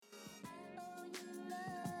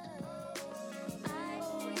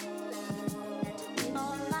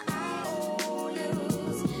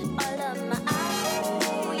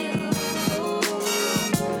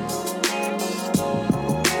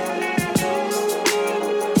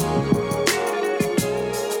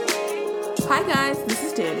Hi guys, this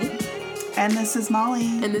is Danny. And this is Molly.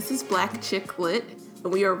 And this is Black Chick Lit.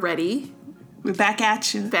 And we are ready. We're back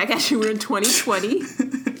at you. Back at you. We're in 2020.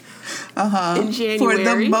 In January. For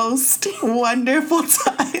the most wonderful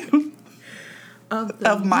time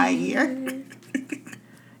of my year.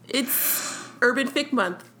 It's Urban Fic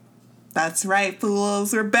Month. That's right,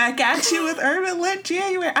 fools. We're back at you with Urban Lit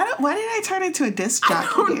January. Why did I turn into a disc jockey?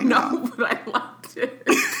 I don't know, but I loved it.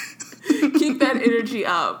 Keep that energy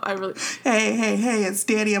up. Hey, it's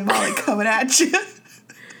Danny and Molly coming at you.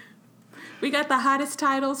 We got the hottest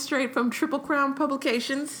titles straight from Triple Crown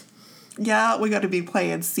Publications. Yeah, we're going to be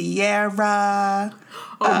playing Sierra.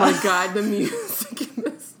 Oh my God, the music in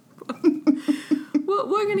this book. Well,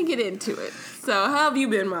 we're going to get into it. So, how have you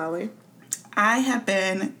been, Molly? I have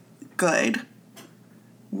been good.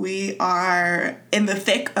 We are in the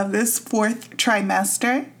thick of this fourth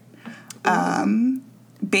trimester.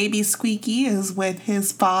 Baby Squeaky is with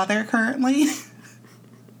his father currently.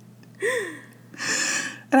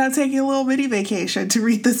 And I'm taking a little mini vacation to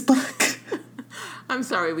read this book. I'm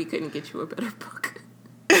sorry we couldn't get you a better book.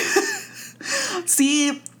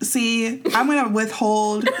 See, I'm going to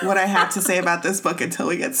withhold what I have to say about this book until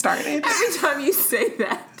we get started. Every time you say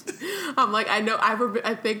that, I'm like,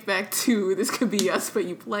 I think back to This Could Be Us, But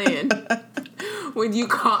You Playing, when you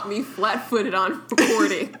caught me flat-footed on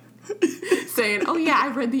recording, saying, oh yeah, I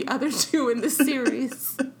read the other two in the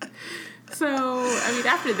series. So, I mean,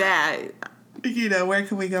 after that... You know, where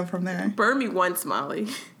can we go from there? Burn me once, Molly.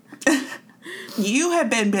 You have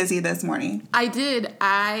been busy this morning. I did.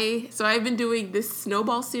 So I've been doing this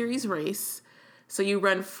Snowball Series race. So you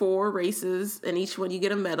run 4 races, and each one you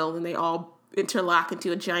get a medal, and they all interlock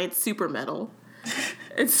into a giant super medal.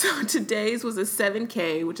 And so today's was a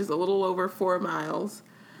 7K, which is a little over 4 miles.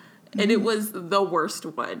 And it was the worst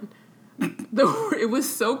one. It was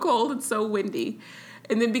so cold and so windy.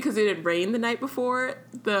 And then because it had rained the night before,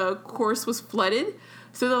 the course was flooded.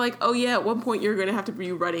 So they're like, oh yeah, at one point you're going to have to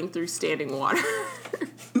be running through standing water.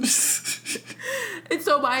 And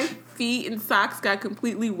so my feet and socks got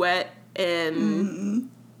completely wet.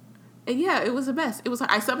 And yeah, it was a mess.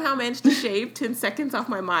 I somehow managed to shave 10 seconds off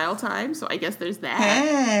my mile time. So I guess there's that.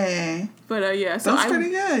 Hey. But yeah. So that's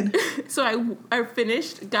pretty good. So I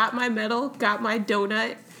finished, got my medal, got my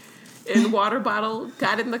donut. And water bottle,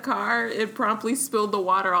 got in the car, it promptly spilled the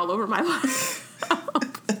water all over my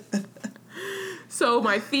laptop. So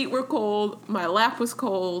my feet were cold, my lap was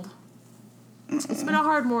cold. It's been a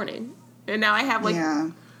hard morning. And now I have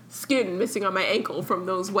skin missing on my ankle from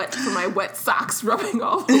my wet socks rubbing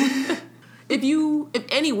all over. If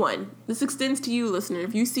anyone, this extends to you, listener,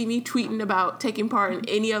 if you see me tweeting about taking part in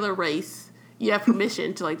any other race, you have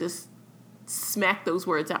permission to just smack those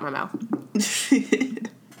words out my mouth.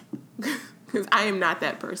 Because I am not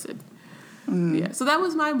that person. Yeah, so that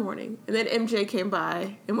was my morning. And then MJ came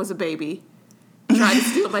by and was a baby. Tried to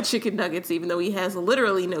steal my chicken nuggets, even though he has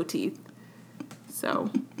literally no teeth.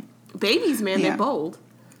 So, babies, man, they're bold.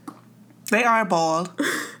 They are bold.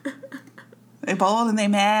 They're bold and they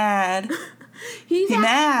mad. He's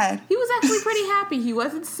mad. He was actually pretty happy. He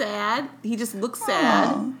wasn't sad. He just looked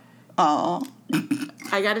sad. Oh.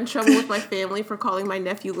 I got in trouble with my family for calling my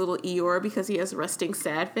nephew Little Eeyore because he has resting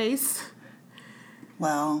sad face.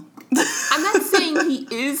 Well. I'm not saying he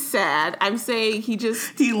is sad. I'm saying he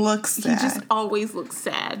looks sad. He just always looks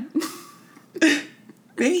sad. Maybe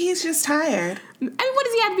he's just tired. I mean, what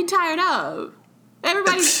does he have to be tired of?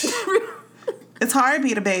 It's hard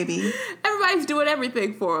being a baby. Everybody's doing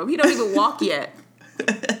everything for him. He don't even walk yet.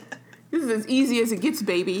 This is as easy as it gets,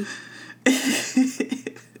 baby.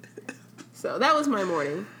 So that was my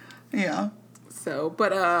morning. Yeah. So,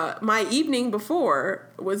 but my evening before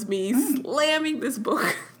was me slamming this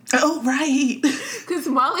book. Oh, right. Because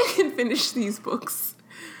Molly can finish these books.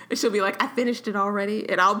 And she'll be like, I finished it already.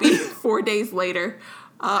 And I'll be 4 days later.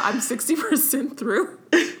 I'm 60% through.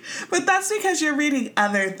 But that's because you're reading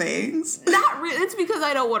other things. Not really. It's because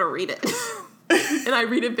I don't want to read it. And I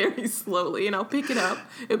read it very slowly. And I'll pick it up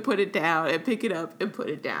and put it down. And pick it up and put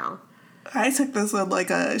it down. I took this one like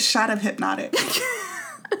a shot of Hypnotic.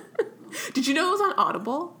 Did you know it was on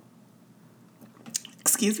Audible?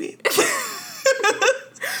 Excuse me? Because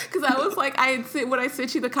I was like, when I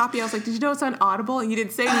sent you the copy, I was like, did you know it's on Audible? And you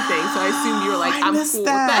didn't say anything, so I assumed you were like, I'm cool with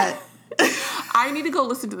that. I need to go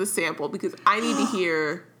listen to the sample because I need to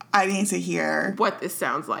hear... I need to hear... what this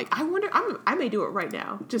sounds like. I wonder... I may do it right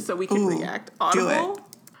now, just so we can react. Audible? Do it.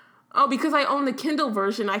 Oh, because I own the Kindle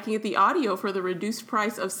version, I can get the audio for the reduced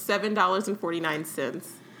price of $7.49.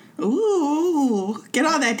 Ooh, get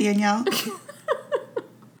on that, Danielle.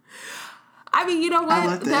 I mean, you know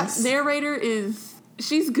what? That narrator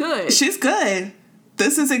she's good. She's good.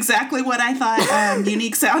 This is exactly what I thought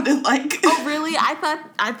Unique sounded like. Oh, really? I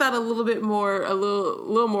thought a little bit more, a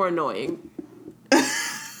little more annoying.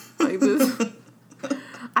 Like this.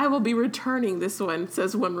 I will be returning this one,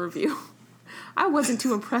 says one review. I wasn't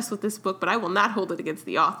too impressed with this book, but I will not hold it against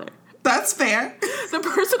the author. That's fair. The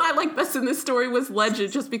person I liked best in this story was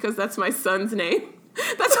Legend, just because that's my son's name.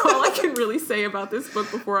 That's all I can really say about this book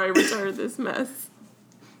before I return this mess.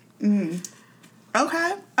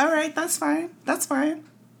 Okay. All right. That's fine. That's fine.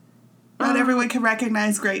 Not everyone can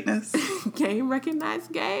recognize greatness. Game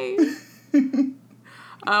recognized game.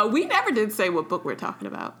 We never did say what book we're talking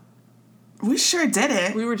about. We sure did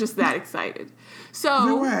it. We were just that excited. So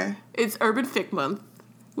We were. It's Urban Fic Month,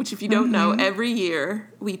 which if you don't know, every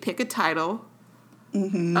year we pick a title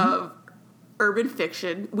of urban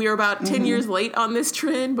fiction. We are about 10 years late on this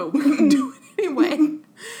trend, but we're going to do it anyway.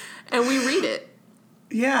 And we read it.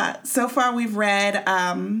 Yeah. So far we've read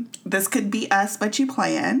This Could Be Us, But You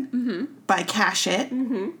Playin' by Cashit.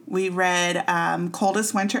 We read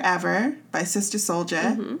Coldest Winter Ever by Sister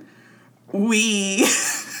Souljah. We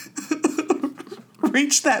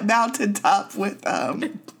reached that mountaintop with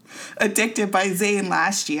Addicted by Zane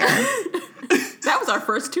last year. That was our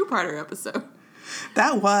first two-parter episode.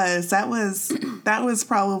 That was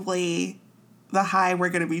probably the high we're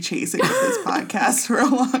going to be chasing with this podcast for a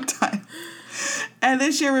long time. And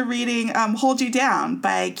this year we're reading Hold You Down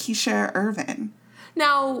by Keisha Irvin.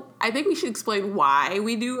 Now, I think we should explain why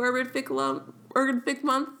we do Urban Fic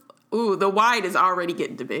Month. Ooh, the wide is already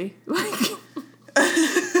getting to me.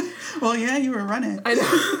 Well, yeah, you were running. I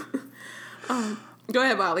know. Go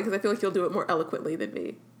ahead, Molly, because I feel like you'll do it more eloquently than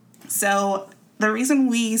me. So the reason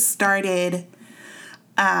we started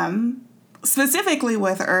specifically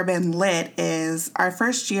with Urban Lit is our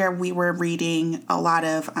first year we were reading a lot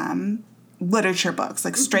of literature books,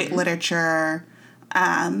 like straight literature,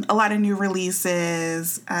 a lot of new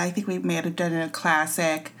releases. I think we may have done a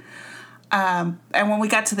classic. And when we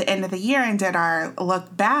got to the end of the year and did our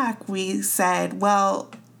look back, we said, well,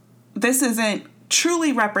 this isn't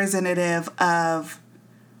truly representative of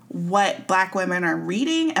what Black women are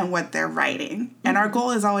reading and what they're writing. And our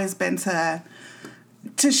goal has always been to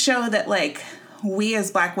show that, like, we as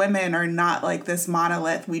Black women are not like this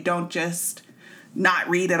monolith. We don't just not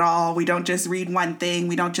read at all. We don't just read one thing.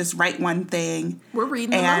 We don't just write one thing. We're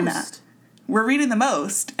reading the most. We're reading the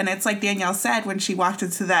most. And it's like Danielle said when she walked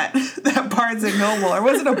into that Barnes & Noble, or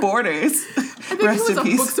was it a Borders? I think it was a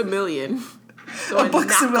Books A Million. So a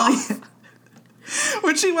Books A Million.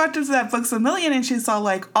 When she walked into that Books A Million and she saw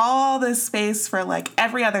like all this space for like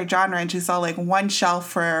every other genre, and she saw like one shelf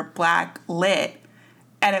for Black lit,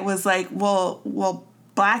 and it was like, well,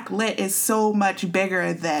 Black lit is so much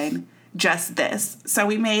bigger than just this. So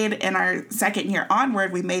we made, in our second year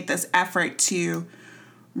onward, we made this effort to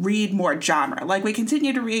read more genre. Like, we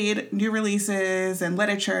continue to read new releases and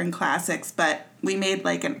literature and classics, but we made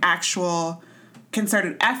like an actual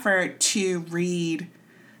concerted effort to read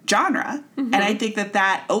genre. And I think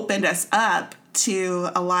that opened us up to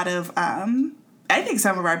a lot of, I think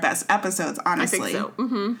some of our best episodes, honestly. I think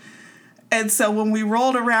so. And so when we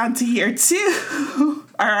rolled around to year 2,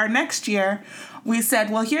 or our next year, we said,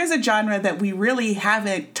 well, here's a genre that we really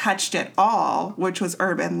haven't touched at all, which was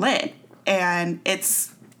urban lit. And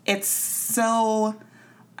it's so...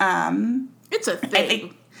 it's a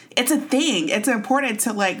thing. It's a thing. It's important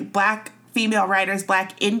to, like, Black female writers,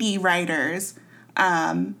 Black indie writers,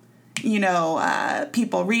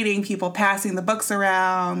 people reading, people passing the books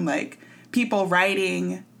around, like, people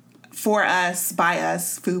writing for us, by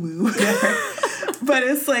us, FUBU, whatever. But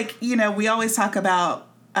it's like, we always talk about...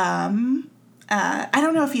 I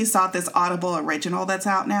don't know if you saw this Audible original that's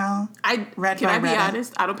out now. Can I be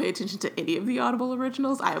honest? I don't pay attention to any of the Audible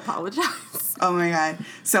originals. I apologize. Oh my God.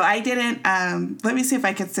 So I didn't, let me see if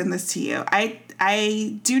I can send this to you.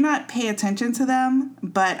 I do not pay attention to them,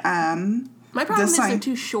 but my problem is they're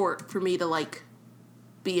too short for me to, like,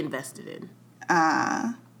 be invested in.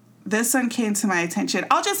 This one came to my attention.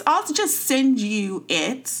 I'll just send you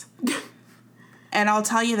it. And I'll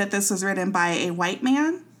tell you that this was written by a white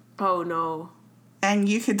man. Oh, no. And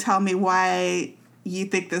you can tell me why you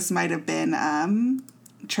think this might have been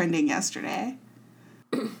trending yesterday.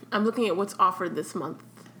 I'm looking at what's offered this month.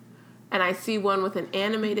 And I see one with an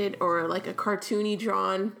animated or like a cartoony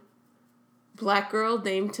drawn Black girl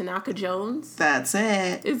named Tanaka Jones. That's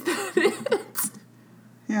it. Is that it?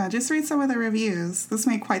 Yeah, just read some of the reviews. This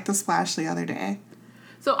made quite the splash the other day.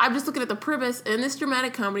 So I'm just looking at the premise. In this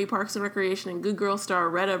dramatic comedy, Parks and Recreation and Good Girl star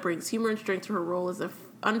Retta brings humor and strength to her role as a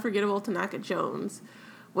unforgettable Tanaka Jones.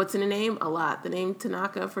 What's in a name? A lot. The name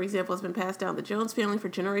Tanaka, for example, has been passed down the Jones family for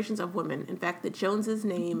generations of women. In fact, the Joneses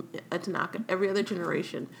name a Tanaka every other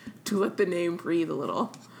generation to let the name breathe a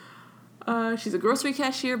little. She's a grocery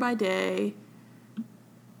cashier by day.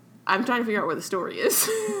 I'm trying to figure out where the story is.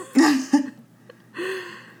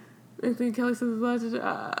 I think Kelly says,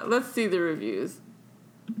 let's see the reviews.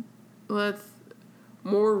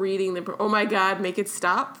 More reading than... Oh my God, make it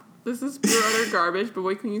stop. This is pure utter garbage, but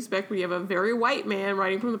what can you expect when you have a very white man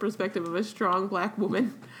writing from the perspective of a strong black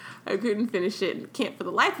woman? I couldn't finish it and can't for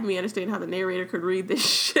the life of me understand how the narrator could read this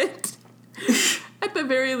shit. At the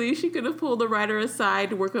very least, she could have pulled the writer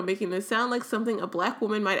aside to work on making this sound like something a black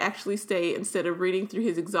woman might actually say instead of reading through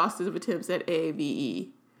his exhaustive attempts at AAVE.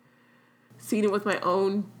 Seen it with my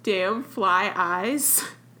own damn fly eyes.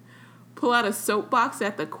 Pull out a soapbox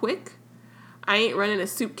at the quick. I ain't running a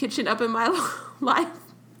soup kitchen up in my life.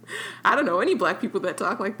 I don't know any black people that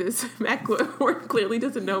talk like this. Matt clearly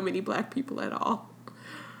doesn't know many black people at all.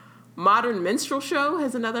 Modern minstrel show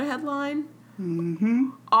has another headline. Mm-hmm.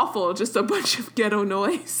 Awful, just a bunch of ghetto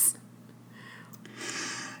noise.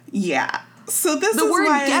 Yeah. So the word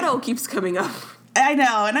ghetto keeps coming up. I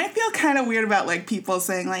know, and I feel kind of weird about like people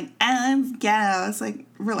saying like I'm ghetto. It's like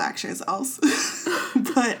relax yourselves.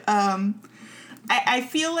 But I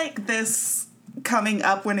feel like this coming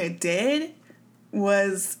up when it did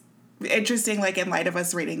was interesting, like in light of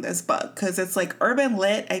us reading this book, because it's like urban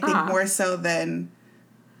lit. I think more so than.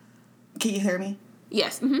 Can you hear me?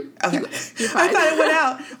 Yes. Mm-hmm. Okay. You're fine. I thought it went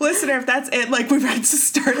out. Listener, if that's it, like we've had to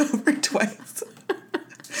start over twice.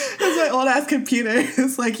 That's my old ass computer.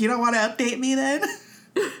 It's like, you don't want to update me then?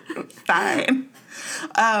 Fine.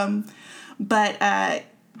 But I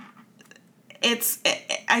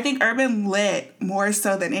think urban lit, more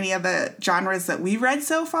so than any of the genres that we've read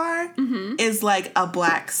so far, is like a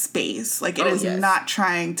black space. Like it is not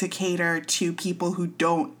trying to cater to people who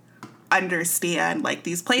don't understand like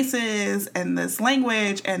these places and this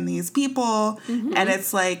language and these people. And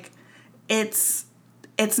it's like, it's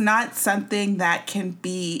not something that can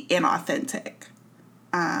be inauthentic.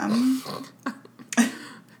 I'll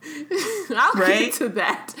right? get to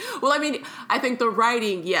that. Well, I mean, I think the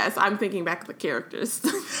writing, yes, I'm thinking back to the characters.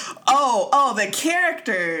 Oh, the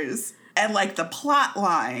characters and like the plot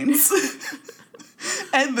lines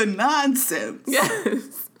and the nonsense.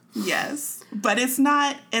 Yes. But it's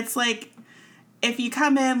like, if you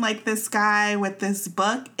come in like this guy with this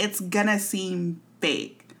book, it's gonna seem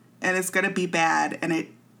fake. And it's going to be bad, and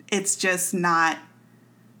it's just not,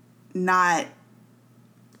 I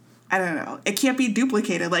don't know. It can't be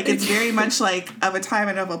duplicated. Like, it's very much like of a time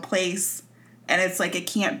and of a place, and it's like it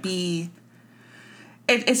can't be,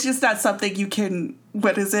 it's just not something you can,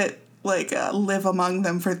 what is it, like live among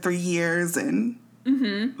them for 3 years and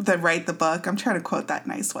then write the book. I'm trying to quote that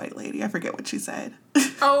nice white lady. I forget what she said.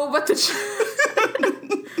 Oh, but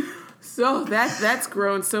So that's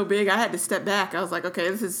grown so big. I had to step back. I was like, okay,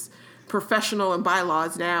 this is professional and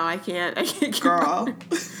bylaws now. I can't keep Girl.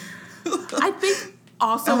 I think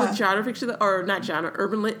also with genre fiction, or not genre,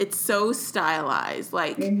 urban lit, it's so stylized.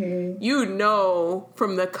 Like, you know,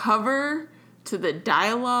 from the cover to the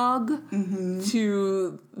dialogue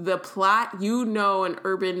to the plot, you know an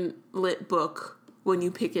urban lit book when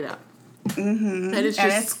you pick it up. And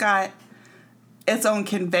it's got its own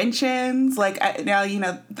conventions. Like, now, you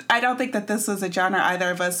know, I don't think that this was a genre either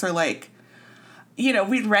of us are like, you know,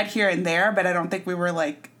 we'd read here and there, but I don't think we were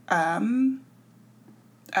like, you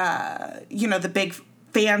know, the big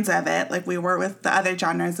fans of it like we were with the other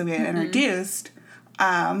genres that we had introduced.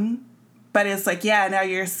 But it's like, yeah, now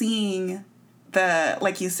you're seeing the,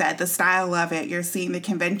 like you said, the style of it. You're seeing the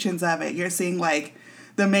conventions of it. You're seeing like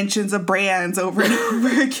the mentions of brands over and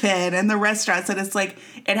over again and the restaurants. And it's like,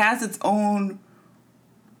 it has its own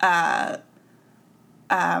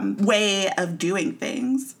way of doing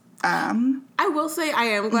things. I will say I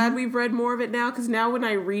am glad we've read more of it now, because now when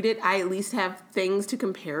I read it, I at least have things to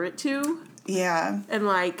compare it to. Yeah. And,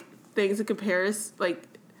 like, things to compare us, like,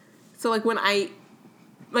 so, like, when I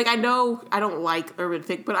know I don't like urban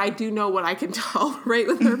fic, but I do know what I can tolerate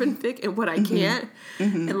with urban fic and what I can't.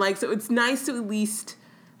 And, like, so it's nice to at least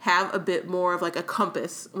have a bit more of, like, a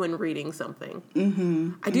compass when reading something.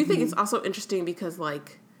 I do think it's also interesting because,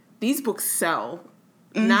 like, these books sell.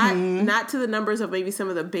 Not to the numbers of maybe some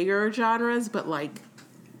of the bigger genres, but, like,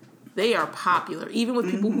 they are popular, even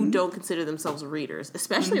with people who don't consider themselves readers,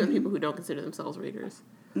 especially with people who don't consider themselves readers.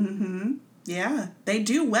 Yeah, they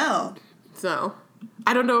do well. So,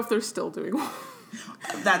 I don't know if they're still doing well.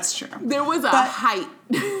 That's true. There was a hype.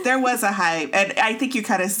 There was a hype, and I think you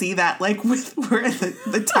kind of see that, like, with where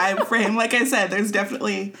the time frame. Like I said, there's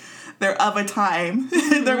definitely They're of a time.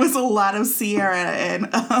 There was a lot of Sierra and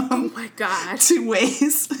oh my God. two-way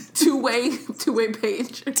page. Two-way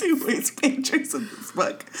pagers in this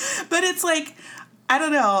book. But it's like, I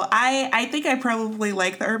don't know. I think I probably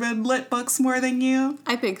like the urban lit books more than you.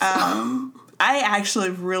 I think so. I actually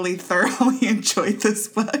really thoroughly enjoyed this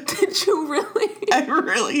book. Did you really? I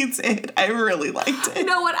really did. I really liked it. You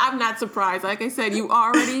know what? I'm not surprised. Like I said, you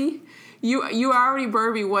already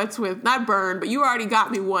burned me once with, not burned, but you already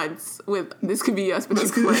got me once with This Could Be Us, but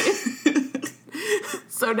this could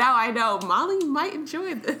So now I know Molly might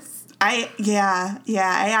enjoy this. I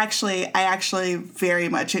actually very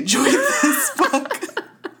much enjoyed this book.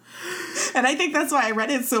 And I think that's why I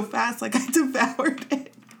read it so fast. Like, I devoured it.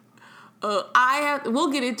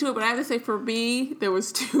 We'll get into it, but I have to say, for me, there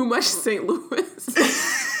was too much St. Louis.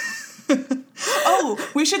 Oh,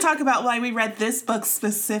 we should talk about why we read this book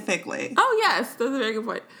specifically. Oh, yes. That's a very good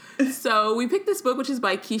point. So we picked this book, which is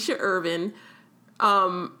by Keisha Irvin,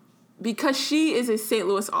 because she is a St.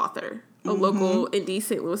 Louis author, a local indie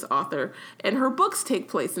St. Louis author, and her books take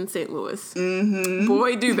place in St. Louis. Mm-hmm.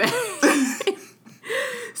 Boy, do they.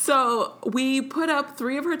 So we put up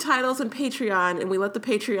 3 of her titles on Patreon, and we let the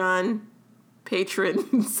Patreon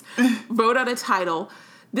patrons vote on a title.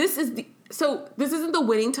 This isn't the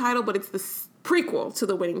winning title, but it's the prequel to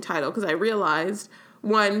the winning title, because I realized,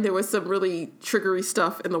 1, there was some really triggery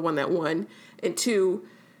stuff in the one that won, and 2,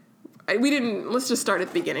 let's just start at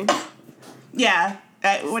the beginning. Yeah,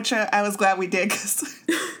 which I was glad we did, because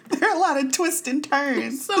there are a lot of twists and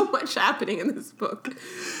turns. So much happening in this book.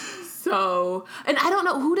 So, and I don't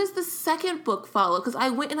know, who does the second book follow? Because I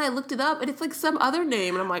went and I looked it up, and it's like some other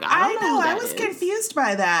name, and I'm like, I don't know who that I was confused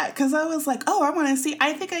by that, because I was like, oh, I want to see.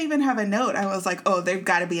 I think I even have a note. I was like, oh, they've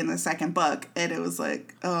got to be in the second book. And it was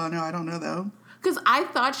like, oh, no, I don't know, though. Because I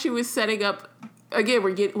thought she was setting up, again,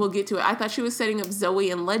 we'll get to it. I thought she was setting up Zoe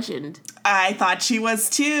and Legend. I thought she was,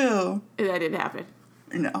 too. And that didn't happen.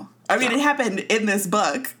 No. I mean, it happened in this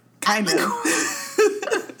book, kind of.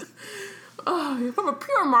 Oh, from a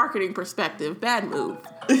pure marketing perspective, bad move.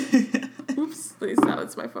 Oops, let me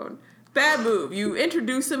silence my phone. Bad move. You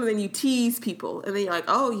introduce them and then you tease people. And then you're like,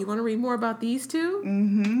 oh, you want to read more about these two?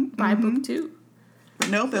 Mm-hmm. Buy book 2.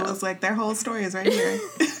 Nope, it was like their whole story is right here.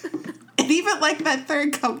 And even like that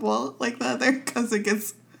third couple, like the other cousin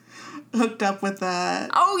gets hooked up with Kevin.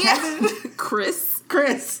 Yeah. Chris.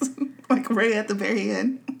 Like right at the very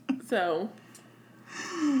end. So.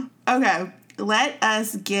 Okay. Let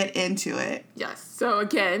us get into it. Yes. So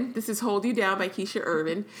again, this is Hold You Down by Keisha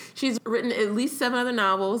Irvin. She's written at least 7 other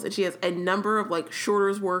novels, and she has a number of like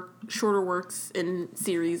shorter works in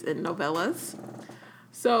series and novellas.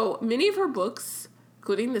 So many of her books,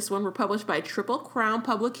 including this one, were published by Triple Crown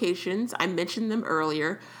Publications. I mentioned them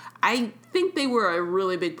earlier. I think they were a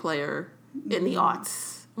really big player in the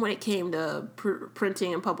aughts when it came to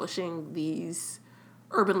printing and publishing these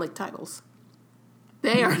urban lit titles.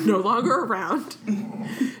 They are no longer around.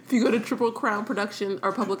 If you go to Triple Crown Production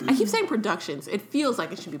or I keep saying productions. It feels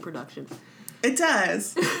like it should be productions. It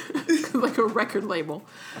does. Like a record label.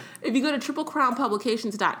 If you go to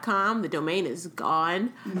triplecrownpublications.com, the domain is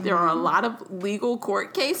gone. Mm-hmm. There are a lot of legal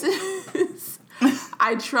court cases.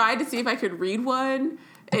 I tried to see if I could read one,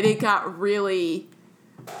 and it got really...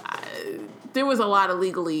 there was a lot of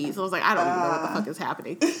legalese. I was like, I don't even know what the fuck is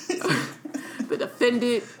happening. The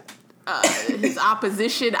defendant... his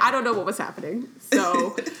opposition. I don't know what was happening.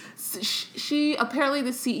 So she, apparently the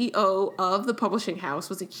CEO of the publishing house,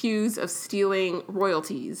 was accused of stealing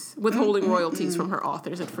royalties, withholding royalties from her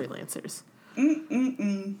authors and freelancers.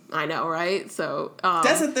 I know, right? So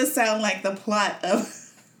doesn't this sound like the plot of...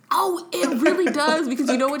 Oh, it really does, because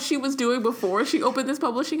you know what she was doing before she opened this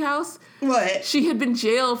publishing house? What? She had been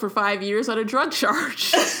jailed for 5 years on a drug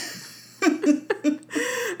charge.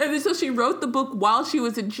 And then so she wrote the book while she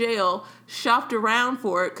was in jail, shopped around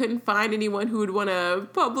for it, couldn't find anyone who would want to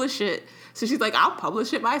publish it. So she's like, I'll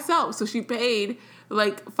publish it myself. So she paid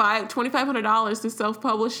like $2,500 to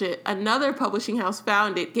self-publish it. Another publishing house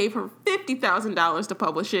found it, gave her $50,000 to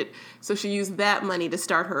publish it. So she used that money to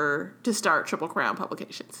start Triple Crown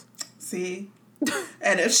Publications. See?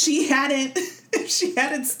 And if she hadn't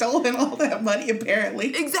stolen all that money,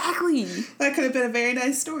 apparently. Exactly. That could have been a very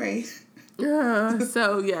nice story.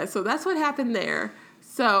 So that's what happened there.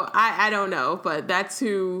 So I don't know, but that's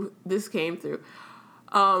who this came through.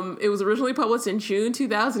 It was originally published in June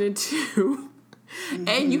 2002,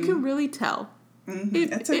 and you can really tell.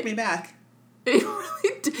 It took me back. It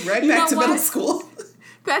really did. Right back to middle school.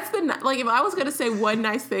 That's if I was gonna say one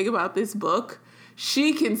nice thing about this book,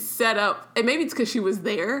 she can set up, and maybe it's because she was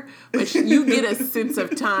there, but you get a sense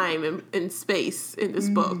of time and space in this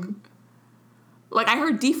book. Like, I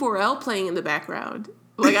heard D4L playing in the background.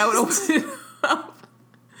 Like, I would open it up.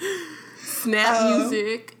 Snap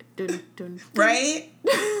music. Dun, dun, dun. Right?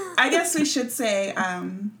 I guess we should say,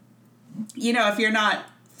 if you're not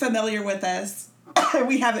familiar with us,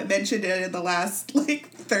 we haven't mentioned it in the last,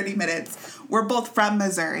 30 minutes. We're both from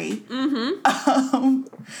Missouri. Mm-hmm.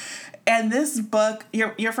 And this book,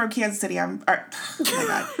 you're from Kansas City. Oh my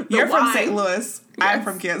God. You're from St. Louis. Yes. I'm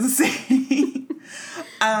from Kansas City.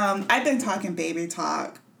 I've been talking baby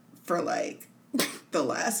talk for, the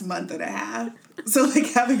last month and a half. So,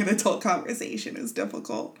 having an adult conversation is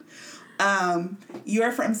difficult.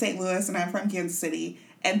 You're from St. Louis and I'm from Kansas City.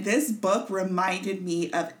 And this book reminded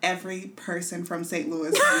me of every person from St.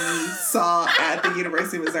 Louis we saw at the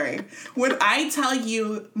University of Missouri. When I tell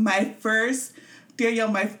you my first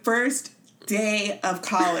day of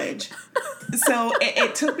college. So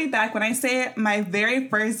it took me back. When I say it, my very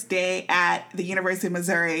first day at the University of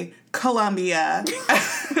Missouri, Columbia,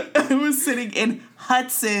 I was sitting in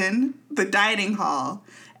Hudson, the dining hall,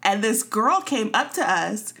 and this girl came up to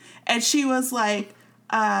us, and she was like,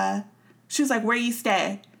 where you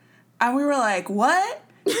stay? And we were like, what?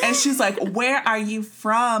 And she's like, where are you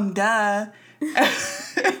from, duh?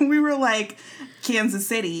 And we were like, Kansas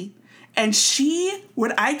City. And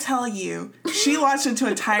when I tell you, she launched into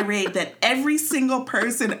a tirade that every single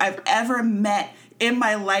person I've ever met in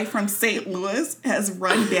my life from St. Louis has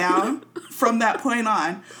run down from that point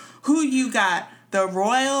on. Who you got? The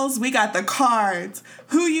Royals, we got the Cards.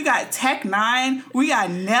 Who you got? Tech Nine, we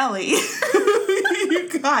got Nelly.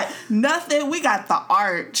 You got nothing, we got the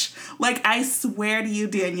Arch. I swear to you,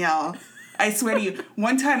 Danielle, I swear to you,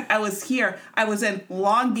 one time I was in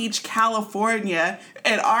Long Beach, California,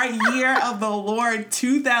 and our year of the Lord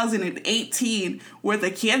 2018 with a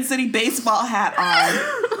Kansas City baseball hat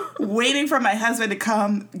on, waiting for my husband to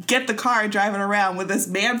come get the car driving around when this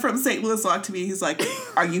man from St. Louis walked to me. He's like,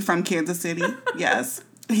 are you from Kansas City? Yes.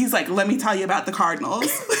 He's like, let me tell you about the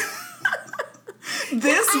Cardinals.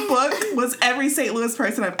 This book was every St. Louis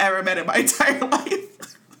person I've ever met in my entire life.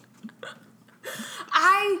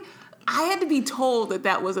 I had to be told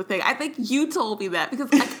that was a thing. I think you told me that because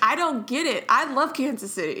I don't get it. I love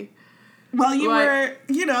Kansas City. Well, you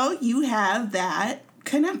have that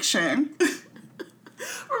connection.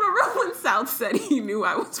 Remember when South said he knew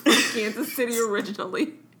I was from Kansas City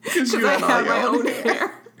originally? Because I have my own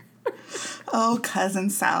hair. Oh, cousin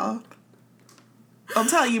South. I'll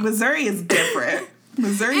tell you, Missouri is different.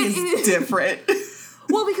 Missouri is different.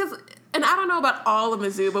 Well, because... And I don't know about all of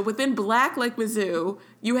Mizzou, but within Black Lake Mizzou,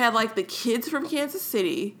 you had the kids from Kansas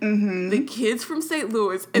City, mm-hmm. the kids from St.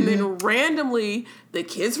 Louis, and then randomly the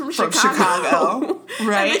kids from Chicago.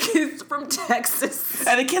 Right? And the kids from Texas.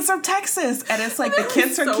 And the kids from Texas. And it's the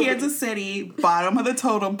kids from Kansas City, bottom of the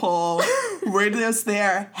totem pole. We're just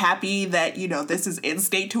there happy that, this is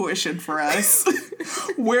in-state tuition for us.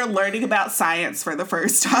 We're learning about science for the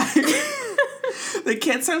first time. The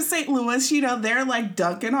kids from St. Louis, they're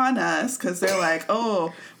dunking on us because they're like,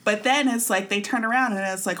 oh. But then it's they turn around and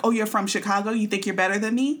it's oh, you're from Chicago? You think you're better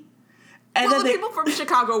than me? And well, the people from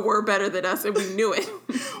Chicago were better than us and we knew it.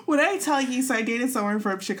 When I tell you, so I dated someone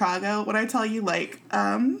from Chicago. When I tell you,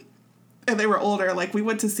 and they were older, we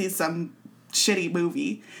went to see some shitty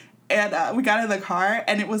movie. And we got in the car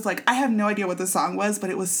and it was I have no idea what the song was, but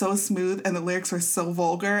it was so smooth and the lyrics were so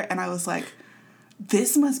vulgar. And I was like,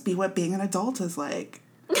 this must be what being an adult is like.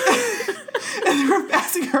 And they were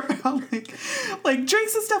passing around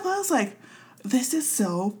drinks and stuff. I was like, this is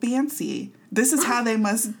so fancy. This is how they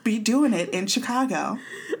must be doing it in Chicago.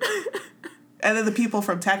 And then the people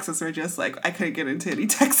from Texas were just I couldn't get into any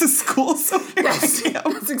Texas school, so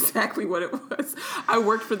that's exactly what it was. I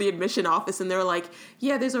worked for the admission office, and they're like,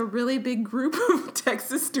 yeah, there's a really big group of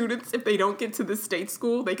Texas students. If they don't get to the state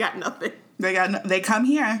school, they got nothing. They come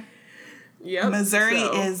here. Yep. Missouri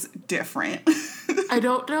is different. I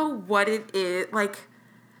don't know what it is.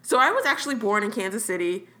 So I was actually born in Kansas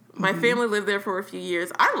City. My family lived there for a few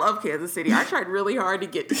years. I love Kansas City. I tried really hard to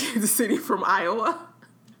get to Kansas City from Iowa.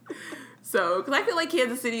 So, because I feel like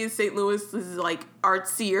Kansas City and St. Louis is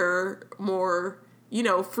artsier, more,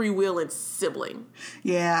 free will and sibling.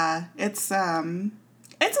 Yeah, it's a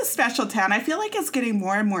special town. I feel like it's getting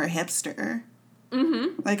more and more hipster.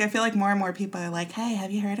 Mm-hmm. I feel like more and more people are hey,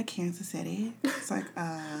 have you heard of Kansas City? It's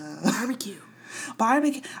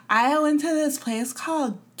Barbecue. I went to this place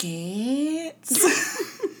called Gates.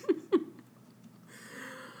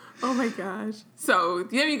 Oh my gosh. So,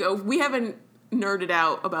 there you go. We haven't nerded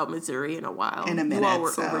out about Missouri in a while. In a minute, while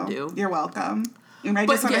we're overdue. You're welcome. And I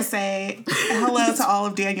just want to say hello to all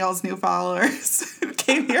of Danielle's new followers who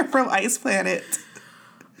came here from Ice Planet.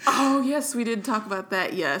 Oh, yes, we did talk about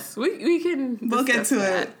that. Yes, we can. We'll get to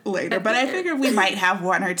it later. But I figured we might have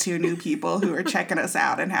one or two new people who are checking us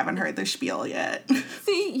out and haven't heard the spiel yet.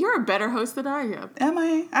 See, you're a better host than I am. Am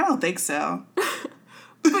I? I don't think so.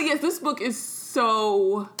 But yes, this book is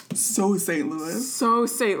so St. Louis. So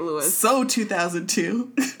St. Louis. So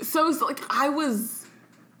 2002. So it's like I was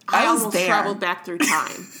almost there. traveled back through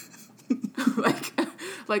time.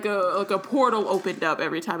 like a portal opened up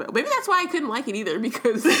every time. Maybe that's why I couldn't like it either,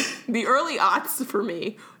 because the early aughts for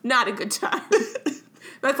me, not a good time.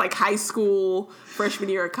 That's like high school, freshman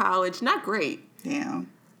year of college, not great. Yeah.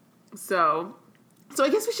 So I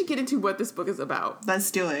guess we should get into what this book is about.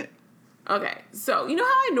 Let's do it. Okay, so you know how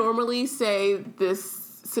I normally say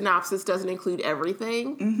this synopsis doesn't include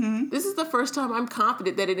everything? Mm-hmm. This is the first time I'm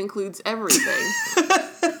confident that it includes everything.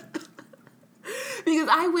 Because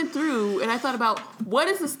I went through and I thought about what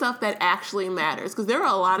is the stuff that actually matters. Because there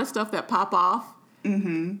are a lot of stuff that pop off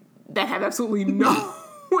that have absolutely no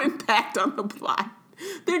impact on the plot.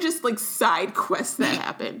 They're just like side quests that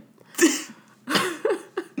happen.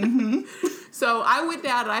 So I went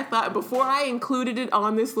down and I thought, before I included it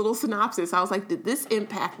on this little synopsis, I was like, did this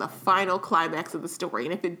impact the final climax of the story?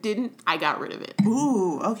 And if it didn't, I got rid of it.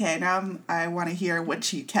 Ooh, okay. Now I want to hear what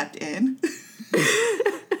she kept in.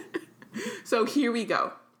 So here we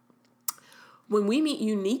go. When we meet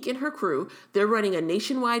Unique and her crew, they're running a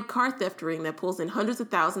nationwide car theft ring that pulls in hundreds of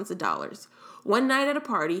thousands of dollars. One night at a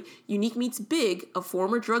party, Unique meets Big, a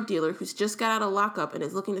former drug dealer who's just got out of lockup and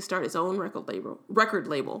is looking to start his own record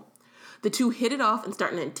label. The two hit it off and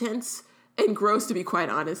start an intense and gross, to be quite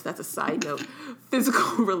honest, that's a side note,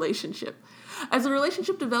 physical relationship. As the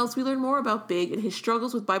relationship develops, we learn more about Big and his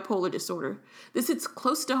struggles with bipolar disorder. This hits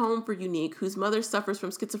close to home for Unique, whose mother suffers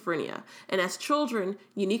from schizophrenia. And as children,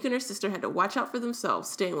 Unique and her sister had to watch out for themselves,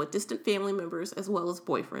 staying with distant family members as well as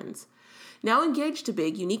boyfriends. Now engaged to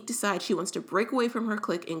Big, Unique decides she wants to break away from her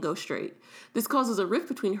clique and go straight. This causes a rift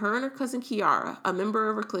between her and her cousin Kiara, a member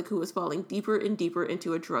of her clique who is falling deeper and deeper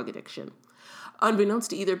into a drug addiction. Unbeknownst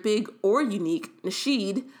to either Big or Unique,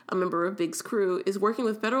 Nasheed, a member of Big's crew, is working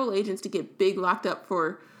with federal agents to get Big locked up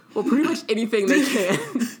for, well, pretty much anything they can.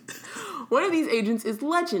 One of these agents is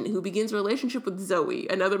Legend, who begins a relationship with Zoe,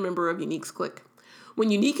 another member of Unique's clique. When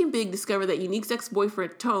Unique and Big discover that Unique's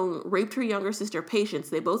ex-boyfriend, Tone, raped her younger sister, Patience,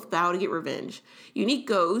 they both vow to get revenge. Unique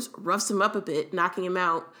goes, roughs him up a bit, knocking him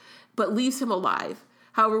out, but leaves him alive.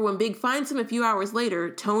 However, when Big finds him a few hours later,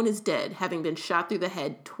 Tone is dead, having been shot through the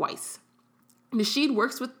head twice. Nasheed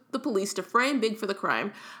works with the police to frame Big for the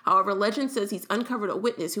crime. However, Legend says he's uncovered a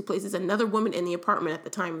witness who places another woman in the apartment at the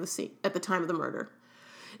time of the murder.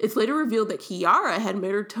 It's later revealed that Kiara had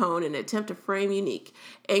murdered Tone in an attempt to frame Unique.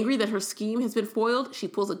 Angry that her scheme has been foiled, she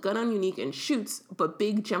pulls a gun on Unique and shoots, but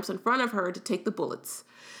Big jumps in front of her to take the bullets.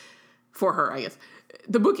 For her, I guess.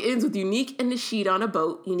 The book ends with Unique and Nasheed on a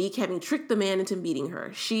boat, Unique having tricked the man into meeting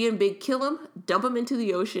her. She and Big kill him, dump him into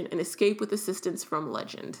the ocean, and escape with assistance from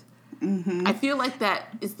Legend. Mm-hmm. I feel like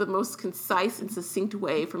that is the most concise and succinct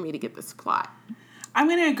way for me to get this plot. I'm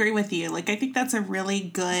going to agree with you. Like, I think that's a really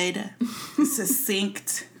good,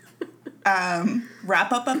 succinct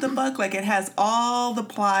wrap up of the book. Like, it has all the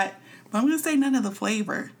plot, but I'm going to say none of the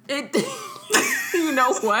flavor. You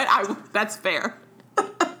know what? That's fair. None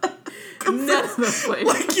of the flavor.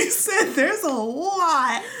 Like you said, there's a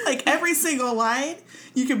lot. Like, every single line,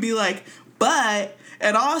 you can be like, but...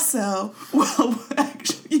 And also, well,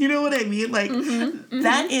 actually, you know what I mean? Like,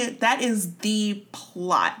 that is the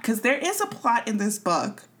plot. Because there is a plot in this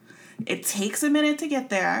book. It takes a minute to get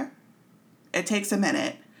there. It takes a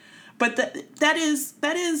minute. But that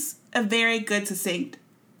is a very good, succinct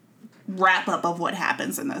wrap up of what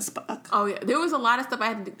happens in this book. Oh, yeah. There was a lot of stuff I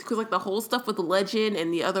had to do, because, like, the whole stuff with the Legend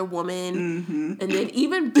and the other woman. And then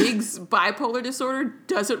even Big's bipolar disorder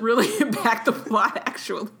doesn't really impact the plot,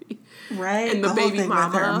 actually. Right, and the baby whole thing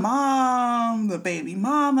mama, with her mom, the baby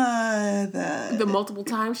mama, the multiple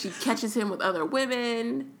times she catches him with other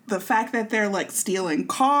women, the fact that they're like stealing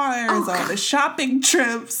cars on the shopping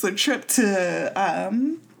trips, the trip to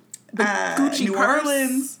the Gucci New purse.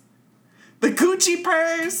 Orleans, the Gucci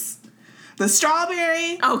purse, the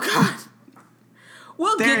strawberry. Oh God,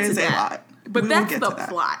 we'll there get to is that. a lot, but that's the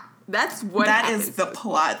plot. That's what that happens. is the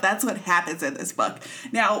plot. That's what happens in this book.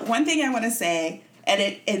 Now, one thing I want to say, and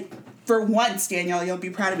it. For once, Danielle, you'll be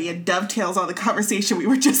proud of me. It dovetails on the conversation we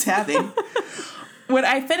were just having. When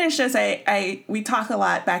I finished this, we talk a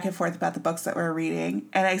lot back and forth about the books that we're reading.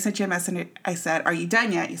 And I sent you a message. I said, "Are you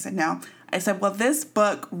done yet?" You said, "No." I said, "Well, this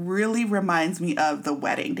book really reminds me of The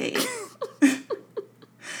Wedding Date." And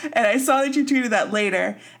I saw that you tweeted that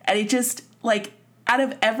later. And it just, like, out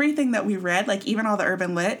of everything that we read, like even all the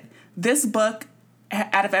urban lit, this book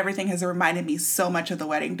out of everything has reminded me so much of The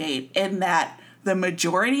Wedding Date, in that the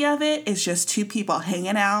majority of it is just two people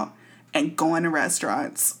hanging out and going to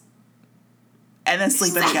restaurants and then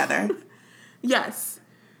sleeping together. Yes.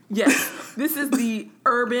 This is the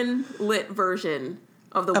urban lit version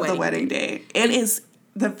of The Wedding Date. It is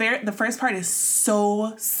the first part is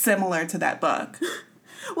so similar to that book.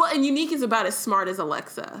 Well, and Unique is about as smart as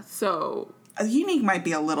Alexa, so... Unique might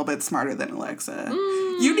be a little bit smarter than Alexa.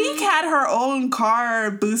 Unique had her own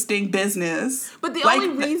car boosting business. But the only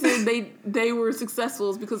reason they were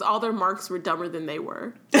successful is because all their marks were dumber than they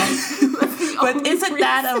were. But isn't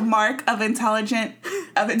that a mark of intelligence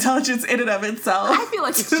in and of itself? I feel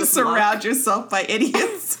like it's to just surround luck. yourself by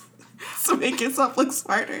idiots to make yourself look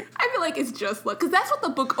smarter. I feel like it's just luck, because that's what the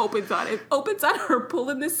book opens on. It opens on her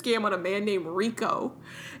pulling this scam on a man named Rico,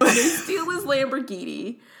 and they steal his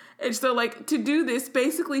Lamborghini. And so, like, to do this,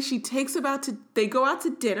 basically, they go out to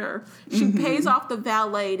dinner. She pays off the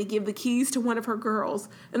valet to give the keys to one of her girls.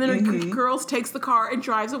 And then her girls takes the car and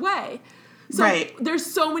drives away. So there's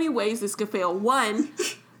so many ways this could fail. One,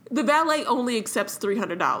 the valet only accepts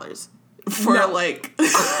 $300. For, like, a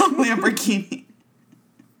Lamborghini.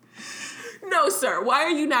 No, sir. Why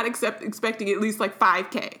are you not expecting at least, like,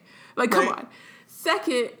 $5,000? Like, come on.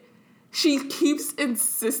 Second, she keeps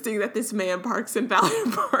insisting that this man parks in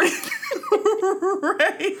Valley Park.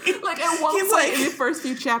 Right. Like, at one point in the first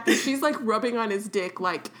few chapters, she's, like, rubbing on his dick,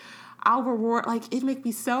 like, I'll reward, like, it'd make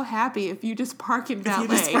me so happy if you just park in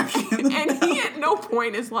Valet. And he at no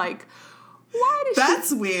point is like, why does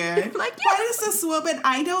That's weird. Like, why does this woman,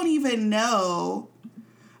 I don't even know,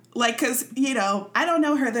 like, because, I don't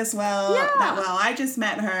know her that well. I just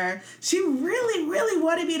met her. She really, really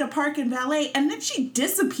wanted me to park in Valet, and then she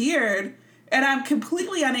disappeared, and I'm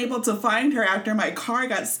completely unable to find her after my car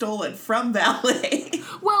got stolen from Valet.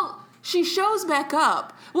 Well, she shows back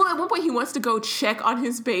up. Well, at one point he wants to go check on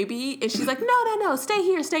his baby, and she's like, no, stay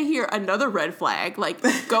here. Another red flag. Like,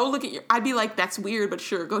 go look at I'd be like, that's weird, but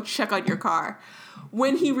sure, go check on your car.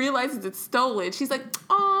 When he realizes it's stolen, she's like,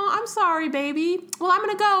 oh, I'm sorry, baby. Well, I'm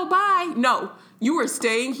going to go. Bye. No, you are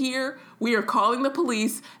staying here. We are calling the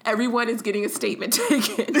police. Everyone is getting a statement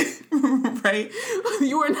taken. Right.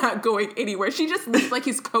 You are not going anywhere. She just looks like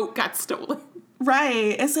his coat got stolen.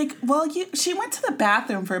 Right. It's like, well, she went to the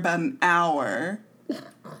bathroom for about an hour.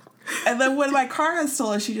 And then when my car got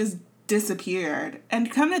stolen, she just disappeared. And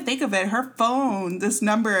come to think of it, her phone, this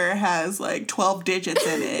number has like 12 digits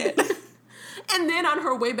in it. And then on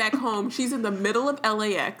her way back home, she's in the middle of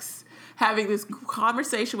LAX having this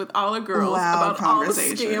conversation with all her girls about all the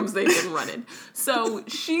scams they've been running. So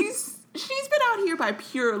she's been out here by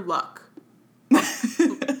pure luck.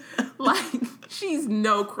 Like, she's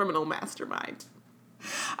no criminal mastermind.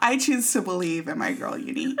 I choose to believe in my girl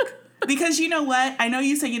Unique. Because you know what? I know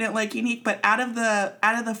you said you didn't like Unique, but out of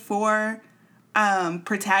the four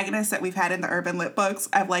protagonists that we've had in the urban lit books,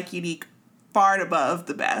 I've liked Unique far and above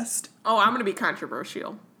the best. Oh, I'm going to be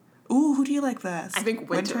controversial. Ooh, who do you like best? I think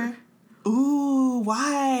Winter. Ooh,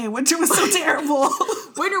 why? Winter was so terrible.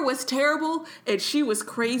 Winter was terrible, and she was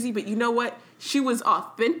crazy, but you know what? She was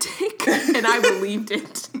authentic, and I believed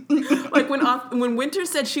it. Like, when Winter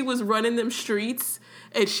said she was running them streets,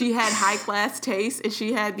 and she had high-class taste, and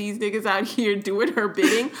she had these niggas out here doing her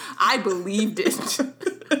bidding, I believed it.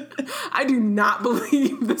 I do not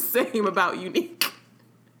believe the same about Unique.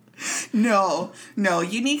 No.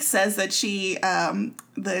 Unique says that she,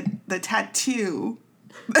 the tattoo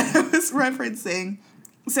that I was referencing.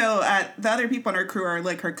 So the other people in her crew are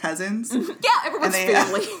like her cousins. Yeah, everyone's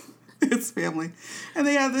family. It's family. And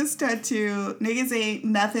they have this tattoo, niggas ain't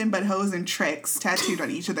nothing but hoes and tricks, tattooed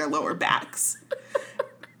on each of their lower backs.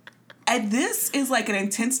 And this is like an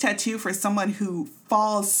intense tattoo for someone who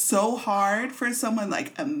falls so hard for someone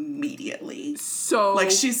like immediately. So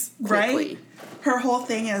like she's quickly. Right. Her whole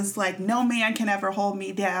thing is like, no man can ever hold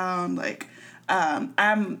me down. Like,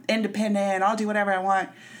 I'm independent. I'll do whatever I want.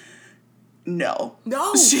 No.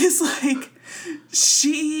 She's like,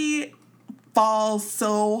 she falls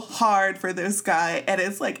so hard for this guy, and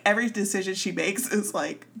it's like every decision she makes is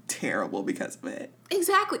like terrible because of it.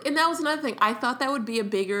 Exactly. And that was another thing. I thought that would be a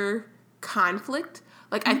bigger conflict.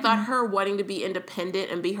 Like, I thought her wanting to be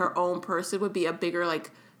independent and be her own person would be a bigger,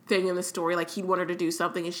 like, thing in the story. Like, he'd want her to do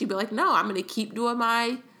something, and she'd be like, no, I'm going to keep doing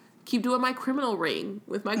my criminal ring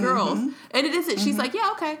with my girls. And it isn't. She's like, yeah,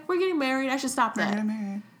 okay, we're getting married. I should stop that. We're getting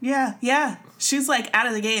married. Yeah. She's, like, out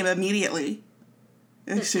of the game immediately.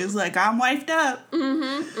 She's like, I'm wifed up.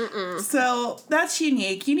 So that's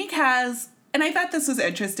Unique. Unique has... And I thought this was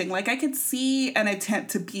interesting. Like, I could see an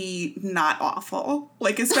attempt to be not awful.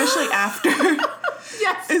 Like, especially after...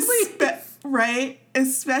 Yes, please. Right?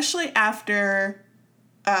 Especially after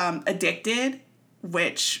Addicted,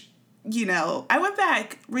 which, you know, I went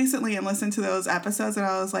back recently and listened to those episodes, and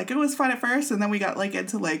I was like, it was fun at first, and then we got, like,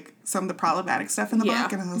 into, like, some of the problematic stuff in the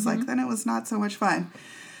book, and I was like, then it was not so much fun.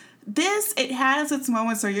 This, it has its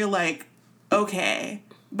moments where you're like, okay,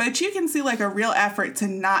 but you can see, like, a real effort to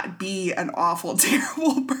not be an awful,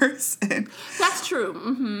 terrible person. That's true.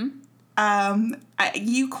 Mm-hmm.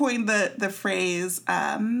 You coined the phrase,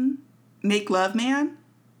 make love man.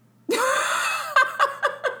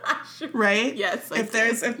 Right? Yes. If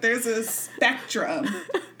there's a spectrum,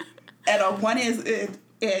 and on one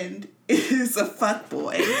end is a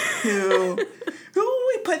fuckboy who will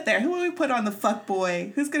we put there? Who will we put on the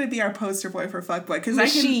fuckboy? Who's gonna be our poster boy for fuckboy? Because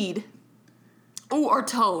Rashid. Oh, or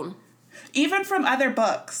Tone. Even from other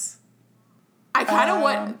books. I kind of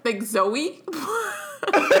want like Zoe.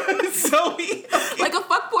 Zoe. Okay. Like a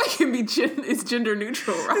fuckboy can be is gender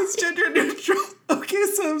neutral, right? It's gender neutral. Okay,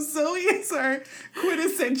 so Zoe is our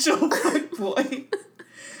quintessential fuckboy.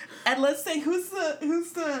 And let's say who's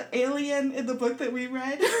the alien in the book that we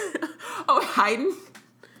read? Oh, Haydn.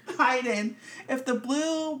 Haydn. If the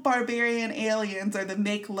blue barbarian aliens are the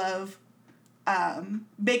make love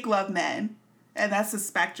men, and that's the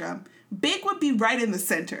spectrum, Big would be right in the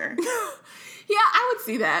center. Yeah, I would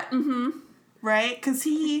see that. Mm-hmm. Right? Because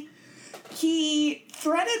he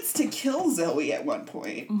threatens to kill Zoe at one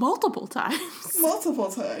point. Multiple times.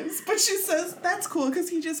 But she says, that's cool because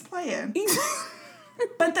he's just playing.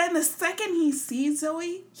 But then the second he sees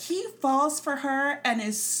Zoe, he falls for her and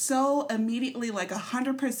is so immediately, like,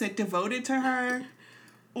 100% devoted to her.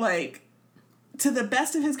 Like, to the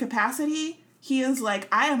best of his capacity, he is like,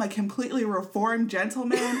 I am a completely reformed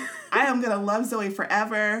gentleman. I am going to love Zoe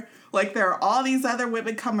forever. Like, there are all these other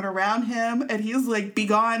women coming around him, and he's like,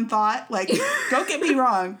 begone thought. Like, don't get me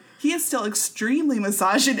wrong. He is still extremely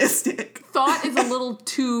misogynistic. Thought is a little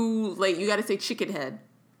too, like, you gotta say chicken head.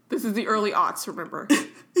 This is the early aughts, remember?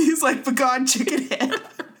 He's like, begone chicken head.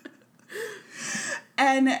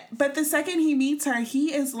 But the second he meets her,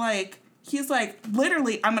 he's like,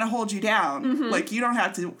 literally, I'm gonna hold you down. Mm-hmm. Like, you don't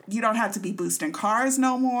have to be boosting cars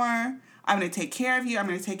no more. I'm gonna take care of you. I'm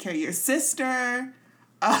gonna take care of your sister.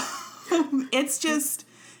 It's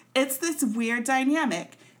this weird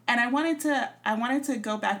dynamic. And I wanted to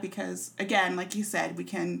go back because, again, like you said,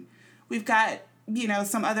 we've got, you know,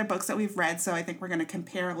 some other books that we've read, so I think we're going to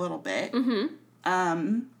compare a little bit.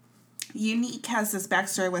 Mm-hmm. Unique has this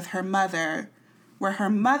backstory with her mother, where her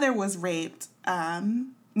mother was raped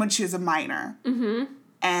when she was a minor. Mm-hmm.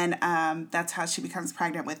 And that's how she becomes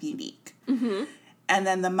pregnant with Unique. Mm-hmm. And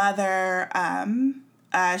then the mother,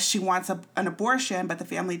 she wants an abortion, but the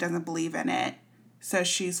family doesn't believe in it. So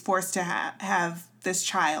she's forced to have this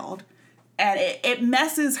child. And it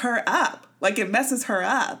messes her up. Like, it messes her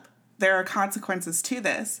up. There are consequences to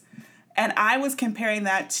this. And I was comparing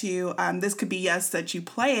that to This Could Be Yes That You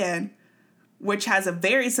Play In, which has a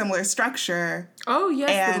very similar structure. Oh,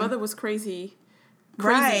 yes, the mother was crazy.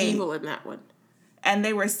 Crazy evil in that one. And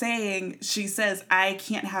they were saying, she says, I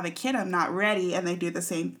can't have a kid, I'm not ready. And they do the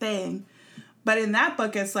same thing. But in that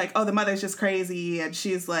book, it's like, oh, the mother's just crazy. And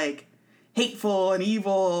she's, like, hateful and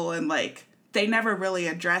evil. And, like, they never really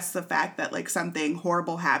address the fact that, like, something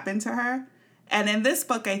horrible happened to her. And in this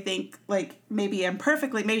book, I think, like, maybe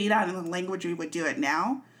imperfectly, maybe not in the language we would do it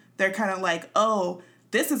now, they're kind of like, oh,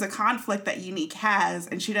 this is a conflict that Unique has,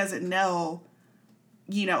 and she doesn't know,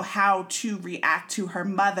 you know, how to react to her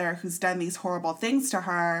mother who's done these horrible things to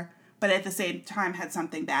her, but at the same time had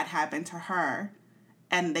something bad happen to her,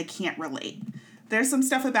 and they can't relate. There's some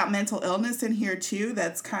stuff about mental illness in here, too,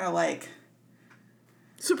 that's kind of like...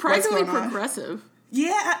 surprisingly progressive.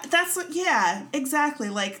 Yeah, exactly.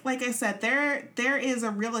 Like I said, there is a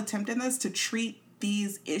real attempt in this to treat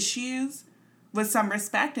these issues with some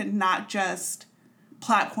respect and not just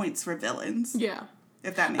plot points for villains. Yeah.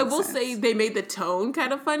 If that makes sense. I will say they made the tone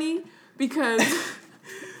kind of funny because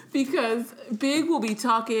Big will be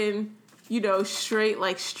talking, you know, straight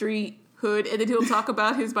like street hood, and then he'll talk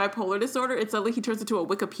about his bipolar disorder, and suddenly he turns into a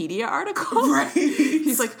Wikipedia article. Right.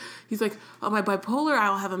 He's like, oh, my bipolar,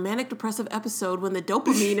 I'll have a manic depressive episode when the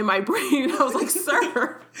dopamine in my brain. And I was like,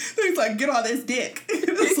 sir. He's like, get on this dick.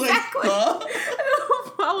 It's exactly. Like, huh? And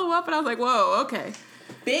I'll follow up, and I was like, whoa, okay.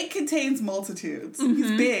 Big contains multitudes. Mm-hmm.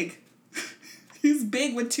 He's big. He's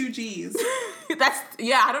big with 2 G's.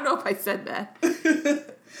 I don't know if I said that.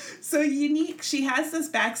 So Unique, she has this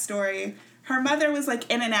backstory. Her mother was, like,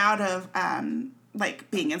 in and out of, like,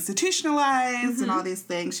 being institutionalized mm-hmm. and all these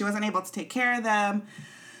things. She wasn't able to take care of them.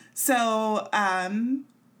 So,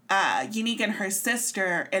 Unique and her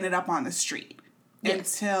sister ended up on the street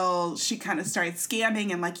until she kind of started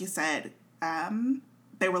scamming. And like you said,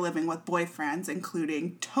 they were living with boyfriends,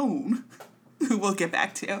 including Tone, who we'll get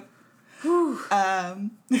back to.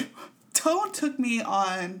 Tone took me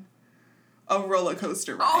on a roller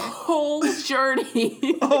coaster ride. A whole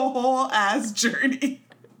journey. A whole ass journey.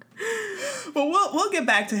 But we'll get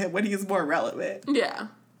back to him when he's more relevant. Yeah.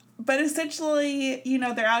 But essentially, you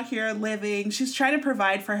know, they're out here living. She's trying to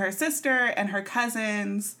provide for her sister and her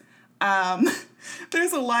cousins.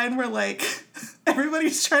 There's a line where, like,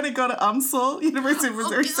 everybody's trying to go to UMSL, University of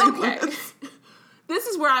Missouri St. Louis. This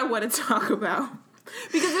is where I want to talk about.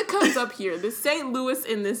 Because it comes up here. The St. Louis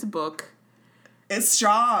in this book. It's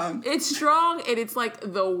strong. It's strong, and it's like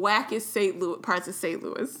the wackest St. Louis parts of St.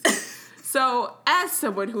 Louis. So, as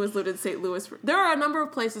someone who has lived in St. Louis, there are a number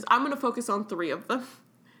of places. I'm going to focus on 3 of them.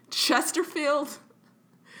 Chesterfield,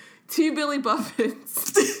 T. Billy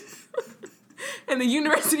Buffett's, and the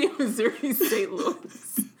University of Missouri St.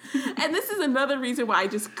 Louis. And this is another reason why I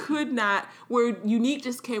just could not, where Unique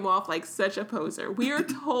just came off like such a poser. We are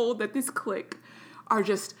told that this clique are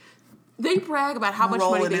just, they brag about how much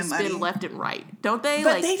money they spend left and right, don't they?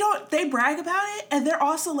 But they brag about it, and they're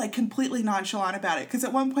also like completely nonchalant about it. Because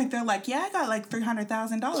at one point they're like, yeah, I got like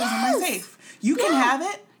 $300,000 in my safe. You can have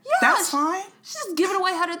it. Yes. That's fine. She's just giving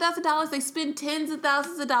away $100,000. They spend tens of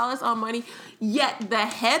thousands of dollars on money. Yet the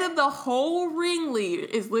head of the whole ringleader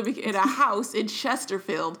is living in a house in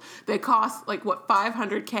Chesterfield that costs like what,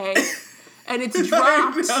 $500K, and it's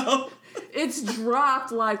dropped. It's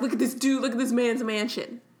dropped. Like, look at this dude. Look at this man's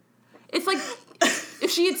mansion. It's like if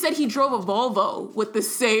she had said he drove a Volvo with the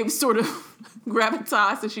same sort of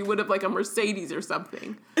gravitas as she would have like a Mercedes or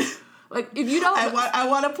something. Like, if you don't... I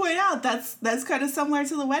want to point out, that's kind of similar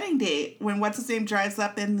to The Wedding Date, when what's-his-name drives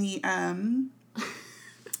up in the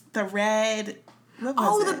red... What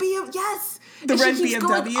was it? Yes! The red BMW. She keeps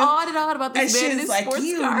going on and on about this man in this like, sports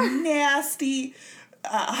you car. nasty,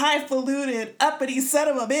 highfalutin, uppity son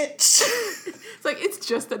of a bitch. It's like, it's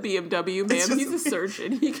just a BMW, ma'am. He's a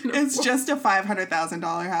surgeon. He can afford. It's just a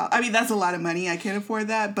 $500,000 house. I mean, that's a lot of money. I can't afford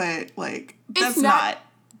that, but, like, that's not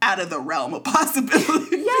out of the realm of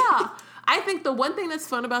possibility. Yeah. I think the one thing that's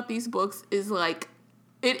fun about these books is, like,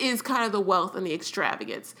 it is kind of the wealth and the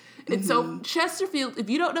extravagance. And so Chesterfield, if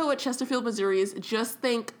you don't know what Chesterfield, Missouri is, just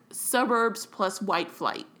think suburbs plus white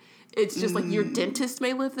flight. It's just like your dentist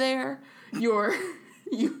may live there. Your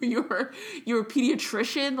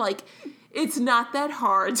pediatrician, like, it's not that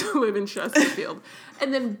hard to live in Chesterfield.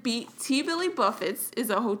 And then T. Billy Buffett's is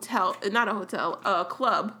a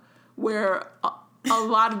club where a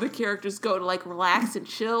lot of the characters go to, like, relax and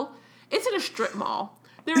chill. It's in a strip mall.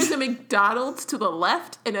 There is a McDonald's to the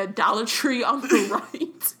left and a Dollar Tree on the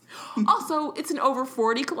right. Also, it's an over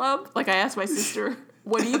 40 club. Like, I asked my sister,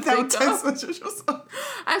 what do you think of? I asked my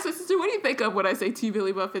sister, what do you think of when I say T.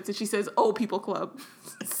 Billy Buffett's? And she says, old people club.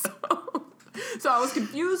 So I was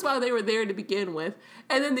confused why they were there to begin with.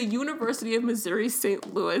 And then the University of Missouri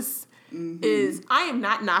St. Louis is, I am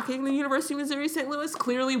not knocking the University of Missouri St. Louis.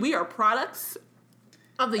 Clearly, we are products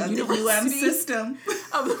of the university system.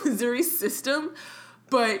 Of the Missouri system.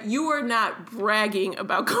 But you are not bragging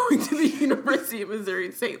about going to the University of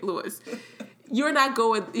Missouri St. Louis. You're not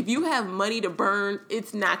going, if you have money to burn,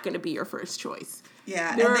 it's not going to be your first choice.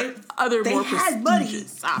 Yeah. There are other more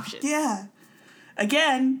prestigious options. Yeah.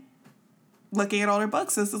 Again, looking at older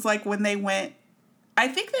books, this is like when they went, I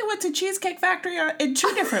think they went to Cheesecake Factory in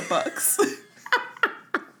 2 different books.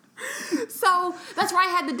 So that's where I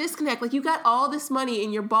had the disconnect. Like, you got all this money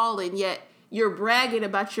and you're balling, yet you're bragging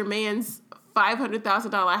about your man's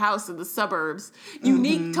 $500,000 house in the suburbs.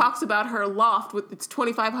 Unique talks about her loft with its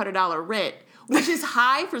 $2,500 rent, which is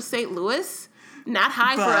high for St. Louis, not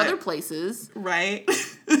high for other places. Right.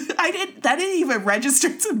 That didn't even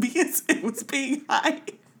register to me as it was being high.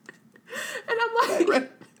 And I'm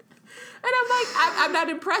like, I'm not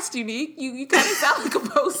impressed, Unique. You kind of sound like a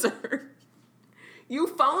poser. You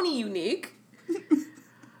phony, Unique.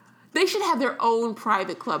 They should have their own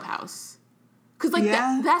private clubhouse. Because, like,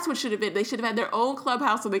 that's what should have been. They should have had their own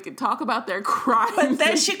clubhouse so they could talk about their crimes. But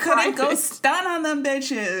then she couldn't go stun on them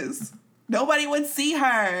bitches. Nobody would see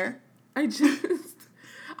her. I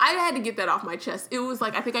had to get that off my chest. It was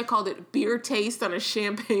like, I think I called it beer taste on a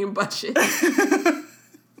champagne budget.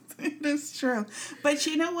 It's true. But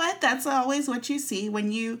you know what? That's always what you see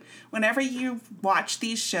whenever you watch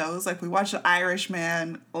these shows. Like, we watched The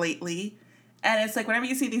Irishman lately. And it's like, whenever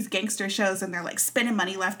you see these gangster shows and they're, like, spending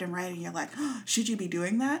money left and right, and you're like, oh, should you be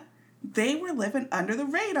doing that? They were living under the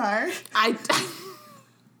radar.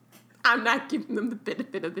 I'm not giving them the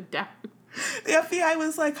benefit of the doubt. The FBI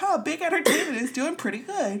was like, Big Entertainment is doing pretty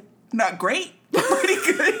good. Not great, but pretty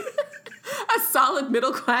good. A solid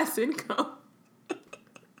middle-class income.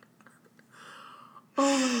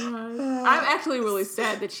 Oh my god. I'm actually really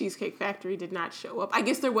sad that Cheesecake Factory did not show up. I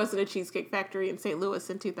guess there wasn't a Cheesecake Factory in St. Louis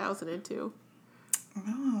in 2002.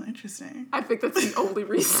 Oh, interesting. I think that's the only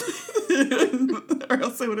reason. Or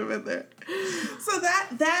else it would have been there. So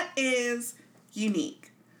that is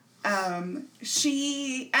Unique.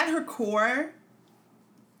 She, at her core,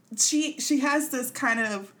 she has this kind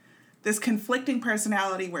of this conflicting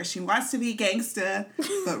personality where she wants to be gangsta,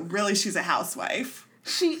 but really she's a housewife.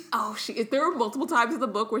 There were multiple times in the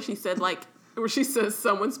book where she said where she says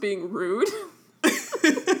someone's being rude.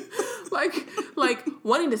 like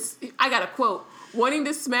I got a quote. Wanting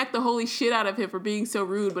to smack the holy shit out of him for being so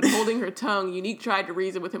rude, but holding her tongue, Unique tried to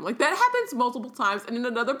reason with him. Like, that happens multiple times. And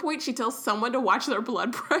at another point, she tells someone to watch their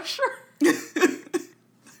blood pressure.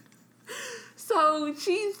 So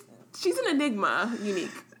she's an enigma,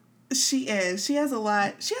 Unique. She is. She has a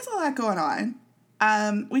lot going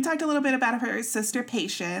on. We talked a little bit about her sister,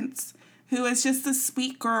 Patience, who is just a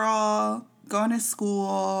sweet girl, going to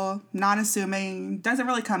school, not assuming, doesn't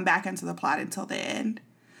really come back into the plot until the end.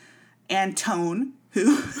 And Tone,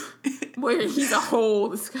 who... Where he's a whole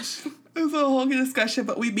discussion. It's a whole discussion,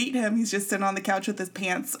 but we meet him. He's just sitting on the couch with his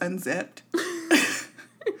pants unzipped.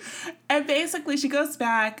 And basically, she goes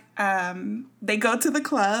back. They go to the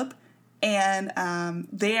club, and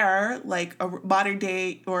they are like a modern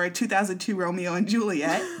day or a 2002 Romeo and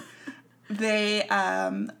Juliet. They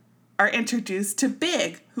are introduced to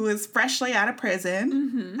Big, who is freshly out of prison.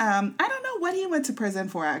 Mm-hmm. I don't know what he went to prison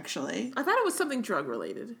for, actually. I thought it was something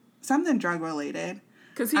drug-related. Something drug-related.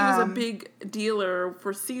 Because he was a big dealer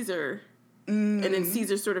for Caesar. And then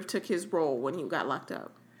Caesar sort of took his role when he got locked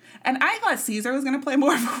up. And I thought Caesar was going to play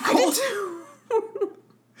more of a role. I did too.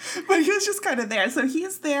 But he was just kind of there. So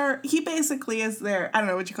he's there. He basically is there. I don't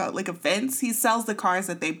know what you call it, like a fence. He sells the cars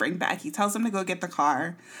that they bring back. He tells them to go get the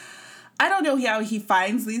car. I don't know how he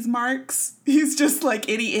finds these marks. He's just like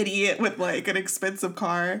any idiot with like an expensive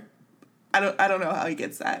car. I don't know how he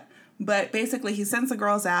gets that. But basically, he sends the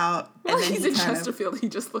girls out. Well, and then he's in Chesterfield. He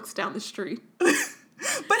just looks down the street.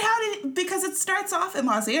 But because it starts off in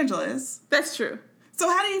Los Angeles. That's true. So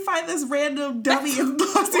how did he find this random dummy in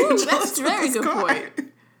Los Angeles? That's a very good point.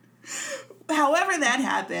 However that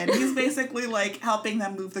happened, he's basically like helping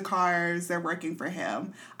them move the cars. They're working for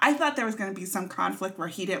him. I thought there was going to be some conflict where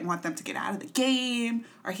he didn't want them to get out of the game,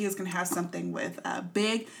 or he was going to have something with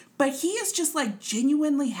Big. But he is just like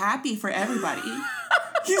genuinely happy for everybody.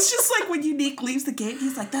 He's just like, when Unique leaves the game,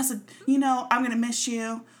 he's like, I'm going to miss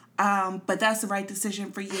you. But that's the right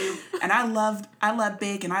decision for you. And I love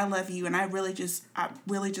Big, and I love you, and I really just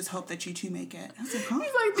hope that you two make it. I was like, huh?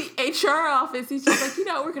 He's like the HR office. He's just like,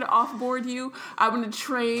 we're going to offboard you. I'm going to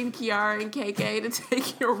train Kiara and KK to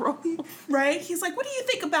take your role. Right? He's like, what do you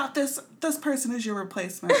think about this person as your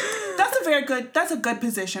replacement? That's a good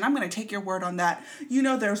position. I'm going to take your word on that.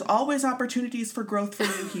 There's always opportunities for growth for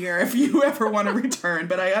you here if you ever want to return,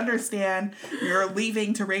 but I understand you're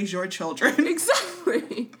leaving to raise your children.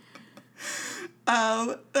 Exactly.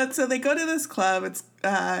 And so they go to this club. It's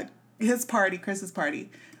his party, Chris's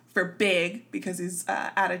party, for Big, because he's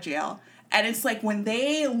out of jail. And it's like when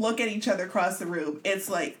they look at each other across the room, it's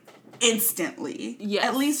like instantly. Yes.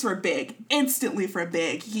 At least for Big. Instantly for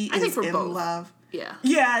Big. He is in love. Yeah.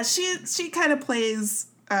 Yeah, she kind of plays...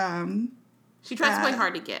 she tries to play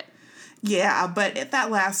hard to get. Yeah, but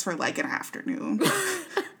that lasts for like an afternoon.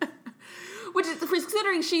 Which is,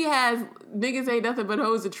 considering she has niggas ain't nothing but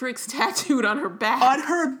hoes and tricks tattooed on her back. On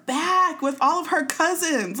her back with all of her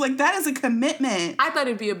cousins. Like, that is a commitment. I thought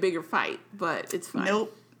it'd be a bigger fight, but it's fine.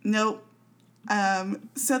 Nope.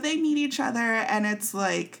 So they meet each other, and it's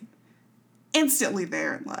like instantly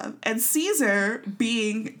they're in love. And Caesar,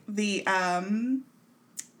 being the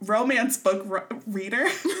romance book reader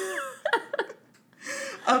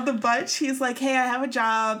of the bunch, he's like, hey, I have a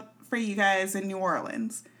job for you guys in New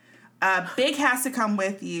Orleans. Big has to come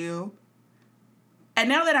with you. And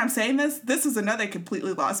now that I'm saying this is another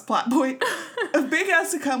completely lost plot point. Big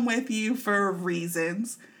has to come with you for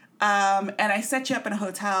reasons. And I set you up in a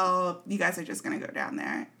hotel. You guys are just going to go down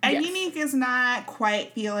there. And yes. Unique is not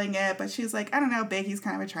quite feeling it, but she's like, I don't know, Big, he's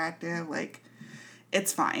kind of attractive. Like,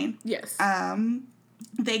 it's fine. Yes.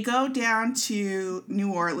 They go down to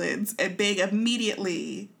New Orleans, and Big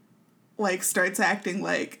immediately, like, starts acting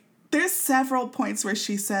like... There's several points where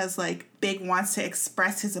she says, like, Big wants to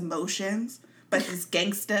express his emotions, but he's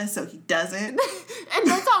gangsta, so he doesn't. And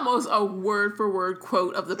that's almost a word-for-word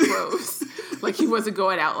quote of the prose. Like, he wasn't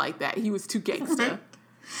going out like that. He was too gangsta.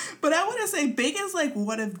 But I want to say Big is, like,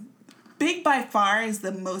 Big by far is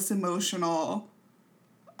the most emotional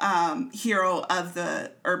hero of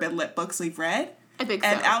the urban lit books we've read. I think so.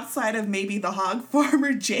 And outside of maybe the hog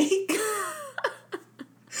farmer Jake...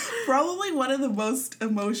 probably one of the most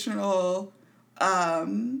emotional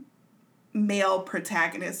male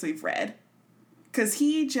protagonists we've read. Because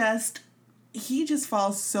he just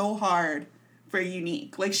falls so hard for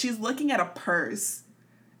Unique. Like, she's looking at a purse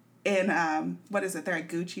in, what is it, they're at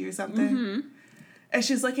Gucci or something? Mm-hmm. And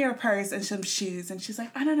she's looking at her purse and some shoes, and she's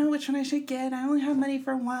like, I don't know which one I should get. I only have money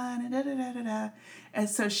for one, and da-da-da-da-da. And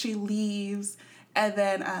so she leaves, and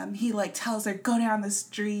then he, like, tells her, go down the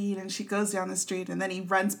street, and she goes down the street, and then he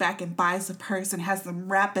runs back and buys the purse and has them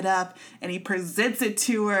wrap it up, and he presents it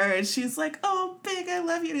to her, and she's like, oh, Big, I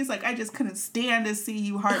love you. And he's like, I just couldn't stand to see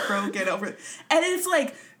you heartbroken over it. And it's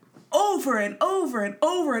like, over and over and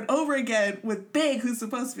over and over again with Big, who's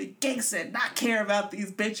supposed to be gangster and not care about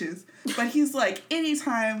these bitches. But he's like,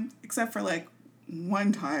 anytime, except for like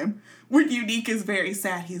one time, when Unique is very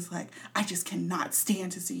sad, he's like, I just cannot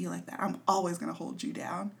stand to see you like that. I'm always going to hold you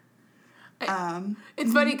down.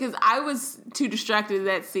 It's funny because I was too distracted in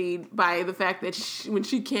that scene by the fact that when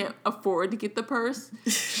she can't afford to get the purse,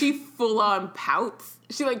 she full on pouts.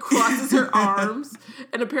 She like crosses her arms,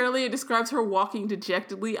 and apparently it describes her walking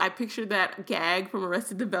dejectedly. I pictured that gag from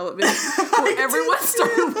Arrested Development where everyone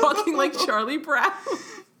started walking like Charlie Brown.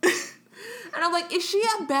 And I'm like, is she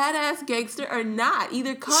a badass gangster or not?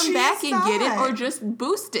 Either come back and get it or just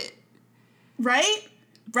boost it. Right?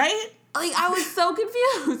 Like, I was so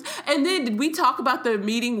confused. And then, did we talk about the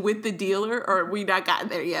meeting with the dealer, or we not gotten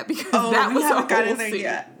there yet? Because that was a whole gotten there scene.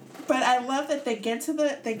 Yet. But I love that they get to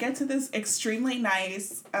this extremely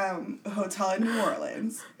nice hotel in New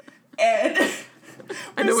Orleans, and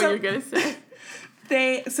I know what you're gonna say.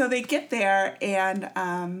 They get there,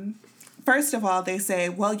 and first of all, they say,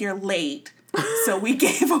 "Well, you're late." So we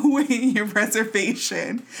gave away your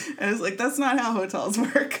reservation. And it's like, that's not how hotels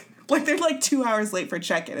work. Like, they're like 2 hours late for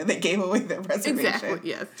check-in, and they gave away their reservation. Exactly,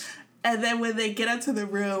 yes. And then when they get up to the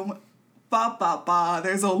room,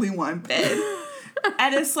 there's only one bed.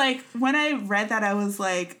 And it's like, when I read that, I was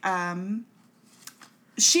like,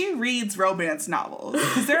 she reads romance novels.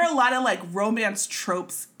 Because there are a lot of, like, romance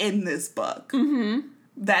tropes in this book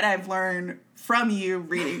that I've learned from you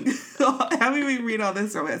reading, having me read all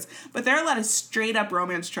this romance. But there are a lot of straight-up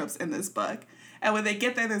romance tropes in this book. And when they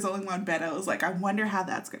get there, there's only one bed. I was like, I wonder how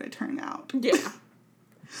that's going to turn out. Yeah.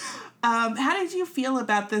 How did you feel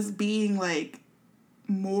about this being, like,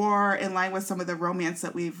 more in line with some of the romance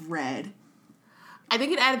that we've read? I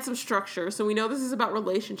think it added some structure. So we know this is about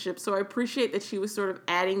relationships. So I appreciate that she was sort of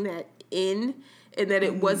adding that in, and that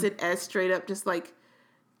it wasn't as straight up just, like,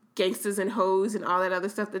 gangsters and hoes and all that other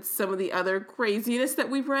stuff that's some of the other craziness that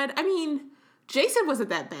we've read. I mean, Jason wasn't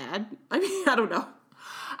that bad. I mean, I don't know.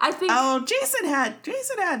 I think. Oh, Jason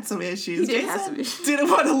had some issues. He did have some issues. Didn't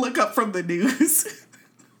want to look up from the news.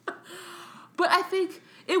 But I think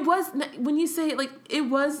it was, when you say it, like, it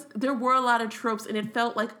was, there were a lot of tropes, and it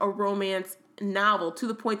felt like a romance novel to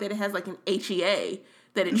the point that it has like an HEA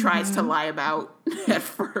that it tries to lie about at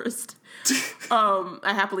first. A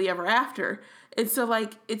happily ever after. And so,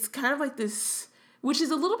 like, it's kind of like this, which is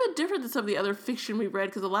a little bit different than some of the other fiction we read,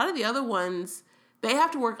 because a lot of the other ones, they have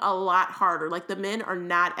to work a lot harder. Like, the men are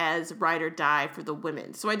not as ride or die for the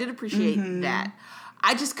women. So I did appreciate that.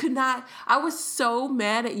 I just could not, I was so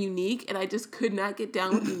mad at Unique, and I just could not get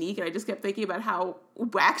down with Unique, and I just kept thinking about how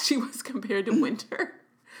whack she was compared to Winter.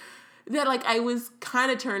 That, like, I was kind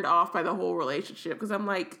of turned off by the whole relationship, because I'm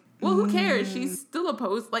like, well, who cares? She's still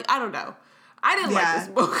opposed. Like, I don't know. I didn't like this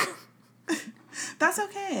book. That's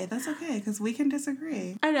okay, because we can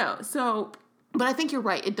disagree. I know, so... But I think you're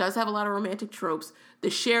right. It does have a lot of romantic tropes. The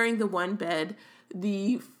sharing the one bed,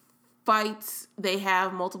 the fights they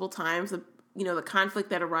have multiple times, the conflict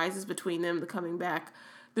that arises between them, the coming back.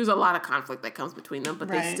 There's a lot of conflict that comes between them, but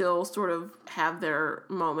they still sort of have their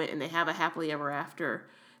moment, and they have a happily ever after.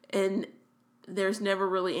 And there's never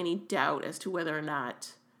really any doubt as to whether or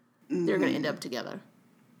not they're going to end up together.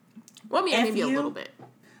 Well, I mean, maybe a little bit.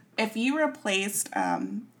 If you replaced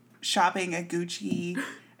shopping at Gucci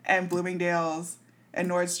and Bloomingdale's and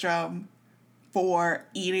Nordstrom for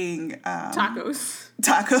eating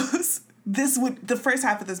tacos, the first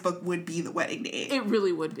half of this book would be the wedding date. It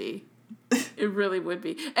really would be. It really would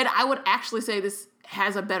be. And I would actually say this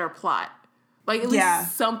has a better plot. Like, at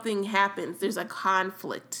least something happens. There's a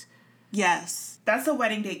conflict. Yes. That's the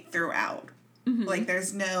wedding date throughout. Like,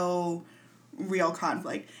 there's no real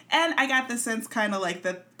conflict. And I got the sense kind of like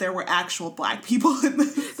that there were actual black people in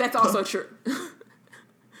this. That's also true.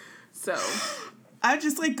 So I'm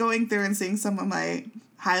just, like, going through and seeing some of my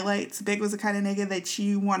highlights. Big was the kind of nigga that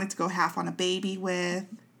you wanted to go half on a baby with.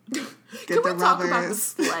 Get the rubbers. Talk about the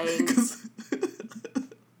slang?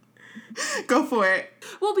 Go for it.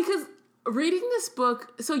 Well, because reading this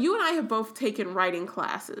book, so you and I have both taken writing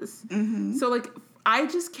classes. Mm-hmm. So, like, I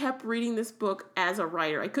just kept reading this book as a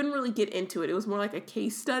writer. I couldn't really get into it. It was more like a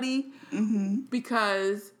case study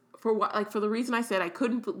because for the reason I said I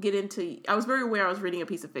couldn't get into, I was very aware I was reading a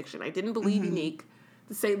piece of fiction. I didn't believe Unique.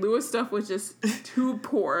 The St. Louis stuff was just too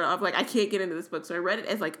poor. I'm like, I can't get into this book. So I read it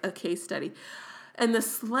as like a case study. And the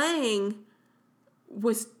slang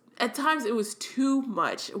was, at times it was too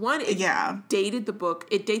much. One, it dated the book.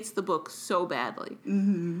 It dates the book so badly.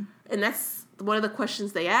 Mm-hmm. And that's one of the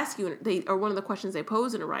questions they ask you, or one of the questions they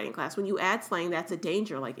pose in a writing class. When you add slang, that's a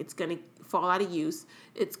danger. Like, it's going to fall out of use.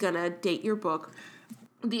 It's going to date your book.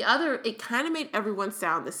 The other, it kind of made everyone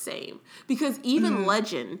sound the same. Because even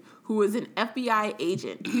Legend, who was an FBI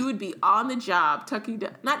agent, he would be on the job talking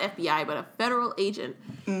to, not FBI, but a federal agent.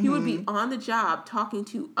 He would be on the job talking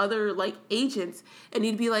to other, like, agents, and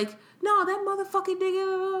he'd be like, no, that motherfucking nigga,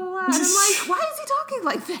 blah, blah, blah. And I'm like, why is he talking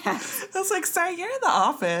like that? I was like, sorry, you're in the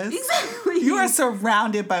office. Exactly. You are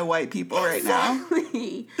surrounded by white people right now. Why are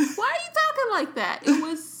you talking like that? It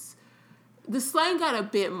was... The slang got a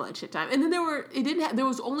bit much at times. And then there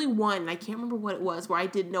was only one, and I can't remember what it was, where I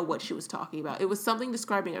didn't know what she was talking about. It was something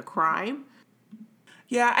describing a crime.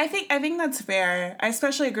 Yeah, I think that's fair. I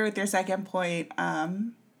especially agree with your second point,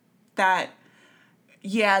 that,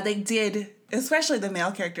 yeah, they did, especially the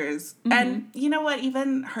male characters. Mm-hmm. And you know what?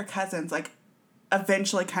 Even her cousins, like,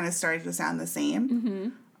 eventually kind of started to sound the same. Mm-hmm.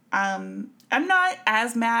 I'm not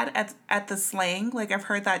as mad at the slang. Like, I've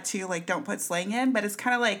heard that too, like, don't put slang in. But it's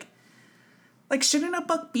kind of like, shouldn't a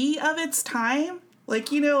book be of its time? Like,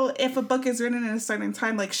 you know, if a book is written in a certain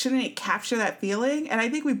time, like, shouldn't it capture that feeling? And I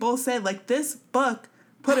think we both said, like, this book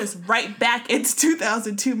put us right back into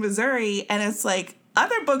 2002 Missouri. And it's like,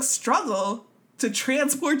 other books struggle to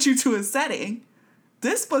transport you to a setting.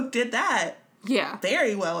 This book did that. Yeah.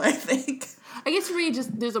 Very well, I think. I guess for me,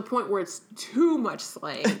 just there's a point where it's too much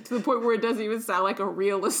slang. To the point where it doesn't even sound like a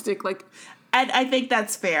realistic, like... And I think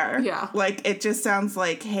that's fair. Yeah. Like, it just sounds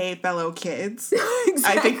like, hey, fellow kids.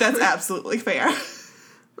 Exactly. I think that's absolutely fair.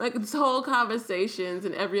 Like, this whole conversations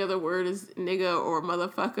and every other word is nigga or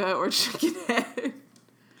motherfucker or chicken head.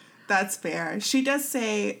 That's fair. She does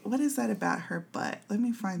say, what is that about her butt? Let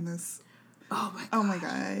me find this. Oh, my God. Oh, my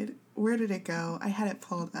God. Where did it go? I had it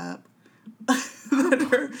pulled up.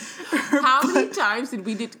 How many times did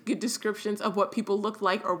we get descriptions of what people looked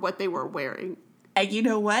like or what they were wearing? And you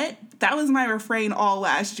know what? That was my refrain all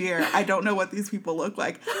last year. I don't know what these people look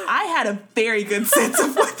like. I had a very good sense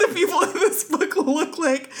of what the people in this book look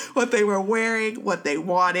like, what they were wearing, what they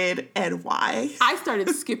wanted, and why. I started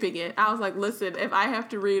skipping it. I was like, listen, if I have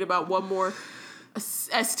to read about one more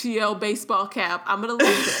STL baseball cap, I'm going to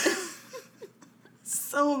lose it.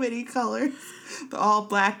 So many colors. The all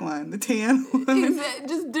black one, the tan one.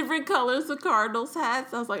 Just different colors of Cardinals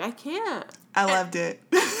hats. I was like, I can't. I loved it.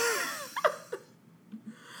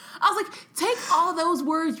 I was like, take all those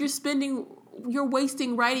words you're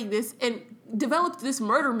wasting writing this and develop this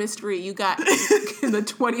murder mystery you got in the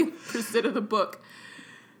 20% of the book.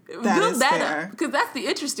 Build that fair. Up, because that's the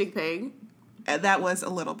interesting thing. And that was a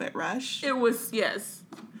little bit rushed. It was, yes.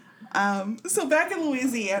 So back in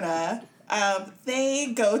Louisiana,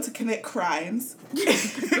 they go to commit crimes.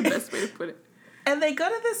 That's the best way to put it. And they go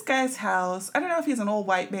to this guy's house. I don't know if he's an old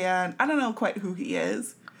white man. I don't know quite who he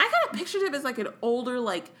is. I kind of pictured him as like an older,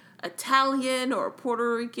 like, Italian or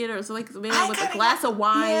Puerto Rican or something, like a man with a glass of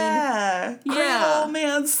wine. Yeah. Old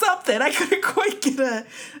man, something. I couldn't quite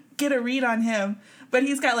get a read on him. But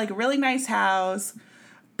he's got like a really nice house.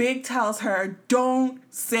 Big tells her, don't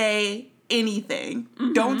say anything.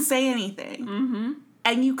 Mm-hmm. Don't say anything. Mm-hmm.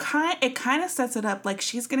 And it kind of sets it up like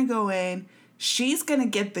she's going to go in, she's going to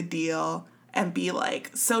get the deal and be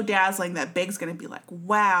like so dazzling that Big's going to be like,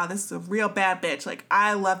 wow, this is a real bad bitch. Like,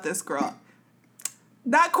 I love this girl.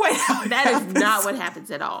 Not quite how it happens. That is not what happens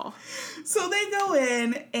at all. So they go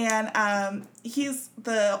in, and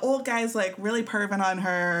the old guy's like really perving on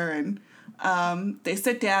her, and they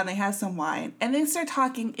sit down, they have some wine, and they start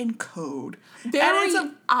talking in code. Very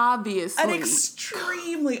obviously. An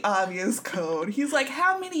extremely obvious code. He's like,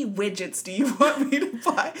 how many widgets do you want me to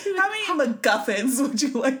buy? How many MacGuffins would you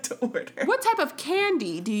like to order? What type of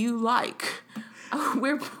candy do you like? Oh,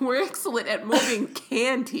 we're excellent at moving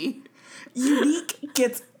candy. Unique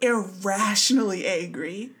gets irrationally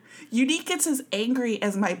angry. Unique gets as angry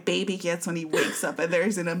as my baby gets when he wakes up and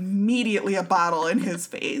there's immediately a bottle in his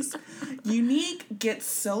face. Unique gets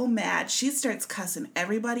so mad, she starts cussing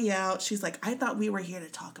everybody out. She's like, I thought we were here to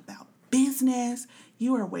talk about business.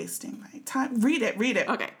 You are wasting my time. Read it.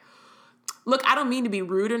 Okay. Look, I don't mean to be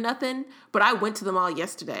rude or nothing, but I went to them all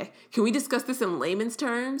yesterday. Can we discuss this in layman's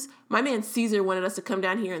terms? My man Caesar wanted us to come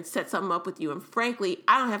down here and set something up with you, and frankly,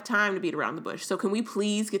 I don't have time to beat around the bush. So can we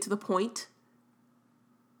please get to the point?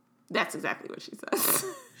 That's exactly what she says.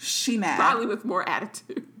 She mad. Probably with more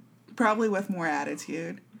attitude.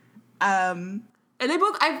 And they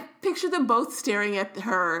both, I picture them both staring at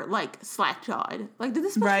her like slack-jawed. Like, did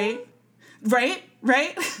this Right?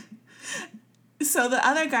 So the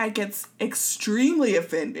other guy gets extremely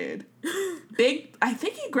offended. I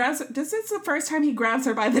think he grabs her. This is the first time he grabs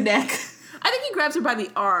her by the neck. I think he grabs her by the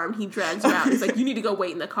arm. He drags her out. He's like, you need to go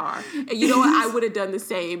wait in the car. And you know what? I would have done the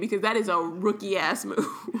same because that is a rookie-ass move.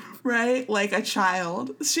 Right? Like a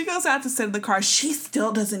child. She goes out to sit in the car. She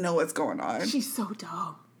still doesn't know what's going on. She's so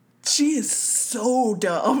dumb. She is so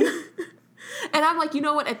dumb. And I'm like, you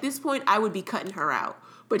know what? At this point, I would be cutting her out.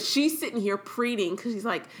 But she's sitting here preening because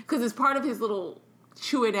because it's part of his little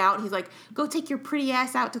chewing out. He's like, go take your pretty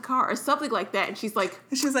ass out to car or something like that. And she's like,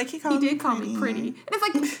 he did call me pretty. And it's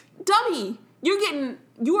like, dummy,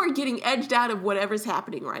 you are getting edged out of whatever's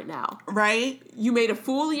happening right now. Right? You made a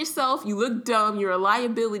fool of yourself. You look dumb. You're a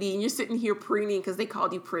liability. And you're sitting here preening because they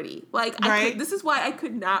called you pretty. Like, right? This is why I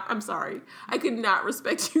could not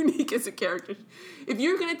respect Unique as a character. If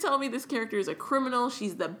you're going to tell me this character is a criminal,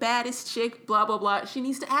 she's the baddest chick, blah, blah, blah, she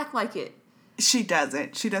needs to act like it. She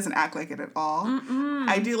doesn't. She doesn't act like it at all. Mm-mm.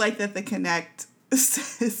 I do like that the connect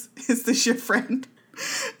is this your friend.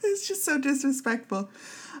 It's just so disrespectful.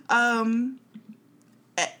 And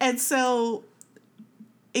so,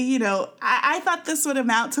 you know, I thought this would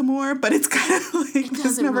amount to more, but it's kind of like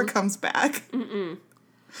this never comes back. Mm-mm.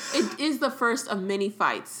 It is the first of many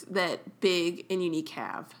fights that Big and Unique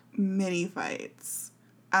have. Many fights.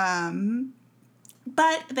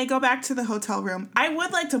 But they go back to the hotel room. I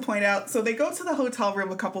would like to point out, so they go to the hotel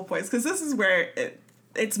room a couple points, because this is where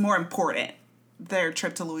it's more important, their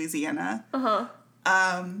trip to Louisiana. Uh-huh.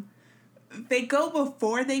 They go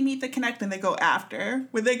before they meet the Connect and they go after.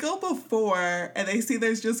 When they go before and they see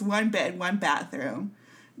there's just one bed, one bathroom,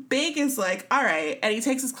 Big is like, all right, and he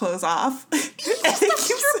takes his clothes off.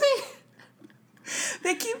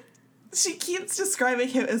 She keeps describing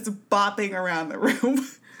him as bopping around the room.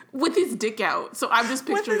 With his dick out. So I'm just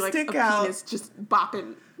picturing like a penis just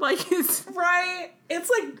bopping. Like his... Right? It's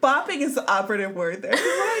like bopping is the operative word there. When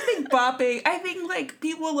I think bopping, I think like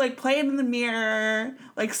people like playing in the mirror,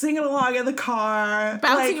 like singing along in the car.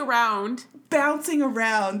 Bouncing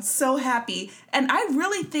around, so happy. And I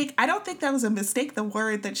don't think that was a mistake, the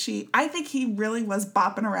word that I think he really was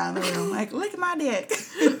bopping around the room. Like, look at my dick.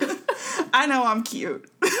 I know I'm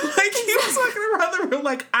cute. Like, he was walking around the room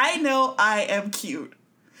like, I know I am cute.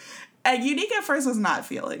 And Unique at first was not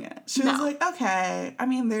feeling it. She was like, okay, I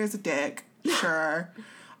mean, there's a dick. Sure.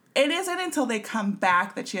 It isn't until they come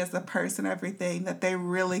back that she has the purse and everything that they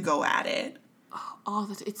really go at it.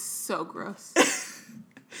 Oh, it's so gross.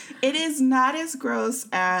 It is not as gross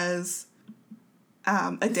as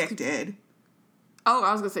Addicted. I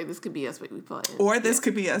was going to say this could be us that we play in. Or this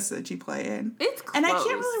could be us that you play in. It's close. And I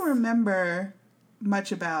can't really remember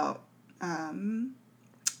much about...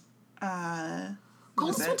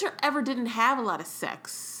 Coldest Winter ever didn't have a lot of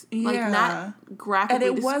sex. Yeah. Like, not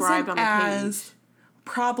graphically described on the page. As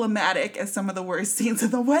problematic as some of the worst scenes of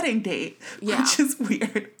the wedding date. Yeah. Which is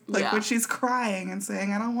weird. Like, when she's crying and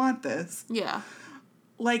saying, I don't want this. Yeah.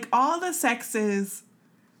 Like, all the sex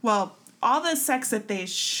that they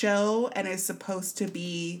show and is supposed to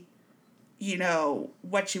be, you know,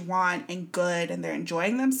 what you want and good and they're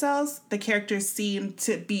enjoying themselves, the characters seem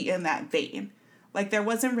to be in that vein. Like, there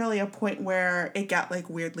wasn't really a point where it got, like,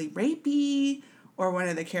 weirdly rapey or one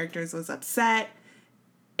of the characters was upset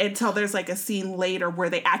until there's, like, a scene later where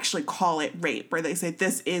they actually call it rape, where they say,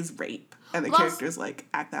 this is rape. And the characters, like,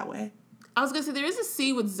 act that way. I was going to say, there is a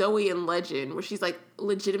scene with Zoe in Legend where she's, like,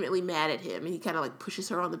 legitimately mad at him. And he kind of, like, pushes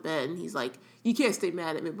her on the bed. And he's like, you can't stay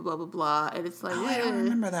mad at me, blah, blah, blah. And it's like, I don't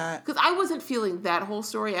remember that. Because I wasn't feeling that whole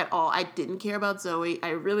story at all. I didn't care about Zoe. I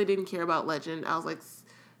really didn't care about Legend. I was like...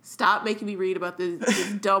 Stop making me read about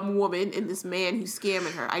this dumb woman and this man who's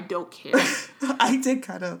scamming her. I don't care.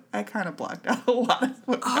 I kind of blocked out a lot of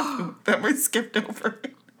what happened with them or skipped over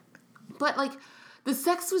it. But, like, the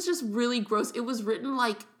sex was just really gross. It was written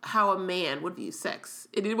like how a man would view sex.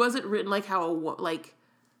 It wasn't written like how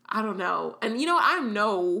I don't know. And, you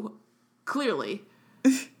know, clearly,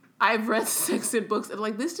 I've read sex in books and,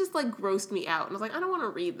 like, this just, like, grossed me out. And I was like, I don't want to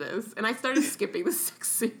read this. And I started skipping the sex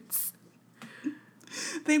scenes.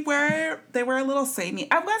 They were a little samey.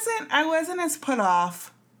 I wasn't as put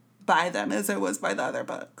off by them as I was by the other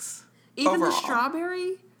books. Even overall. The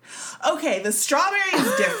strawberry? Okay, the strawberry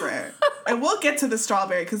is different. And we'll get to the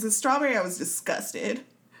strawberry, because the strawberry I was disgusted.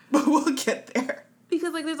 But we'll get there.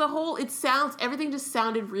 Because, like, everything just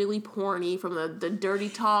sounded really porny, from the dirty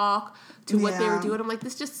talk to what they were doing. I'm like,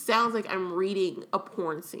 this just sounds like I'm reading a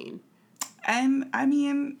porn scene. And, I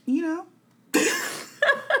mean, you know.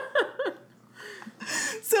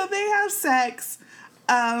 So they have sex.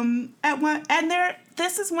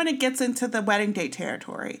 This is when it gets into the wedding date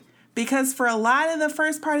territory. Because for a lot of the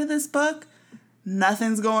first part of this book,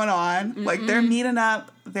 nothing's going on. Mm-mm. Like, they're meeting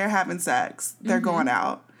up, they're having sex, they're going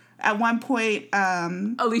out. At one point,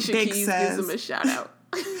 Alicia Keys gives him a shout out.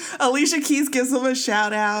 Alicia Keys gives him a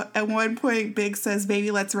shout out. At one point, Big says,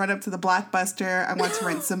 "Baby, let's run up to the Blockbuster. I want to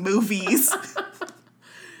rent some movies."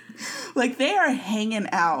 Like, they are hanging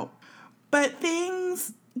out. But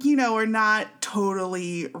things, you know, are not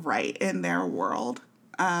totally right in their world.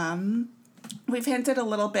 We've hinted a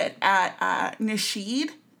little bit at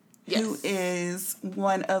Nasheed, who is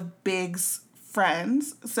one of Big's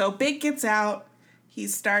friends. So Big gets out. He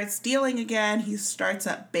starts dealing again. He starts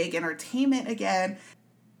up Big Entertainment again.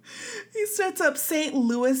 He starts up St.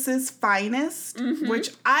 Louis's Finest,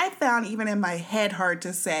 which I found even in my head hard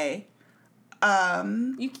to say.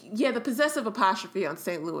 The possessive apostrophe on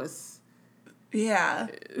St. Louis. Yeah.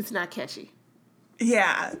 It's not catchy.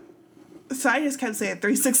 Yeah. So I just kept saying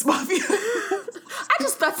 3-6 Mafia. I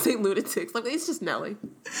just thought St. Lunatics. Like, it's just Nelly.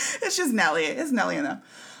 It's just Nelly. It's Nelly enough.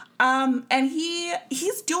 And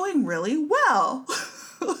he's doing really well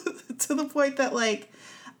to the point that, like,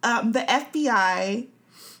 the FBI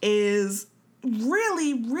is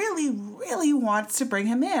really, really, really wants to bring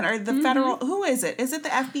him in. Or the federal, who is it? Is it the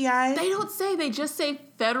FBI? They don't say, they just say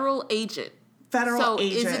federal agent. Federal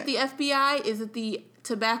agent. Is it the FBI? Is it the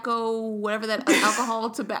tobacco, whatever that, alcohol,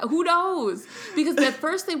 tobacco? Who knows? Because at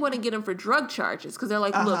first they want to get him for drug charges. Because they're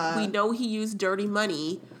like, look, we know he used dirty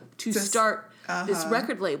money to start this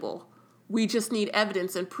record label. We just need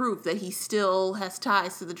evidence and proof that he still has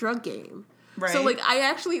ties to the drug game. Right. So, like, I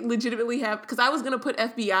actually legitimately have, because I was going to put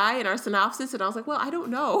FBI in our synopsis, and I was like, well, I don't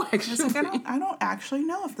know, actually. I don't actually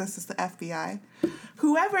know if this is the FBI.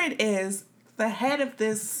 Whoever it is, the head of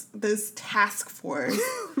this task force,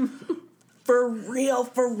 for real,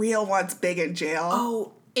 wants Big in jail.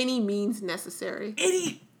 Oh, any means necessary.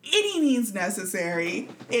 Any means necessary.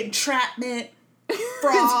 Entrapment,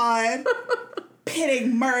 fraud,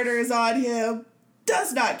 pitting murders on him,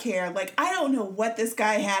 does not care. Like, I don't know what this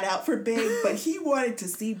guy had out for Big, but he wanted to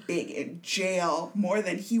see Big in jail more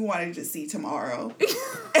than he wanted to see tomorrow.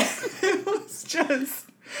 It was just...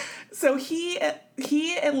 So he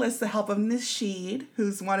enlists the help of Nasheed,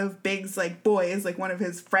 who's one of Big's, like, boys, like, one of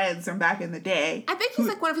his friends from back in the day. I think he's,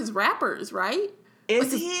 like, one of his rappers, right?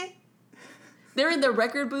 Is he? They're in the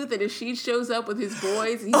record booth, and Nasheed shows up with his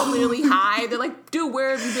boys. He's clearly high. They're like, dude,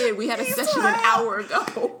 where have you been? We had a session an hour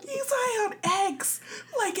ago. He's high on X,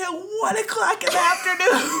 like at 1 o'clock in the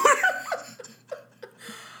afternoon.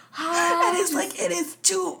 And it's like, it is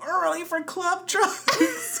too early for club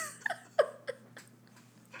drugs.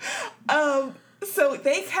 So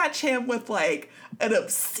they catch him with, like, an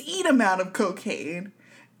obscene amount of cocaine.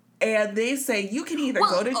 And they say, you can either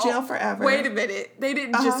go to jail forever. Wait a minute. They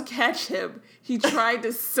didn't just catch him. He tried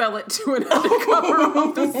to sell it to an undercover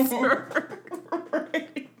officer.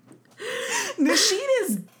 Right. Nasheed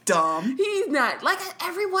is dumb. He's not. Like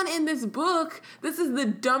everyone in this book, this is the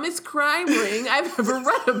dumbest crime ring I've ever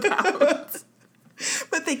read about.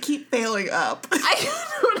 But they keep failing up. I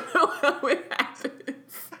don't know how it happens.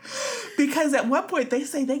 Because at one point they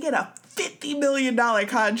say they get a $50 million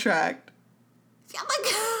contract. Yeah,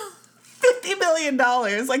 like $50 million.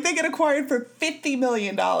 Like, they get acquired for $50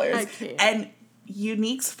 million. I can't. And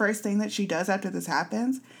Unique's first thing that she does after this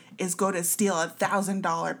happens is go to steal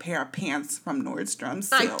 $1,000 pair of pants from Nordstrom's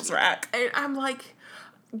sales rack. And I'm like,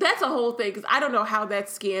 that's a whole thing, because I don't know how that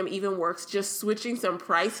scam even works, just switching some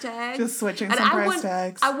price tags.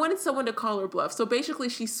 I wanted someone to call her bluff. So basically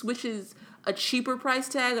she switches a cheaper price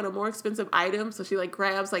tag on a more expensive item. So she, like,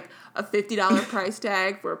 grabs, like, a $50 price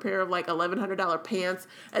tag for a pair of, like, $1,100 pants,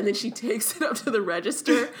 and then she takes it up to the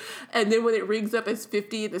register. And then when it rings up as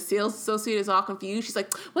 $50, the sales associate is all confused. She's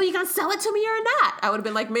like, well, you gonna sell it to me or not? I would have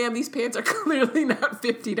been like, ma'am, these pants are clearly not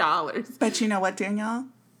 $50. But you know what, Danielle?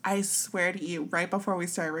 I swear to you, right before we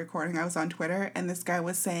started recording, I was on Twitter, and this guy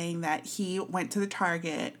was saying that he went to the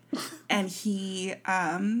Target and he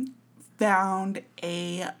found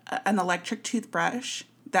an electric toothbrush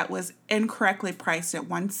that was incorrectly priced at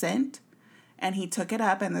 1 cent, and he took it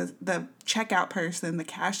up, and the checkout person, the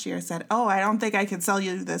cashier, said, oh, I don't think I can sell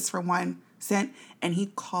you this for 1 cent, and he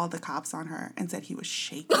called the cops on her and said he was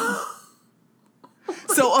shaking.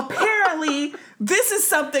 So apparently this is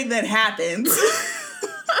something that happens.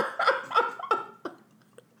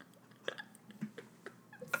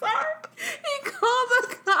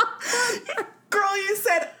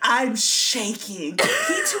 I'm shaking. He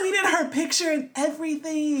tweeted her picture and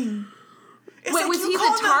everything. Wait, like, was he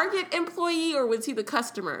the Target employee or was he the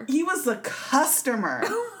customer? He was the customer.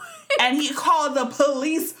 And he called the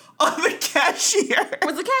police on the cashier.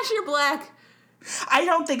 Was the cashier black? I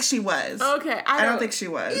don't think she was. Okay. I don't think she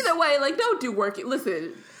was. Either way, like, don't do work.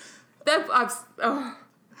 Listen.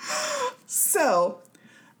 So,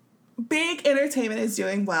 Big Entertainment is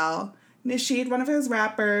doing well. Nasheed, one of his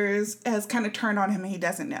rappers, has kind of turned on him and he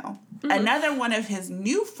doesn't know. Mm-hmm. Another one of his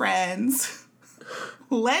new friends,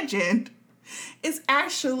 Legend, is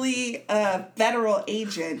actually a federal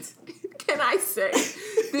agent. Can I say,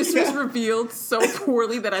 this was revealed so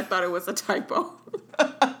poorly that I thought it was a typo.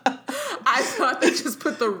 I thought they just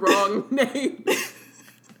put the wrong name.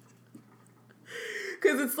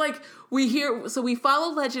 Because it's like, we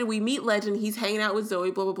follow Legend, we meet Legend, he's hanging out with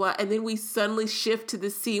Zoe, blah, blah, blah, and then we suddenly shift to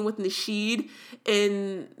this scene with Nasheed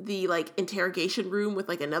in the, like, interrogation room with,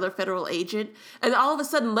 like, another federal agent, and all of a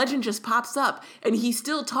sudden Legend just pops up, and he's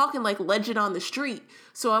still talking like Legend on the street,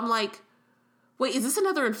 so I'm like, wait, is this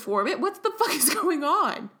another informant? What the fuck is going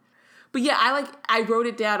on? But yeah, I wrote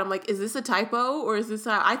it down, I'm like, is this a typo, or is this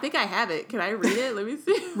I think I have it. Can I read it? Let me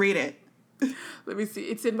see. Read it. Let me see.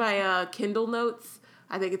 It's in my Kindle notes.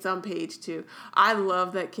 I think it's on page 2. I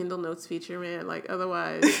love that Kindle Notes feature, man. Like,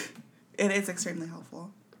 otherwise... It is extremely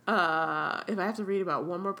helpful. If I have to read about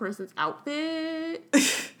one more person's outfit...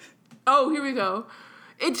 Oh, here we go.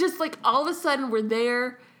 It's just, like, all of a sudden we're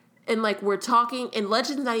there, and, like, we're talking, and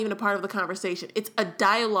Legend's not even a part of the conversation. It's a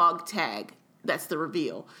dialogue tag. That's the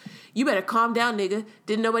reveal. You better calm down, nigga.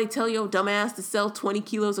 Didn't nobody tell your dumbass to sell 20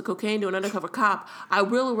 kilos of cocaine to an undercover cop? I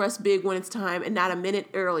will arrest Big when it's time, and not a minute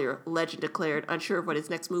earlier, Legend declared, unsure of what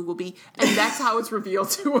his next move will be. And that's how it's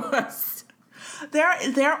revealed to us.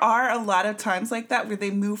 There are a lot of times like that where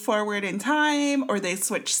they move forward in time or they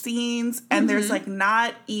switch scenes, and there's, like,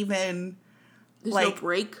 not even, there's like, no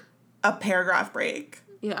break. A paragraph break.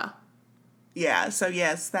 Yeah. Yeah, so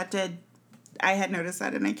yes, I had noticed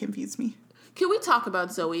that and it confused me. Can we talk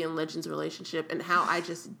about Zoe and Legend's relationship and how I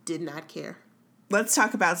just did not care? Let's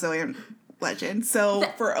talk about Zoe and Legend. So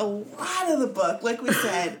for a lot of the book, like we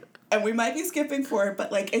said, and we might be skipping forward,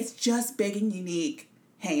 but, like, it's just Big and Unique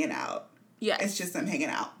hanging out. Yeah. It's just them hanging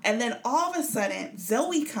out. And then all of a sudden,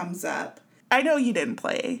 Zoe comes up. I know you didn't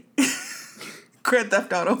play Grand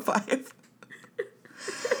Theft Auto 5.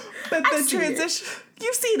 But the transition,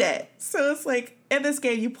 you've seen it. So it's like, in this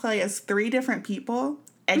game, you play as 3 different people.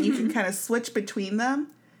 And you can kind of switch between them.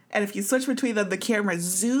 And if you switch between them, the camera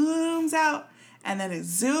zooms out. And then it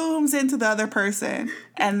zooms into the other person.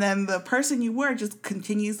 And then the person you were just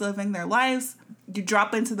continues living their lives. You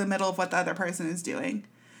drop into the middle of what the other person is doing.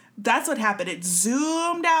 That's what happened. It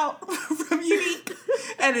zoomed out from Unique.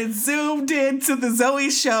 And it zoomed into the Zoe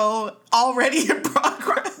show already in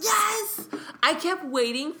progress. Yes! I kept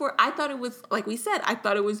waiting I thought it was, like we said, I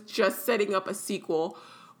thought it was just setting up a sequel.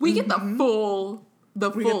 We get the full...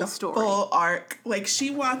 story. Full arc. Like,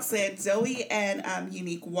 she walks in, Zoe and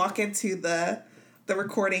Unique walk into the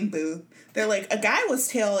recording booth. They're like, a guy was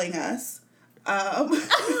tailing us.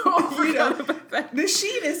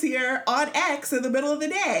 Nasheed is here on X in the middle of the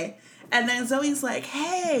day. And then Zoe's like,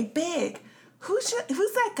 hey, Big, who's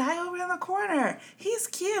that guy over in the corner? He's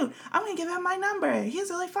cute. I'm going to give him my number. He's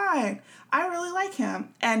really fine. I really like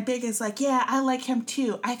him. And Big is like, yeah, I like him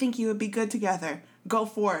too. I think you would be good together. Go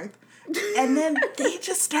forth. And then they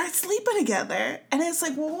just start sleeping together. And it's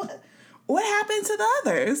like, well, what happened to the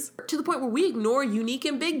others? To the point where we ignore Unique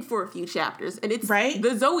and Big for a few chapters. And it's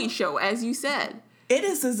the Zoe show, as you said. It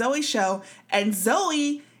is the Zoe show. And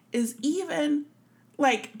Zoe is even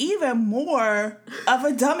more of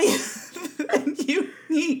a dummy than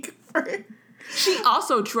Unique. She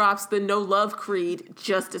also drops the no love creed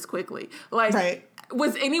just as quickly. Like,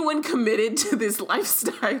 was anyone committed to this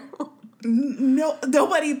lifestyle? No,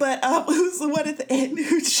 nobody but who's the one at the end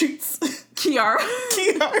who shoots Kiara.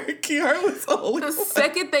 Kiara was the only one.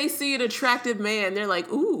 Second they see an attractive man, they're like,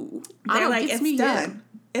 ooh. They're like, it's done.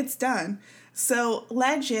 It's done. So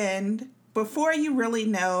Legend, before you really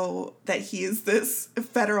know that he is this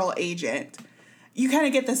federal agent, you kind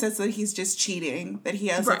of get the sense that he's just cheating, that he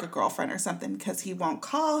has like a girlfriend or something because he won't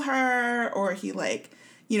call her, or he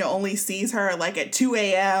only sees her like at 2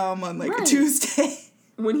 a.m. on a Tuesday.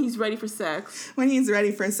 When he's ready for sex.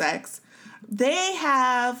 They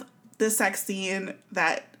have the sex scene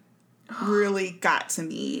that really got to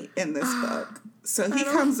me in this book. So he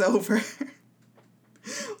comes over.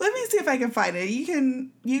 Let me see if I can find it. You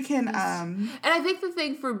can And I think the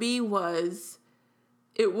thing for me was,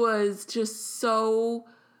 it was just so,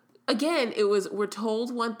 again, it was, we're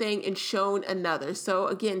told one thing and shown another. So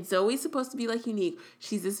again, Zoe's supposed to be like unique.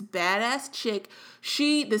 She's this badass chick.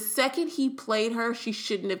 The second he played her, she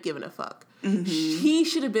shouldn't have given a fuck. Mm-hmm. He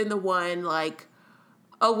should have been the one like,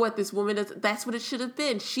 oh, what this woman does. That's what it should have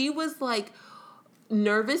been. She was like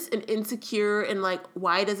nervous and insecure and like,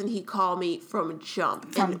 why doesn't he call me from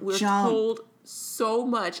jump? And we're told so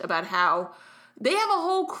much about how they have a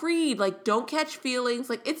whole creed, like don't catch feelings.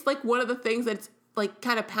 Like it's like one of the things that's like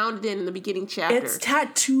kind of pounded in the beginning chapter. It's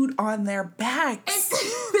tattooed on their backs.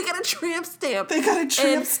 They got a tramp stamp.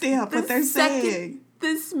 What they're saying.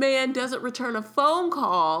 This man doesn't return a phone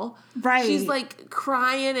call. Right. She's like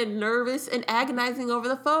crying and nervous and agonizing over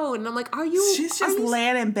the phone. And I'm like, She's just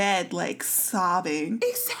laying in bed, like sobbing.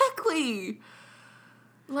 Exactly.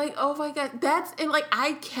 Like, oh my God. And like,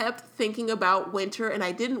 I kept thinking about Winter and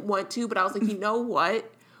I didn't want to, but I was like, you know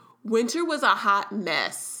what? Winter was a hot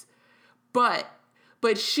mess. But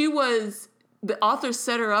the author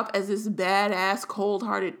set her up as this badass,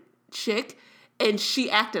 cold-hearted chick, and she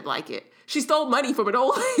acted like it. She stole money from an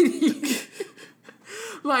old lady.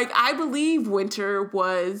 Like, I believe Winter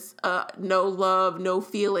was no love, no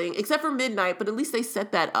feeling, except for Midnight, but at least they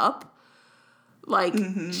set that up. Like,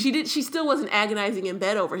 she still wasn't agonizing in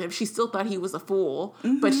bed over him. She still thought he was a fool,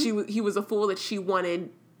 but he was a fool that she wanted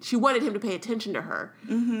him to pay attention to her.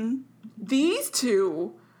 Mm-hmm. These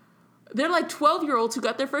two, they're like 12-year-olds who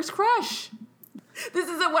got their first crush. This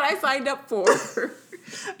isn't what I signed up for.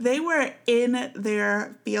 They were in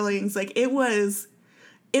their feelings. Like, it was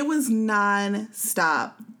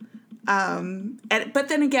non-stop. But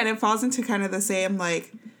then again, it falls into kind of the same,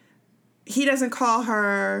 like, he doesn't call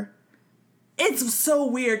her. It's so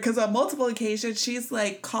weird because on multiple occasions, she's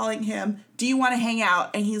like calling him, do you want to hang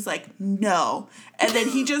out? And he's like, no. And then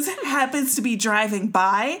he just happens to be driving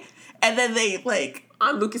by. And then they like...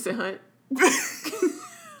 I'm Lucas and Hunt.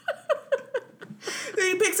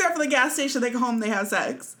 He picks her up from the gas station, they go home, they have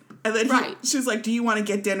sex. And then she's like, do you want to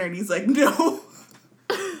get dinner? And he's like, no.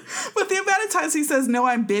 But the amount of times he says, no,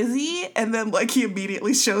 I'm busy, and then like he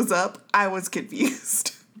immediately shows up, I was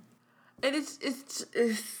confused. And it's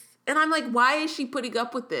and I'm like, why is she putting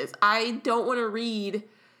up with this? I don't want to read.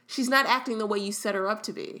 She's not acting the way you set her up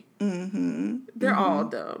to be. Mm-hmm. They're all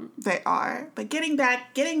dumb. They are. But getting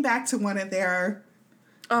back to one of their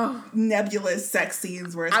nebulous sex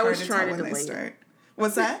scenes where it's hard to tell when they start.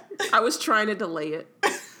 What's that? I was trying to delay it.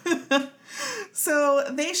 So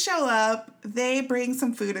they show up, they bring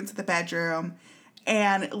some food into the bedroom,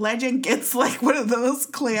 and Legend gets like one of those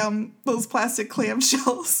plastic clam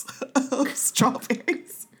shells of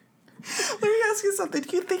strawberries. Let me ask you something.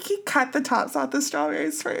 Do you think he cut the tops off the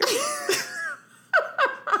strawberries first?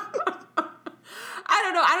 I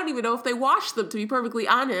don't know. I don't even know if they washed them, to be perfectly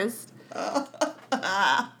honest.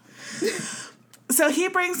 So he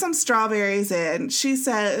brings some strawberries in. She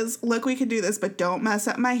says, look, we can do this, but don't mess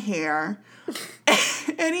up my hair.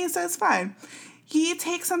 And he says, fine. He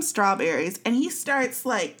takes some strawberries and he starts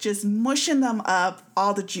like just mushing them up,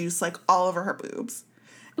 all the juice, like all over her boobs.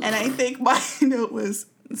 And I think my note was,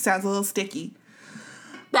 sounds a little sticky.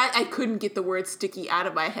 That I couldn't get the word sticky out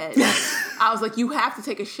of my head. I was like, you have to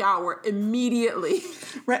take a shower immediately.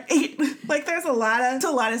 Right. Like there's a lot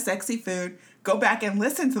of sexy food. Go back and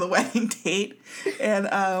listen to the wedding date. And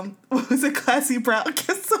what was it? Classy Brown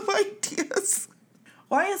gets some ideas.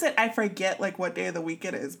 Why is it I forget like what day of the week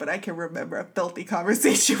it is, but I can remember a filthy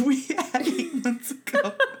conversation we had 8 months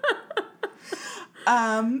ago.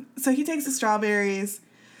 So he takes the strawberries.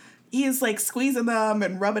 He is like squeezing them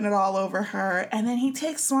and rubbing it all over her. And then he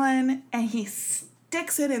takes one and he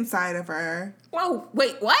sticks it inside of her. Whoa,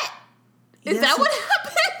 wait, what? Is that what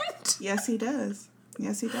happened? Yes, he does.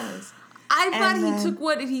 Yes, he does. I thought he took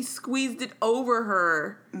one and he squeezed it over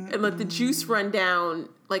her and let the juice run down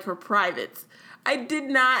like her privates. I did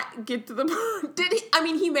not get to the point. Did he? I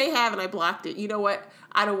mean, he may have and I blocked it. You know what?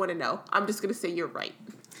 I don't want to know. I'm just going to say you're right.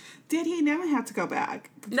 Did he? Now I have to go back.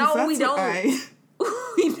 No, we don't.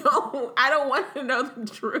 We don't. I don't want to know the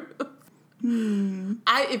truth.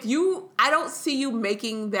 I don't see you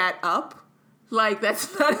making that up. Like,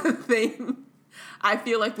 that's not a thing I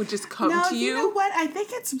feel like would just come to you. You know what? I think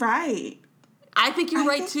it's right. I think you're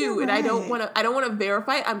right too. And I don't want to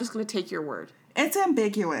verify it. I'm just going to take your word. It's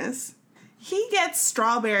ambiguous. He gets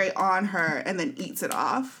strawberry on her and then eats it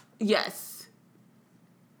off. Yes.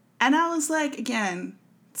 And I was like, again,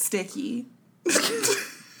 sticky.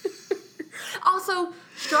 Also,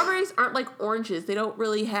 strawberries aren't like oranges. They don't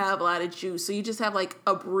really have a lot of juice. So you just have like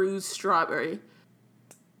a bruised strawberry.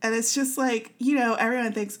 And it's just like, you know,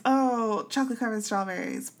 everyone thinks, oh, chocolate covered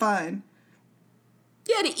strawberries, fun.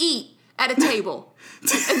 Yeah, to eat. at a table.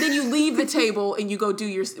 And then you leave the table and you go do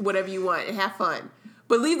your whatever you want and have fun.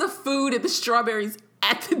 But leave the food and the strawberries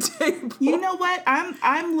at the table. You know what?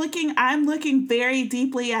 I'm looking very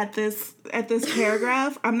deeply at this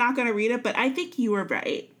paragraph. I'm not going to read it, but I think you were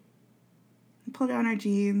right. Pulled down her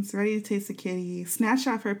jeans, ready to taste the kitty, snatched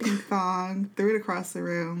off her pink thong, threw it across the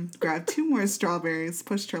room, grabbed 2 more strawberries,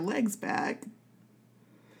 pushed her legs back.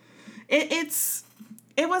 It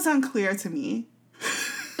was unclear to me.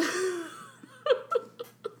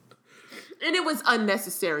 And it was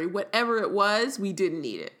unnecessary. Whatever it was, we didn't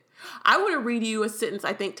need it. I want to read you a sentence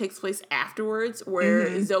I think takes place afterwards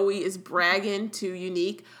where Zoe is bragging to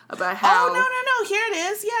Unique about how... Oh, no. Here it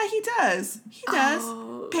is. Yeah, he does. He does.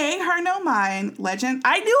 Oh. Paying her no mind. Legend.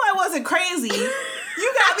 I knew I wasn't crazy.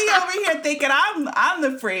 You got me over here thinking I'm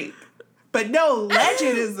the freak. But no,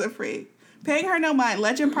 Legend is the freak. Paying her no mind.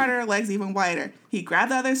 Legend parted her legs even wider. He grabbed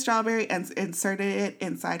the other strawberry and inserted it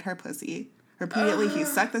inside her pussy. Repeatedly, he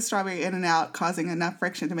sucked the strawberry in and out, causing enough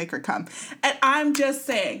friction to make her come. And I'm just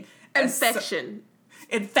saying... Infection.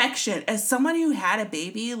 As someone who had a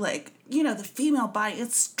baby, like, you know, the female body,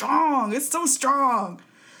 it's strong. It's so strong.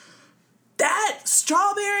 That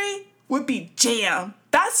strawberry would be jam.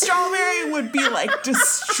 That strawberry would be, like,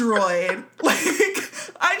 destroyed. Like,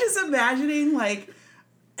 I'm just imagining, like,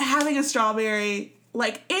 having a strawberry,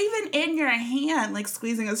 like, even in your hand, like,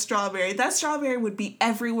 squeezing a strawberry. That strawberry would be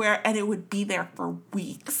everywhere, and it would be there for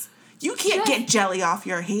weeks. You can't get jelly off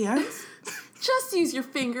your hands. Just use your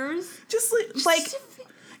fingers. Just like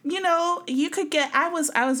you know, you could get... I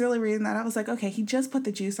was really reading that. I was like, okay, he just put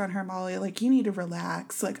the juice on her, Molly. Like, you need to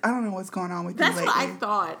relax. Like, I don't know what's going on with you lately. That's what I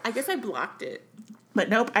thought. I guess I blocked it. But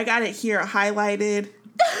nope, I got it here highlighted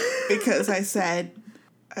because I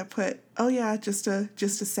put, oh yeah, just a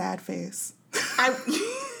sad face.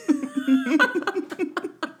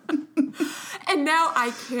 And now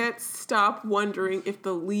I can't stop wondering if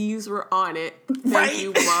the leaves were on it. Thank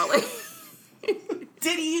you, Molly.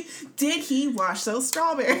 Did he wash those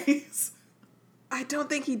strawberries? I don't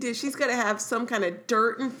think he did. She's gonna have some kind of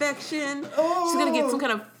dirt infection. Oh. She's gonna get some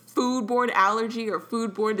kind of foodborne allergy or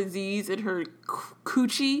foodborne disease in her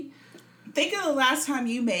coochie. Think of the last time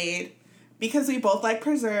you made, because we both like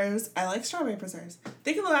preserves. I like strawberry preserves.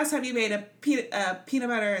 Think of the last time you made a peanut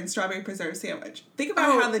butter and strawberry preserve sandwich. Think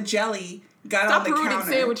about how the jelly got on the counter. Stop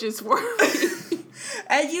ruining sandwiches for me.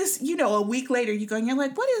 And you know, a week later, you go and you're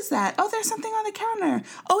like, what is that? Oh, there's something on the counter.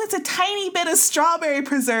 Oh, it's a tiny bit of strawberry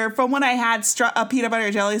preserve from when I had a peanut butter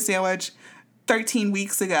and jelly sandwich 13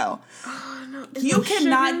 weeks ago. Oh, no. You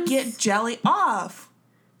cannot get jelly off.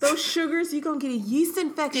 Those sugars, you're going to get a yeast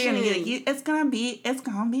infection. It's gonna be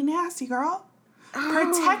nasty, girl.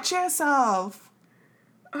 Oh. Protect yourself.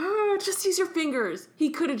 Oh, just use your fingers. He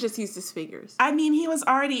could have just used his fingers. I mean, he was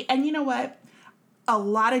already... And you know what? A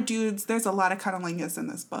lot of dudes, there's a lot of cunnilingus in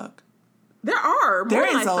this book. There are. There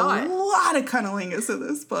is a lot of cunnilingus in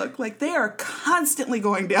this book. Like, they are constantly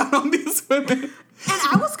going down on these women. And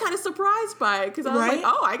I was kind of surprised by it because I was like,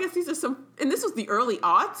 oh, I guess these are some... And this was the early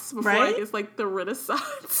aughts before, I guess, like, the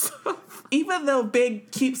Renaissance. Even though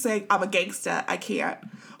Big keeps saying, I'm a gangsta, I can't.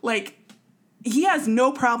 Like, he has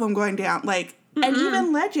no problem going down. Like, and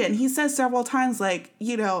even Legend, he says several times, like,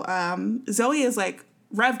 you know, Zoe is, like,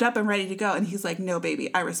 revved up and ready to go. And he's like, no,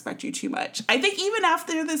 baby, I respect you too much. I think even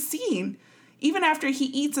after the scene, even after he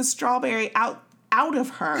eats a strawberry out of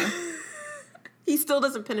her... He still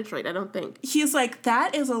doesn't penetrate, I don't think. He's like,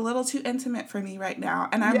 that is a little too intimate for me right now.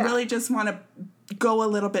 And I really just want to go a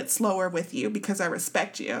little bit slower with you because I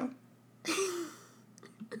respect you.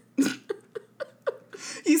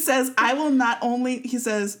 He says, I want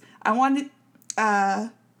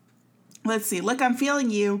to, let's see, look, I'm feeling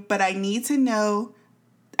you, but I need to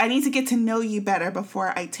get to know you better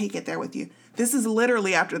before I take it there with you. This is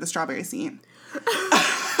literally after the strawberry scene.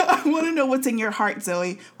 I want to know what's in your heart,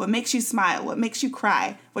 Zoe. What makes you smile? What makes you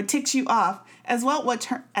cry? What ticks you off? As well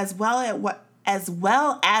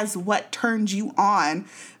as what turns you on.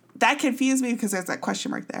 That confused me because there's that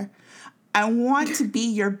question mark there. I want to be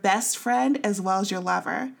your best friend as well as your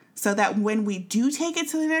lover, so that when we do take it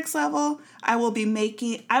to the next level, I will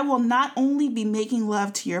not only be making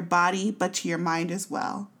love to your body, but to your mind as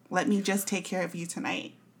well. Let me just take care of you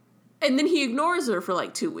tonight. And then he ignores her for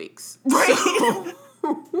like 2 weeks. Right. So.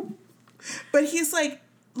 But he's like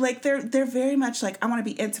they're very much like, I want to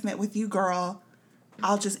be intimate with you, girl.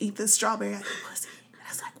 I'll just eat this strawberry out of your pussy. And I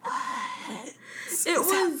was like, what?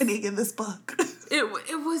 What's happening in this book? It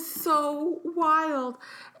was so wild.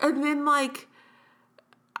 And then, like,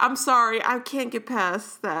 I'm sorry, I can't get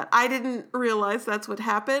past that. I didn't realize that's what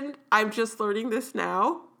happened. I'm just learning this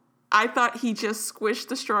now. I thought he just squished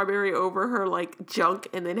the strawberry over her like junk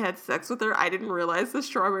and then had sex with her. I didn't realize the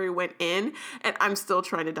strawberry went in, and I'm still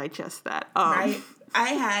trying to digest that. Right? I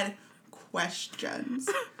had questions.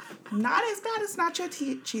 Not as bad as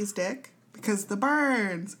nacho cheese dick, because the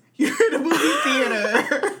burns. You're in a movie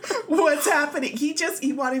theater. What's happening? He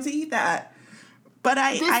wanted to eat that. But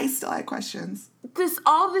I still had questions.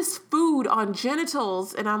 All this food on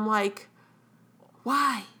genitals, and I'm like,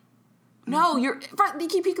 why? No, you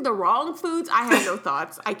keep picking the wrong foods. I have no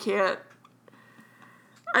thoughts. I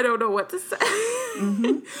don't know what to say.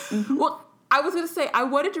 Well, I was going to say, I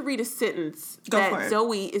wanted to read a sentence that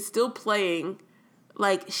Zoe is still playing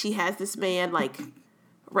like she has this man like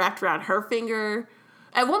wrapped around her finger.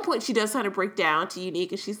 At one point, she does kind of break down to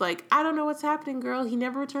Unique, and she's like, I don't know what's happening, girl. He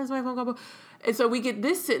never returns my phone call. And so we get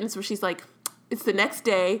this sentence where she's like, it's the next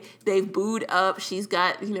day. They've booed up. She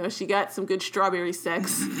got some good strawberry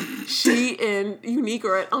sex. She and Unique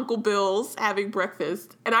are at Uncle Bill's having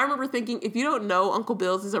breakfast. And I remember thinking, if you don't know Uncle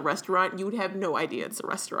Bill's is a restaurant, you would have no idea it's a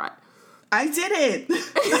restaurant. I didn't.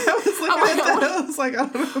 I was like, I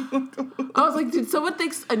don't know. I was like, did someone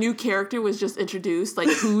think a new character was just introduced? Like,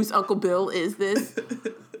 whose Uncle Bill is this?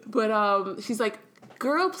 But she's like,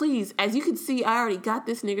 girl, please, as you can see, I already got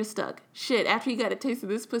this nigger stuck. Shit, after he got a taste of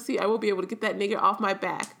this pussy, I won't be able to get that nigger off my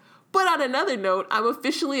back. But on another note, I'm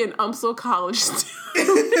officially an UMSL college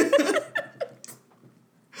student.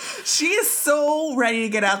 She is so ready to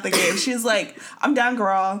get out the game. She's like, I'm done,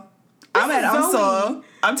 girl. I'm at UMSL.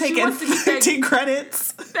 I'm taking 15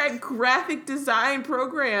 credits. That graphic design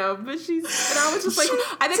program. But and I was just like,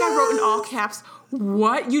 I think I wrote in all caps,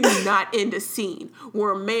 what? You do not end a scene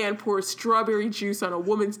where a man pours strawberry juice on a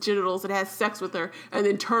woman's genitals and has sex with her and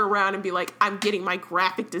then turn around and be like, I'm getting my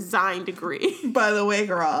graphic design degree. By the way,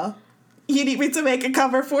 girl, you need me to make a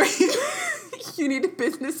cover for you? You need a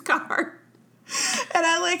business card. And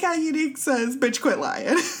I like how Unique says, bitch, quit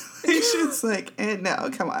lying. She's like, no,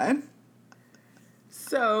 come on.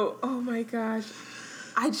 So, oh my gosh.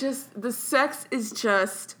 The sex is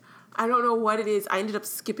just, I don't know what it is. I ended up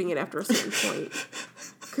skipping it after a certain point.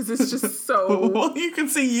 Because it's just so... Well, you can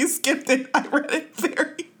see you skipped it. I read it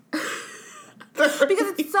very...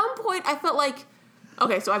 Because at some point I felt like,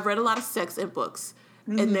 okay, so I've read a lot of sex in books.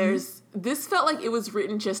 And this felt like it was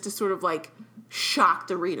written just to sort of like shock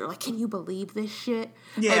the reader. Like, can you believe this shit?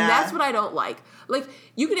 Yeah. And that's what I don't like. Like,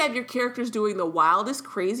 you could have your characters doing the wildest,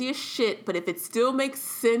 craziest shit, but if it still makes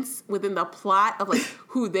sense within the plot of like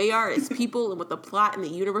who they are as people and with the plot and the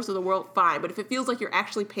universe of the world, fine. But if it feels like you're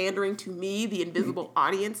actually pandering to me, the invisible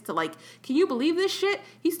audience, to like, can you believe this shit?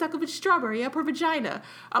 He stuck a strawberry up her vagina.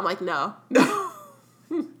 I'm like, no.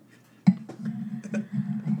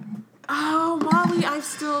 Oh, Molly, I'm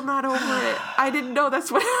still not over it. I didn't know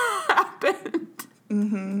that's what happened.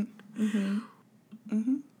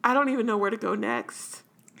 I don't even know where to go next.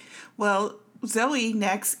 Well, Zoe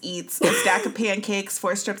next eats a stack of pancakes,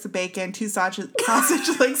 4 strips of bacon, 2 sausage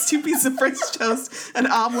legs, 2 pieces of French toast, an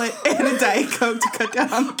omelet, and a Diet Coke to cut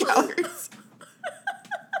down on the calories.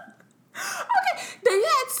 They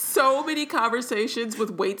had so many conversations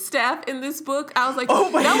with waitstaff in this book. I was like,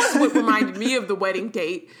 that was what reminded me of The Wedding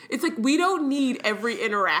Date. It's like, we don't need every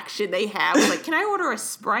interaction they have. Like, can I order a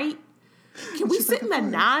Sprite? Can we sit in the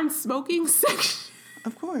non-smoking section?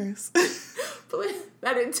 Of course.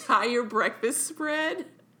 That entire breakfast spread.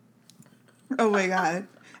 Oh my God.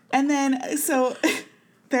 And then, so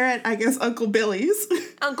they're at, I guess, Uncle Billy's.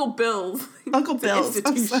 Uncle Bill's. Uncle Bill's.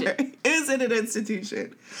 I'm sorry. It is in an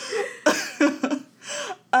institution.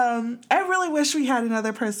 I really wish we had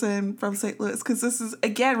another person from St. Louis, because this is,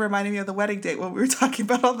 again, reminding me of The Wedding Date when we were talking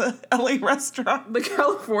about all the LA restaurants. The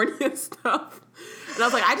California stuff. And I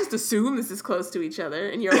was like, I just assume this is close to each other.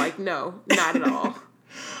 And you're like, no, not at all.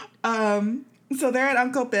 So they're at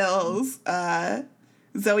Uncle Bill's.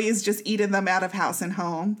 Zoe is just eating them out of house and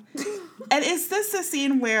home. And is this the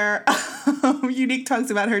scene where Unique talks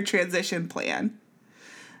about her transition plan?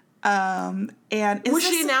 And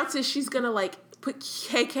she announces she's going to, like, put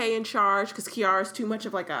KK in charge because Kiara's too much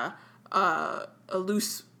of, like, a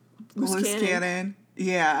loose cannon.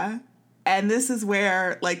 Yeah. And this is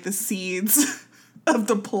where, like, the seeds of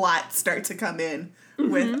the plot start to come in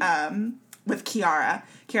with Kiara.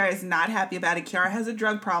 Kiara is not happy about it. Kiara has a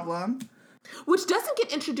drug problem. Which doesn't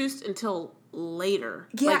get introduced until later.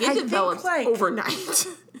 Yeah, like, it develops overnight.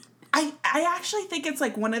 I actually think it's,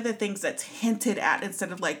 like, one of the things that's hinted at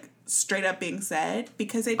instead of, like, straight up being said.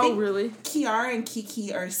 Because I think Kiara and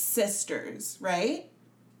Kiki are sisters, right?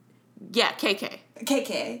 Yeah, KK.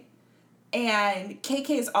 KK. And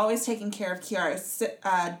KK is always taking care of Kiara's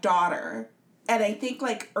daughter. And I think,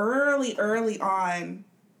 like, early on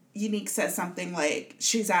Unique says something like,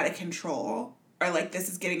 she's out of control, or like, this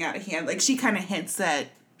is getting out of hand. Like, she kind of hints that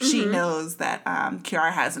she knows that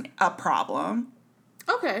Kiara has a problem.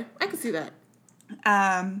 Okay, I can see that.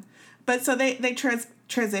 But so they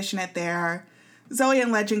transition it there. Zoe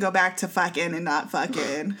and Legend go back to fucking and not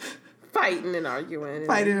fucking. Fighting and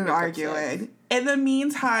arguing. In the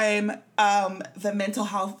meantime, the mental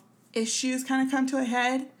health issues kind of come to a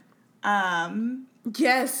head.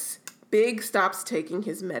 Yes. Big stops taking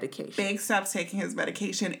his medication.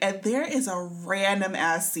 And there is a random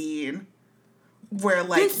ass scene where,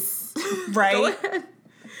 like, right? Go ahead.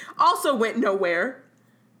 Also went nowhere.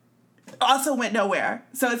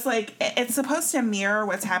 So it's like, it's supposed to mirror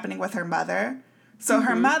what's happening with her mother. So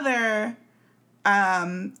her mother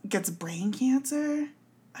gets brain cancer,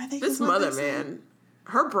 I think. This mother, man,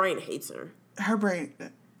 her brain hates her.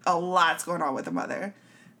 A lot's going on with the mother.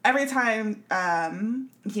 Every time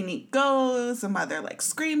Unique goes, the mother, like,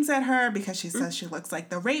 screams at her because she says she looks like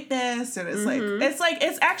the rapist. And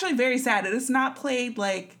it's actually very sad. And it's not played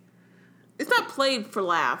like... It's not played for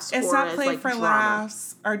laughs. It's not played for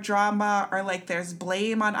laughs or drama or, like, there's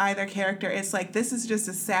blame on either character. It's like, this is just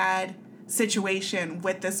a sad situation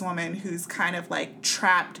with this woman who's kind of, like,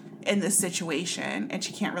 trapped in this situation and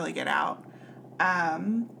she can't really get out.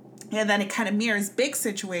 And then it kind of mirrors Big's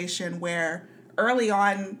situation where early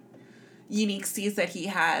on, Unique sees that he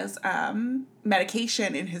has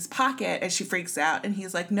medication in his pocket and she freaks out. And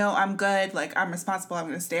he's like, no, I'm good. Like, I'm responsible. I'm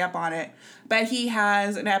going to stay up on it. But he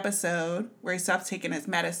has an episode where he stops taking his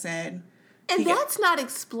medicine. And that's not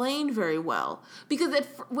explained very well. Because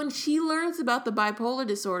when she learns about the bipolar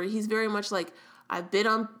disorder, he's very much like, I've been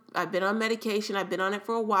on medication. I've been on it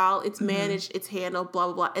for a while. It's managed. It's handled, blah,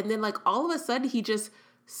 blah, blah. And then, like, all of a sudden, he just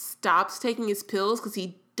stops taking his pills because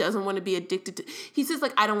he doesn't want to be addicted to... He says,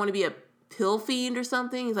 like, I don't want to be a pill fiend or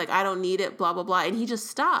something. He's like, I don't need it, blah, blah, blah. And he just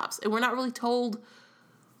stops. And we're not really told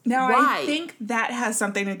why. I think that has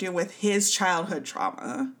something to do with his childhood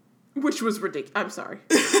trauma. Which was ridiculous. I'm sorry.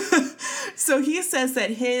 So he says that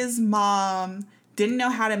his mom didn't know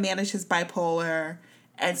how to manage his bipolar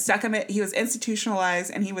and stuck him... He was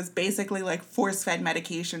institutionalized and he was basically, like, force-fed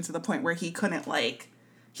medication to the point where he couldn't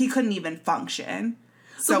even function.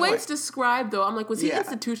 The way it's described, though, I'm like, was he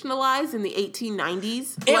institutionalized in the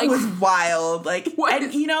 1890s? It was wild. Like, what?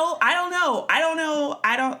 And, I don't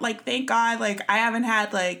know. Like, thank God, like, I haven't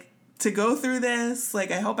had, like, to go through this.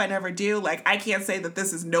 Like, I hope I never do. Like, I can't say that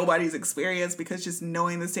this is nobody's experience because just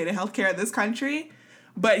knowing the state of healthcare in this country.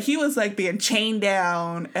 But he was, like, being chained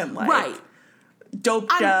down and, like,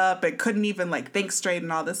 doped up and couldn't even, like, think straight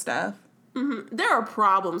and all this stuff. Mm-hmm. There are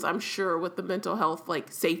problems, I'm sure, with the mental health, like,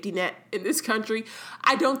 safety net in this country.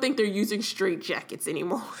 I don't think they're using straight jackets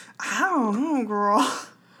anymore. I don't know, girl.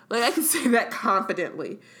 Like, I can say that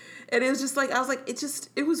confidently. And it was just like, I was like,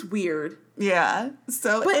 it was weird. Yeah.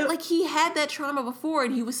 But, like, he had that trauma before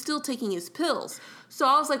and he was still taking his pills. So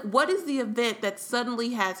I was like, what is the event that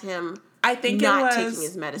suddenly has him not taking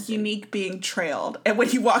his medicine? Unique being trailed. And when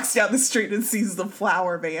he walks down the street and sees the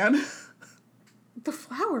flower van. The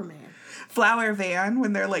flower man? Flower van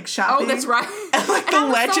when they're, like, shopping. Oh, that's right. And, like, the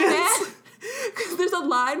legends. Because there's a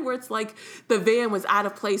line where it's like the van was out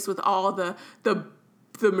of place with all the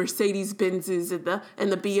Mercedes Benzes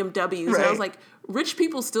and the BMWs. Right. And I was like, rich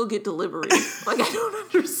people still get deliveries. Like, I don't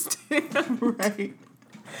understand. Right.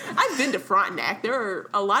 I've been to Frontenac. There are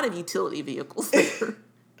a lot of utility vehicles there.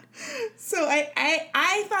 So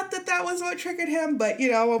I thought that was what triggered him, but,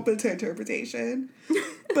 I'm open to interpretation.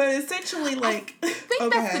 But essentially, like... I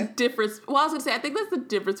think that's the difference. Well, I was going to say, I think that's the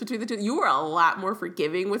difference between the two. You were a lot more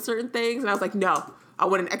forgiving with certain things, and I was like, no, I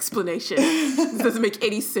want an explanation. This doesn't make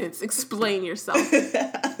any sense. Explain yourself.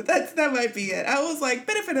 That might be it. I was like,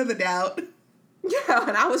 benefit of the doubt. Yeah,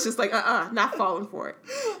 and I was just like, not falling for it.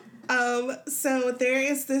 So there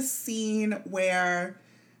is this scene where...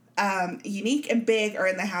 Unique and Big are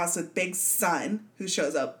in the house with Big's son, who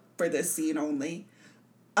shows up for this scene only.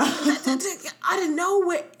 I didn't know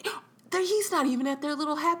he's not even at their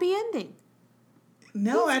little happy ending.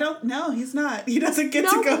 No, I don't know. He's not. He doesn't get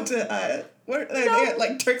to go to what are they at,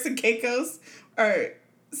 like Turks and Caicos or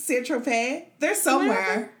Saint Tropez. They're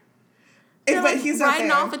somewhere. They're but like he's not riding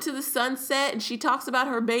there. off into the sunset, and she talks about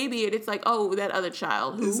her baby, and it's like, oh, that other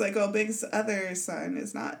child. Who? It's like, oh, Big's other son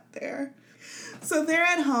is not there. So they're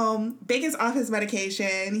at home. Big is off his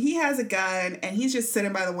medication. He has a gun, and he's just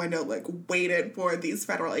sitting by the window, like, waiting for these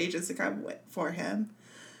federal agents to come for him.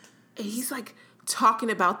 And he's, like, talking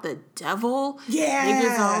about the devil. Yeah.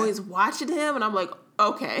 Niggas always watching him, and I'm like,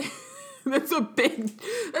 okay. That's a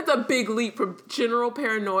big leap from general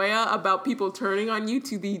paranoia about people turning on you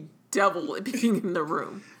to the devil being in the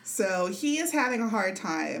room. So he is having a hard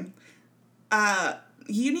time.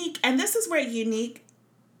 Unique, and this is where Unique,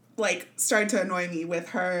 like, started to annoy me with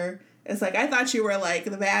her. It's like, I thought you were, like,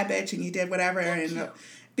 the bad bitch and you did whatever.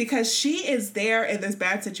 Because she is there in this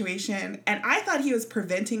bad situation, and I thought he was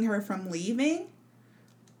preventing her from leaving.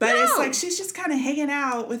 But it's like she's just kind of hanging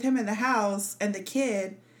out with him in the house and the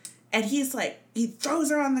kid, and he's like, he throws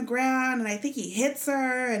her on the ground, and I think he hits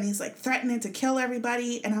her, and he's like threatening to kill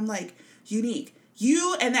everybody, and I'm like, Unique,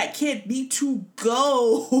 you and that kid need to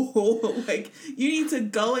go. Like, you need to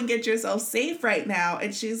go and get yourself safe right now.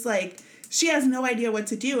 And she's like, she has no idea what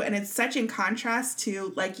to do, and it's such in contrast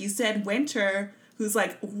to, like you said, Winter, who's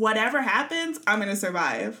like, whatever happens, I'm gonna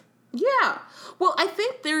survive. Yeah. Well, I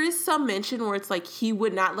think there is some mention where it's like he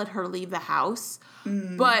would not let her leave the house.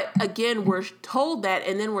 But again, we're told that,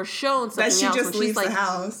 and then we're shown something else. That she just leaves like, the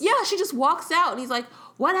house. Yeah, she just walks out, and he's like,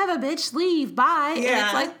 whatever, bitch, leave, bye. Yeah. And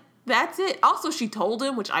it's like, that's it. Also, she told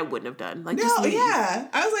him, which I wouldn't have done. Like, just leave. Yeah.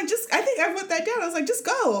 I was like, I think I put that down. I was like, just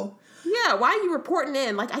go. Yeah, why are you reporting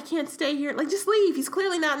in? Like, I can't stay here. Like, just leave. He's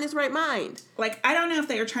clearly not in his right mind. Like, I don't know if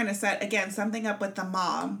they were trying to set, again, something up with the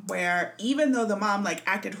mom, where even though the mom, like,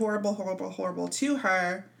 acted horrible to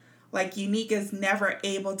her, like, Unique is never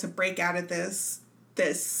able to break out of this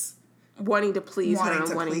wanting to please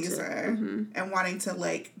her. And wanting to,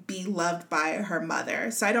 like, be loved by her mother.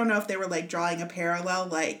 So I don't know if they were, like, drawing a parallel,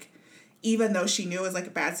 like, even though she knew it was, like,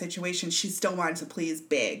 a bad situation, she still wanted to please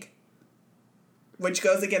Big. Which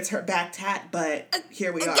goes against her back tat, but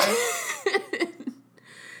here we are.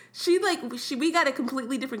 We got a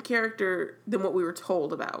completely different character than what we were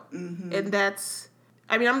told about. Mm-hmm. And that's,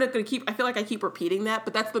 I mean, I'm not going to I feel like I keep repeating that,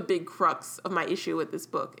 but that's the big crux of my issue with this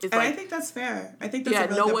book. And I think that's fair. I think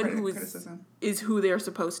that's a really good criticism. Is who they're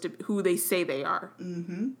supposed to, who they say they are.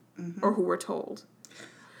 Mm-hmm. Mm-hmm. Or who we're told.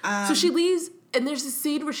 So she leaves. And there's a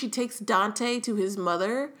scene where she takes Dante to his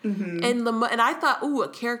mother, and and I thought, ooh, a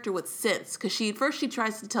character with sense, because she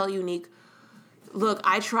tries to tell Unique, look,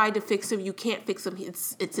 I tried to fix him, you can't fix him,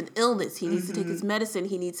 it's an illness, he needs to take his medicine,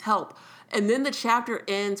 he needs help. And then the chapter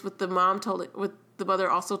ends with the mother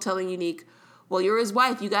also telling Unique, well, you're his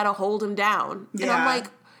wife, you got to hold him down. Yeah. And I'm like,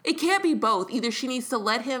 it can't be both. Either she needs to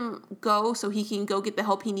let him go so he can go get the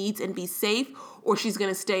help he needs and be safe, or she's going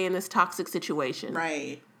to stay in this toxic situation.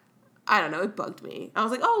 Right. I don't know, it bugged me. I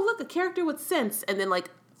was like, oh, look, a character with sense. And then, like,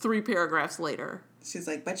 3 paragraphs later. She's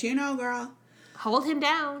like, but you know, girl. Hold him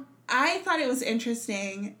down. I thought it was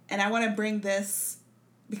interesting, and I want to bring this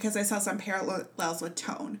because I saw some parallels with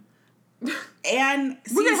Tone. And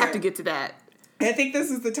Caesar. We're going to have to get to that. I think this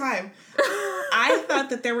is the time. I thought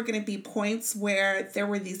that there were going to be points where there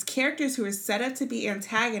were these characters who were set up to be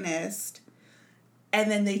antagonists, and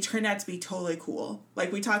then they turned out to be totally cool.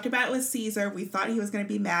 Like we talked about with Caesar, we thought he was going to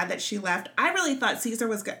be mad that she left. I really thought Caesar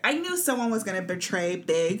was good. I knew someone was going to betray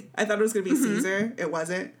Big. I thought it was going to be Caesar. It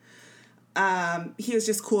wasn't. He was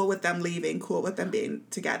just cool with them leaving, cool with them being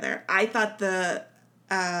together. I thought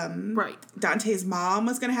Dante's mom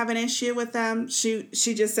was going to have an issue with them. She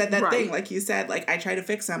just said that thing, like you said, like, I try to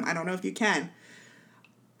fix him. I don't know if you can.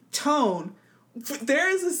 Tone. There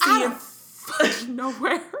is a scene. Out of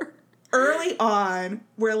nowhere. Early on,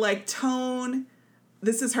 where, like, Tone,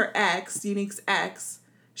 this is her ex, Unique's ex,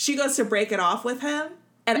 she goes to break it off with him,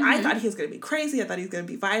 and I thought he was going to be crazy, I thought he was going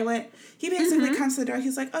to be violent. He basically comes to the door,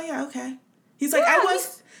 he's like, oh yeah, okay. He's like,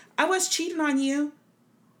 I was cheating on you,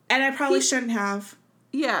 and I probably shouldn't have.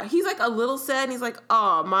 Yeah, he's, like, a little sad, and he's like,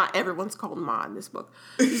 oh, Ma, everyone's called Ma in this book.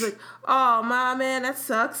 He's like, oh, Ma, man, that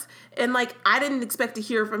sucks. And, like, I didn't expect to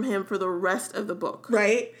hear from him for the rest of the book.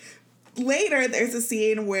 Right? Later, there's a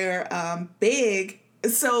scene where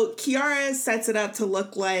so Kiara sets it up to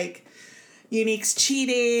look like Unique's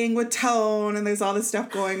cheating with Tone, and there's all this stuff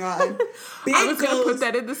going on. I was going to put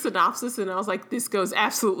that in the synopsis, and I was like, this goes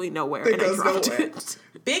absolutely nowhere, and I dropped it.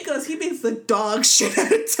 Big goes, he beats the dog shit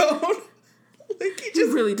out of Tone. Like, he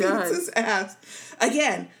just really beats does. his ass.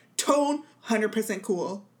 Again, Tone, 100%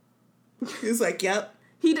 cool. He's like, yep.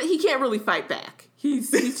 He can't really fight back.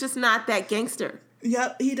 He's just not that gangster.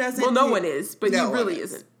 Yep, he doesn't. Well, no one is, but he really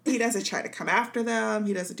isn't. He doesn't try to come after them.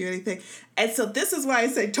 He doesn't do anything. And so this is why I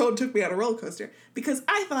say Tone took me on a roller coaster. Because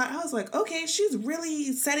I was like, okay, she's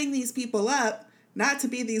really setting these people up not to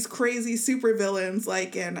be these crazy supervillains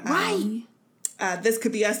like in This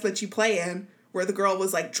Could Be Us that you play in, where the girl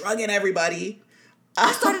was like drugging everybody.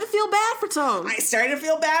 I started to feel bad for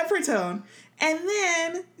Tone. And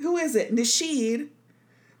then, who is it? Nasheed.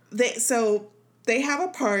 They have a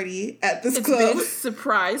party at this club. A big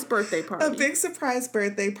surprise birthday party. A big surprise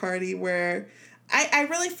birthday party where I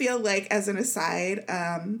really feel like, as an aside,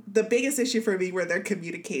 the biggest issue for me were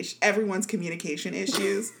everyone's communication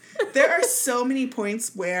issues. There are so many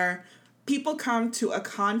points where people come to a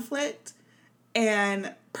conflict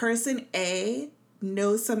and person A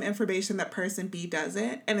knows some information that person B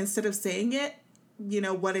doesn't, and instead of saying it,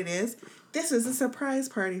 what it is, this is a surprise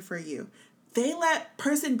party for you. They let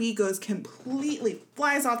person B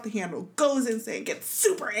flies off the handle, goes insane, gets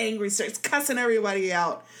super angry, starts cussing everybody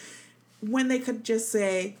out, when they could just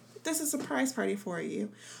say, this is a surprise party for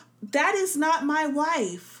you. That is not my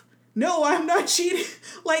wife. No, I'm not cheating.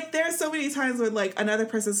 Like, there are so many times when, like, another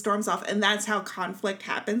person storms off, and that's how conflict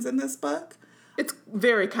happens in this book. It's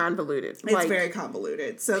very convoluted. It's very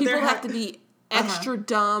convoluted. So people have to be extra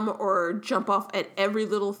dumb or jump off at every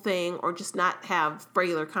little thing or just not have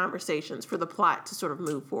regular conversations for the plot to sort of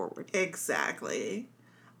move forward. Exactly.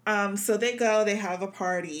 So they have a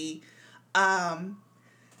party.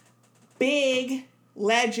 Big,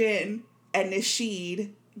 Legend, and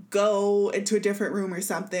Nasheed go into a different room or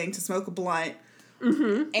something to smoke a blunt.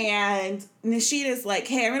 Mm-hmm. And Nasheed is like,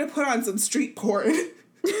 hey, I'm going to put on some street porn.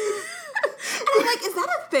 I'm like, is that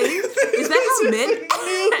a thing? Is that how men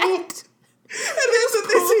act? And that's what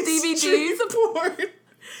they say, DVDs of porn.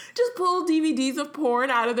 Just pull DVDs of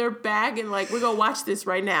porn out of their bag and like, we're going to watch this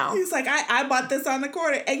right now. He's like, I bought this on the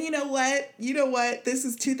corner. And you know what? This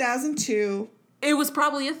is 2002. It was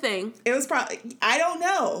probably a thing. I don't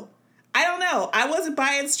know. I wasn't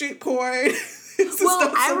buying street porn.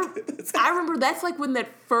 Well, I remember that's like when that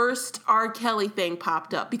first R. Kelly thing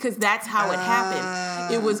popped up, because that's how it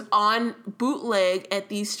happened. It was on bootleg at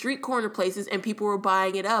these street corner places and people were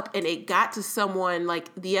buying it up, and it got to someone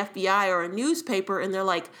like the FBI or a newspaper and they're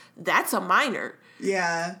like, that's a minor.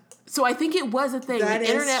 Yeah. So I think it was a thing. The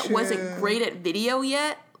internet wasn't great at video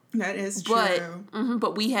yet. That is true.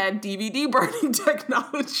 But we had DVD burning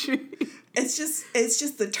technology. It's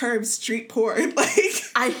just the term street porn. Like,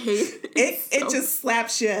 I hate it. It just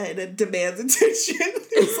slaps you and it demands attention.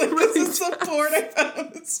 It's like, really, this is the porn I found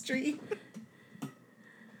on the street.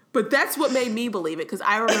 But that's what made me believe it, because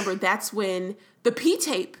I remember that's when the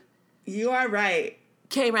P-tape. You are right.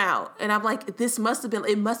 Came out, and I'm like, it must have been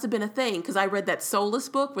a thing, because I read that Soulless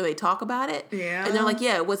book where they talk about it. Yeah. And they're like,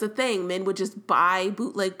 yeah, it was a thing. Men would just buy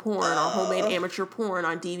bootleg porn or homemade amateur porn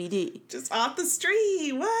on DVD. Just off the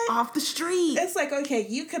street. What? Off the street. It's like, okay,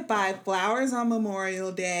 you could buy flowers on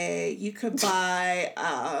Memorial Day. You could buy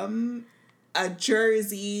a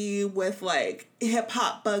jersey with like hip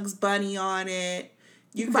hop Bugs Bunny on it.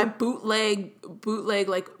 You could buy bootleg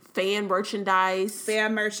like fan merchandise,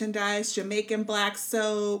 Jamaican black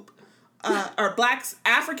soap, or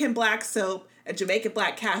African black soap, and Jamaican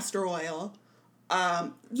black castor oil.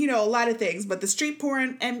 A lot of things. But the street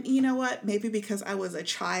porn, and you know what? Maybe because I was a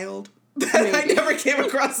child, I never came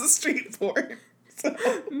across the street porn. So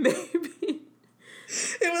maybe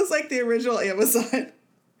it was like the original Amazon.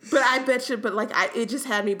 But I bet you, it just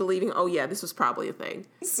had me believing, oh yeah, this was probably a thing.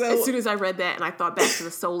 So as soon as I read that and I thought back to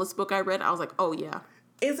the Soulless book I read, I was like, oh yeah.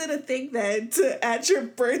 Is it a thing then at your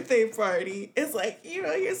birthday party? It's like,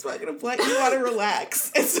 you're smoking a blunt, you want to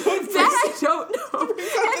relax. And so that I don't know. And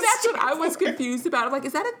that's what I was confused about. I'm like,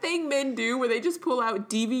 is that a thing men do where they just pull out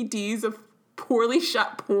DVDs of poorly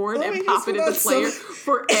shot porn and pop it in the player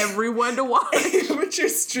for everyone to watch? Amateur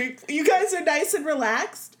street. You guys are nice and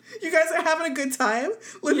relaxed. You guys are having a good time.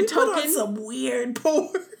 Let me put on some weird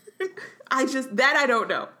porn. I don't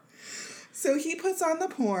know. So he puts on the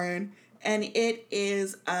porn. And it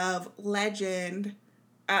is of Legend.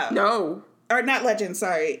 No. Or not Legend,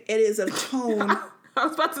 sorry. It is of Tone. I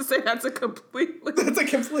was about to say that's a completely different.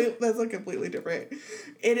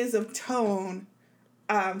 It is of Tone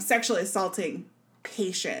sexually assaulting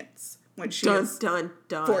patients when she was 14.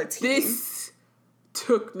 This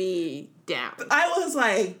took me down. I was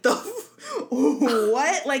like,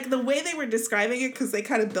 what? Like, the way they were describing it, because they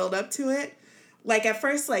kind of build up to it. Like, at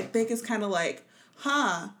first, like, Big is kind of like,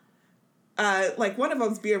 huh. Like, one of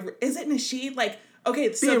them's is it Nasheed? Like,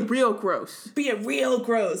 okay, so being real gross.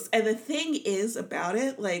 And the thing is about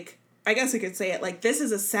it, like, I guess we could say it, like, this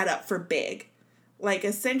is a setup for Big. Like,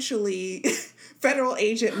 essentially, federal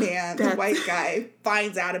agent man, the white guy,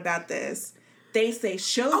 finds out about this. They say,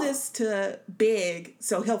 show this to Big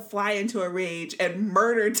so he'll fly into a rage and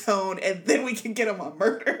murder Tone, and then we can get him on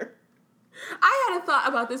murder. I had a thought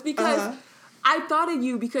about this because I thought of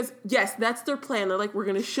you because, yes, that's their plan. They're like, we're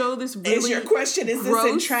going to show this really Is your question, is this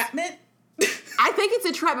entrapment? I think it's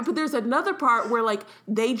entrapment, but there's another part where, like,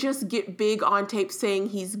 they just get Big on tape saying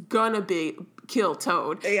he's gonna kill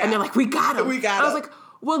Toad. Yeah. And they're like, we got him. I was like,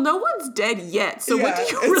 well, no one's dead yet, so what do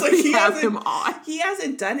you it's really have him on? He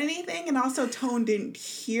hasn't done anything, and also Tone didn't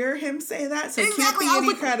hear him say that, so Exactly. it can't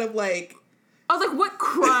be any kind of like... I was like, what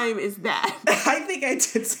crime is that? I think I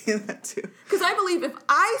did say that too. Because I believe if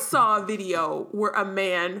I saw a video where a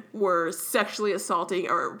man were sexually assaulting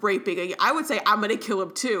or raping, I would say I'm going to kill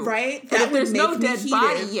him too. Right? And if there's no dead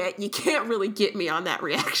body yet, you can't really get me on that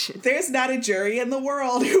reaction. There's not a jury in the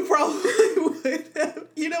world who probably would have,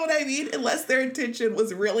 you know what I mean? Unless their intention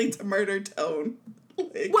was really to murder Tone.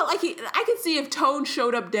 Like, well, I can see if Tone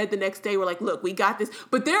showed up dead the next day, we're like, look, we got this.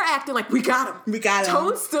 But they're acting like, we got him. We got him.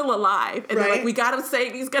 Tone's still alive. And right? they're like, we got him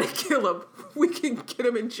saying he's going to kill him. We can get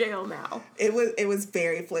him in jail now. It was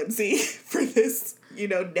very flimsy for this,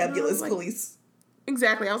 nebulous police.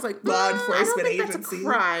 Exactly. I was like, law enforcement I don't think agency. That's a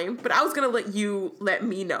crime. But I was going to let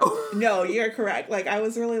me know. No, you're correct. Like, I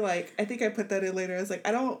was really like, I think I put that in later. I was like,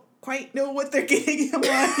 I don't quite know what they're getting him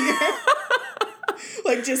on here.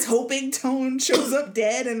 Like, just hoping Tone shows up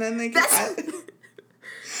dead and then they can...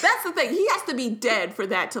 That's the thing. He has to be dead for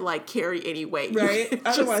that to, like, carry any weight. Right?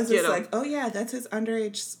 Otherwise, it's like, oh, yeah, that's his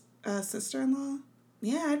underage sister-in-law?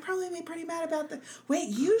 Yeah, I'd probably be pretty mad about that. Wait,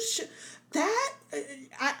 you should... That...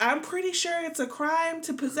 I'm pretty sure it's a crime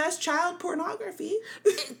to possess child pornography.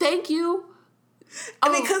 Thank you.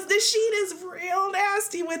 Because the sheet is real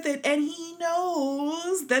nasty with it, and he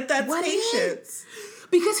knows that that's Patience.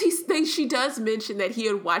 Because she does mention that he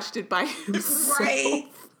had watched it by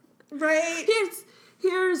himself. Right.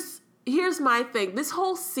 Here's my thing. This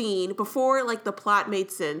whole scene, before, like, the plot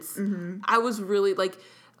made sense, I was really, like,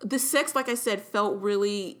 the sex, like I said, felt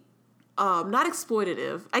really, not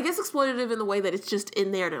exploitative. I guess exploitative in the way that it's just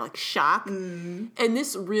in there to, like, shock. And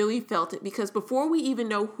this really felt it, because before we even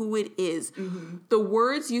know who it is, the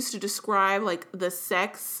words used to describe, like, the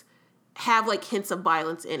sex have, like, hints of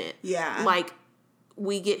violence in it. Yeah. Like,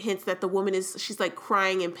 we get hints that the woman she's like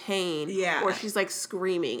crying in pain. Yeah. Or she's like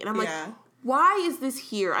screaming. And I'm like, why is this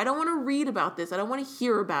here? I don't want to read about this. I don't want to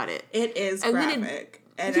hear about it. It is graphic.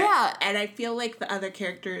 And I feel like the other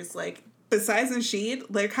characters, like, besides Nasheed,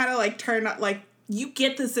 they're kind of like turned up, like, you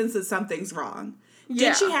get the sense that something's wrong. Yeah.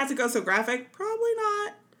 Did she have to go so graphic? Probably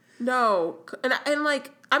not. No. And like,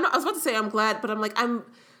 I was about to say I'm glad, but I'm like, I'm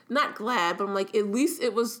not glad, but I'm like, at least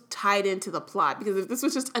it was tied into the plot, because if this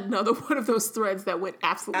was just another one of those threads that went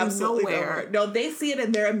absolutely nowhere. No, they see it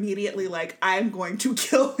and they're immediately like, I'm going to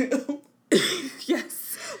kill him.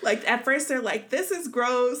 Yes. Like, at first they're like, this is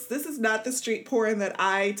gross. This is not the street porn that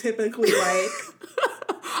I typically like.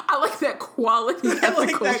 I like that quality,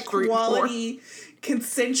 quality,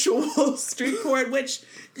 consensual street porn, which,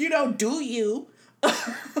 do you.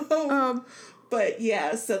 But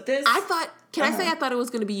yeah, so this... I thought it was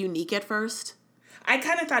going to be unique at first? I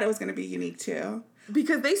kind of thought it was going to be unique too.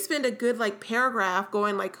 Because they spend a good, like, paragraph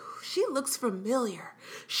going like, she looks familiar.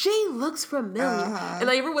 She looks familiar. And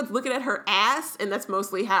like, everyone's looking at her ass, and that's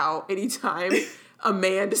mostly how anytime a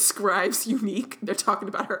man describes Unique, they're talking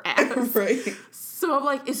about her ass. Right. So I'm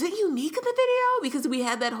like, is it Unique in the video? Because we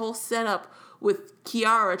had that whole setup with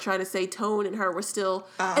Kiara trying to say Tone and her were still,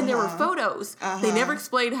 and there were photos. They never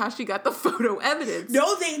explained how she got the photo evidence.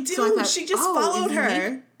 No, they do. So thought, she just followed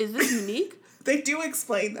her. Is this Unique? They do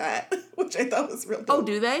explain that, which I thought was real dope. Oh,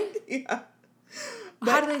 do they? Yeah.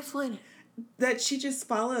 How do they explain it? That she just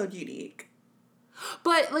followed Unique.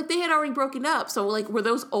 But, like, they had already broken up, so, like, were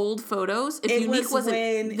those old photos? If it Unique was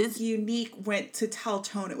when Unique went to tell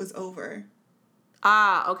Tone it was over.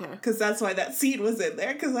 Ah, okay. Because that's why that scene was in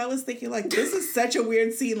there. Because I was thinking, like, this is such a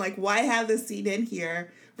weird scene. Like, why have this scene in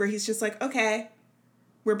here where he's just like, okay,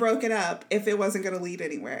 we're broken up, if it wasn't going to lead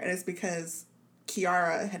anywhere. And it's because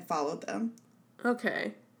Kiara had followed them.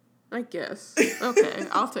 Okay. I guess. Okay,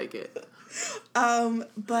 I'll take it.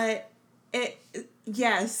 But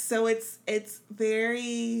yes, so it's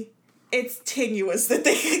tenuous that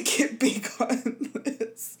they could get big on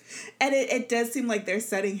this. And it does seem like they're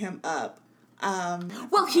setting him up.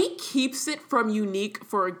 Well, he keeps it from Unique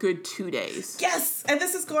for a good 2 days. Yes, and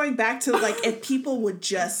this is going back to, like, if people would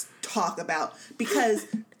just talk about, because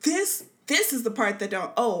this is the part that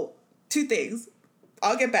two things.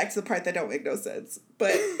 I'll get back to the part that don't make no sense.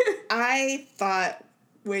 But I thought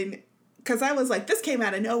because I was like, this came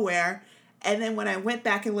out of nowhere. And then when I went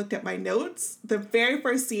back and looked at my notes, the very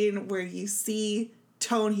first scene where you see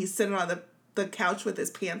Tone, he's sitting on the couch with his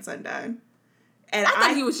pants undone. And I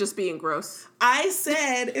thought he was just being gross. I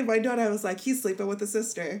said in my note, I was like, he's sleeping with a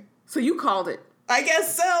sister. So you called it. I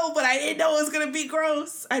guess so, but I didn't know it was going to be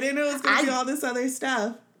gross. I didn't know it was going to be all this other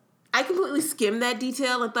stuff. I completely skimmed that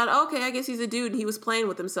detail and thought, okay, I guess he's a dude and he was playing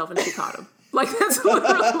with himself and she caught him. Like, that's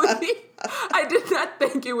literally... I did not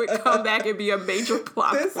think it would come back and be a major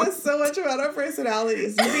plot This point. is so much about our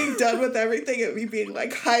personalities. You being done with everything and me being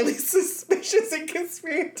like highly suspicious and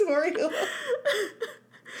conspiratorial.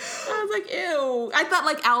 I was like, ew. I thought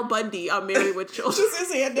like Al Bundy on Married with Children. Just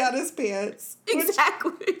his hand down his pants.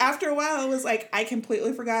 Exactly. Which, after a while, I was like, I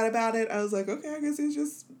completely forgot about it. I was like, okay, I guess he's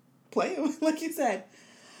just playing, like you said.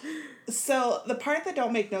 So the part that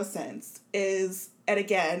don't make no sense is, and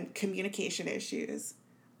again, communication issues.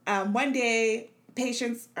 One day,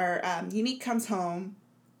 Unique comes home.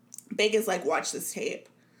 Big is like, watch this tape.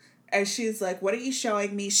 And she's like, what are you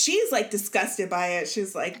showing me? She's like disgusted by it.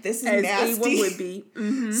 She's like, this is As nasty. anyone would be.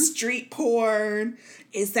 Mm-hmm. Street porn.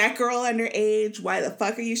 Is that girl underage? Why the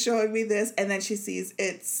fuck are you showing me this? And then she sees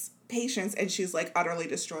it's Patience and she's like utterly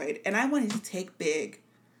destroyed. And I wanted to take Big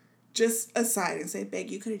just aside and say, Big,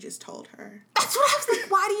 you could have just told her. That's what I was like,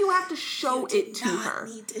 why do you have to show it to her?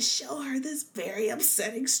 You need to show her this very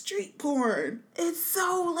upsetting street porn. It's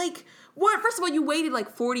so like... What? First of all, you waited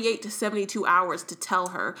like 48 to 72 hours to tell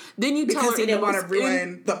her. Then you tell her... Because he didn't want to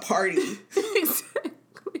ruin the party.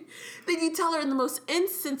 Exactly. Then you tell her in the most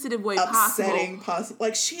insensitive way Upsetting possible.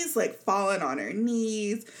 Like, she's like falling on her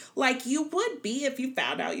knees. Like you would be if you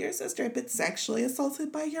found out your sister had been sexually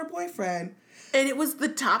assaulted by your boyfriend. And it was the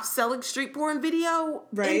top selling street porn video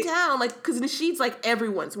in town. Like, because Nasheed's like,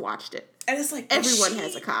 everyone's watched it. And it's like, everyone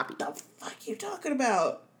has a copy. What the fuck are you talking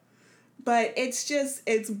about? But it's just,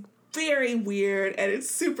 it's very weird and it's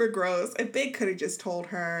super gross. And Big could have just told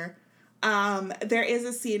her. There is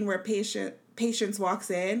a scene where Patience walks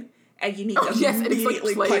in and Unique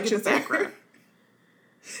immediately punches her.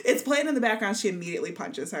 It's playing in the background. She immediately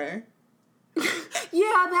punches her.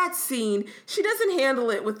 Yeah, that scene. She doesn't handle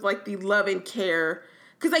it with like the love and care.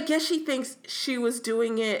 Because I guess she thinks she was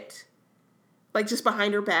doing it like just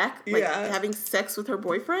behind her back. Like having sex with her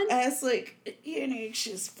boyfriend. And it's like, Unique,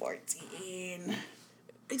 she's 14.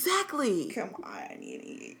 Exactly. Come on,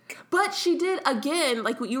 Unique. But she did, again,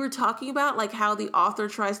 like what you were talking about, like how the author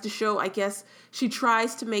tries to show, I guess, she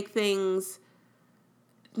tries to make things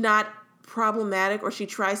not problematic or she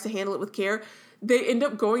tries to handle it with care. They end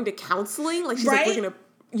up going to counseling. Like, she's like,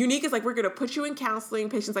 Unique is like, we're going to put you in counseling.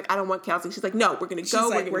 Patient's like, I don't want counseling. She's like, no, we're going to go.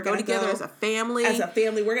 Like, we're going to go together as a family. As a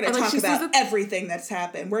family, we're going to talk about everything that's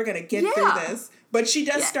happened. We're going to get through this. But she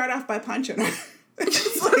does start off by punching her.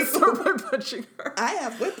 She's like, start by punching her. I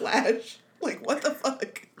have whiplash. Like, what the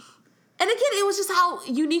fuck? And again, it was just how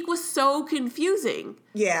Unique was so confusing.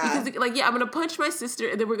 Yeah. Because, like, I'm going to punch my sister,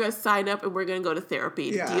 and then we're going to sign up, and we're going to go to therapy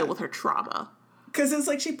to deal with her trauma. Because it's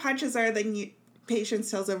like she punches her, then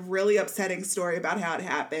Patience tells a really upsetting story about how it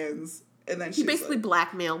happens. And then he basically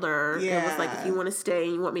blackmailed her. Yeah. And was like, if you want to stay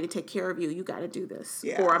and you want me to take care of you, you got to do this.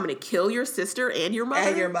 Yeah. Or I'm going to kill your sister and your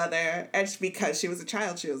mother. And because she was a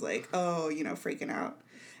child, she was like, oh, freaking out.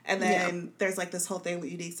 And then there's like this whole thing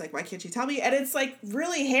with Unique's like, why can't you tell me? And it's like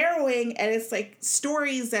really harrowing. And it's like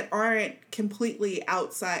stories that aren't completely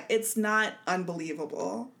outside. It's not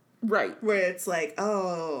unbelievable. Right. Where it's like,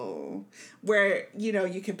 oh, where,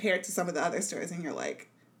 you compare it to some of the other stories and you're like,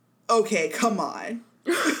 okay, come on.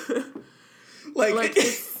 like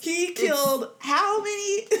he killed how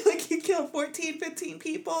many? Like, he killed 14, 15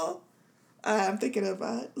 people. I'm thinking of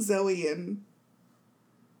Zoe and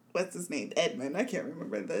what's his name? Edmund. I can't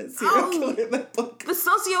remember the serial killer in that book. The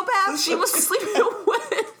sociopath she was sleeping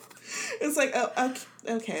with. It's like, oh,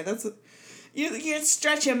 okay, that's... You're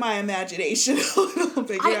stretching my imagination a little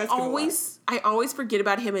bit. I always forget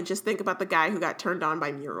about him and just think about the guy who got turned on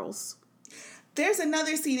by murals. There's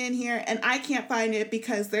another scene in here, and I can't find it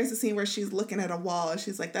because there's a scene where she's looking at a wall, and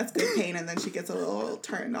she's like, that's good paint, and then she gets a little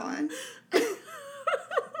turned on.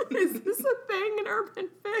 Is this a thing in urban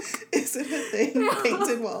fic? Is it a thing?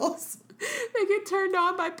 Painted walls. They get turned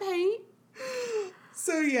on by paint?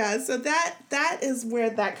 So that is where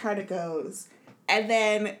that kind of goes. And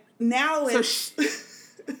then... Now it's...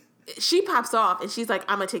 So she pops off, and she's like,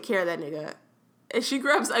 I'm going to take care of that nigga. And she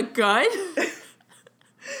grabs a gun.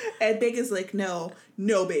 And Big is like, no,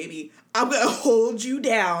 baby. I'm going to hold you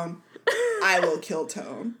down. I will kill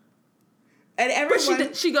Tone. And everyone...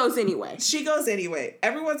 But she goes anyway. She goes anyway.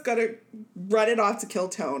 Everyone's going to run it off to kill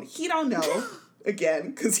Tone. He don't know.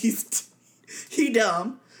 Again, because he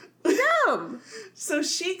dumb. Dumb. So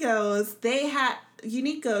she goes.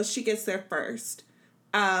 Unique goes. She gets there first.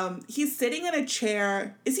 He's sitting in a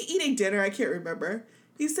chair. Is he eating dinner? I can't remember.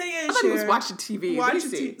 He's sitting in a chair. He was watching TV.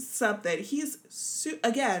 Watching something. He's,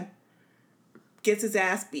 again, gets his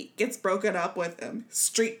ass beat. Gets broken up with him.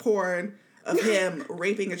 Street porn of him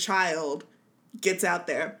raping a child. Gets out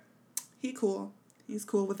there. He's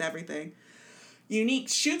cool with everything. Unique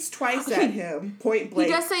shoots twice at him, point blank.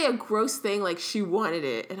 He does say a gross thing like she wanted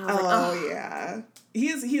it. And I was like, oh, yeah.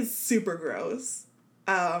 He's super gross.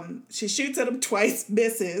 She shoots at him twice,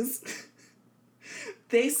 misses.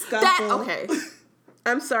 They scuffle. Okay.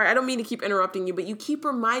 I'm sorry, I don't mean to keep interrupting you, but you keep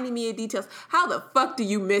reminding me of details. How the fuck do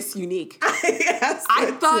you miss Unique?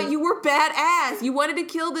 I thought you were badass. You wanted to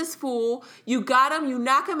kill this fool. You got him. You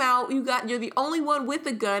knock him out. You're the only one with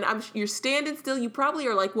a gun. You're standing still. You probably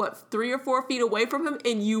are like, 3 or 4 feet away from him,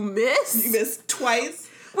 and you miss? You missed twice.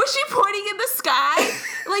 Was she pointing in the sky?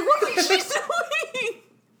 Like, what was she doing?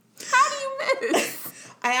 How do you miss?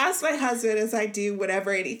 I asked my husband, as I do whenever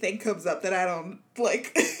anything comes up that I don't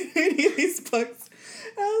like any of these books.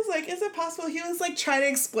 I was like, is it possible? He was like trying to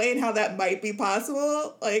explain how that might be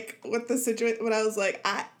possible, like with the situation. But I was like,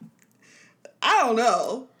 I don't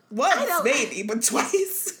know. Once maybe, but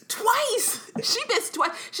twice. Twice. She missed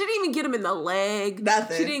twice. She didn't even get him in the leg.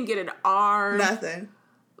 Nothing. She didn't get an arm. Nothing.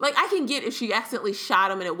 Like, I can get if she accidentally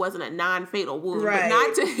shot him and it wasn't a non-fatal wound, right. but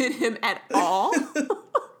not to hit him at all.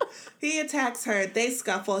 He attacks her. They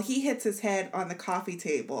scuffle. He hits his head on the coffee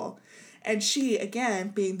table. And she, again,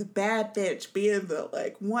 being the bad bitch, being the,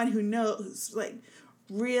 like, one who knows, like,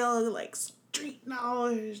 real, like, street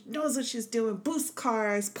knowledge, knows what she's doing, boost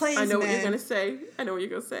cars, plays I know men, what you're going to say. I know what you're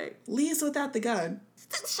going to say. leaves without the gun.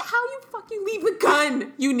 How you fucking leave the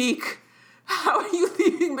gun, Unique? How are you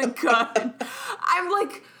leaving the gun? I'm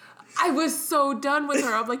like, I was so done with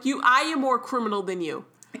her. I'm like, I am more criminal than you.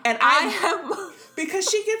 And I am... Because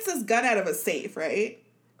she gets this gun out of a safe, right?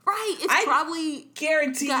 Right. It's probably...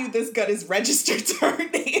 guarantee you this gun is registered to her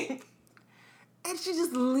name. And she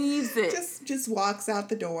just leaves it. Just walks out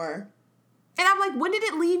the door. And I'm like, when did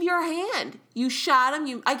it leave your hand? You shot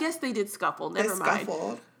him. I guess they did scuffle. Never mind.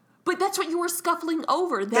 Scuffled. But that's what you were scuffling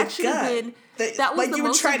over. That should have been... That was like the you were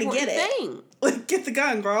most trying important to get it. thing. Like, get the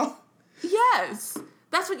gun, girl. Yes.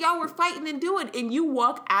 That's what y'all were fighting and doing. And you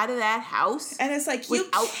walk out of that house. And it's like, you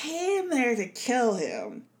came there to kill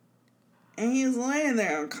him. And he's laying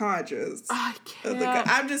there unconscious. I can't.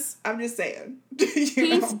 I'm just saying.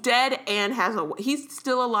 He's dead and he's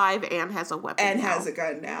still alive and has a weapon and now. has a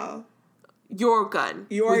gun now. Your gun.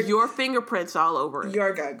 With your fingerprints all over it.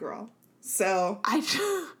 Your gun, girl. So,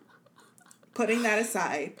 putting that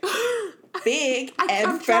aside, big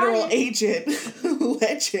and federal agent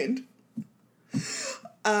legend.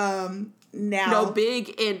 Now. No,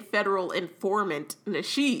 big and federal informant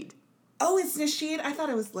Nasheed. Oh, it's Nasheed? I thought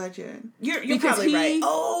it was Legend. You're probably right.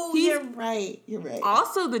 Oh, you're right. You're right.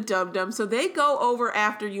 Also the dum-dum. So they go over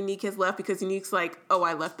after Unique has left because Unique's like, oh,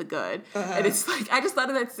 I left the gun. Uh-huh. And it's like, I just thought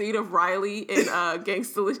of that scene of Riley in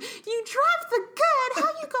Gangstalicious. You dropped the gun.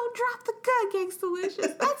 How you gonna drop the gun,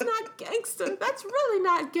 Gangstalicious? That's not gangster. That's really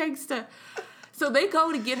not gangster. So they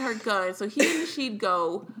go to get her gun. So he and Nasheed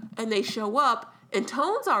go and they show up and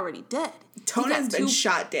Tone's already dead. Tone has been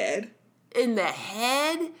shot dead. In the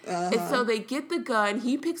head. Uh-huh. And so they get the gun.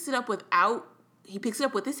 He picks it up with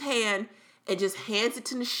his hand and just hands it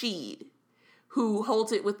to Nasheed, who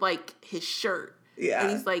holds it with like his shirt. Yeah.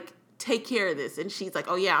 And he's like, take care of this. And she's like,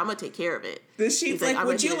 oh yeah, I'm gonna take care of it. Nasheed's like,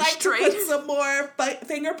 would you like to put some more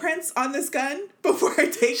fingerprints on this gun before I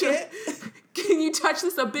take it? Can you touch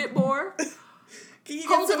this a bit more? Can you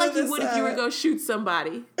hold it like you would if you were gonna shoot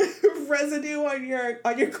somebody? Residue on your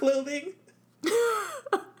clothing.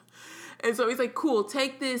 And so he's like, cool,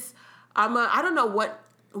 take this. I don't know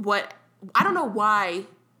why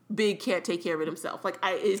Big can't take care of it himself. Like,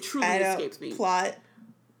 it truly escapes me. Plot.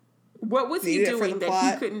 What was he doing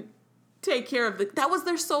that he couldn't take care of that was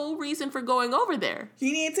their sole reason for going over there?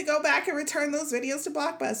 You need to go back and return those videos to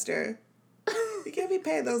Blockbuster. You can't be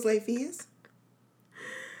paying those late fees.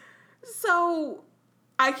 So,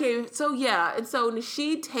 and so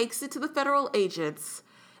Nasheed takes it to the federal agents.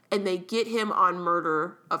 And they get him on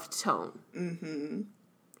murder of Tone. Mm-hmm.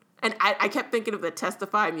 And I kept thinking of the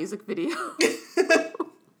Testify music video.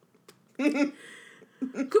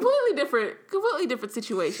 completely different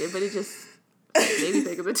situation, but it just made me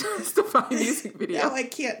think of the Testify music video. Now I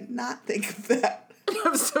can't not think of that.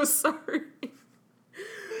 I'm so sorry.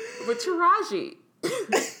 But Taraji.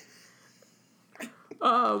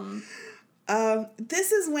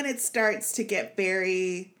 This is when it starts to get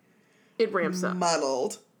very... It ramps up.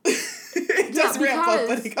 Muddled. It does ramp up,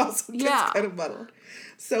 but it also gets kind of muddled.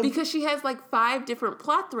 So because she has like 5 different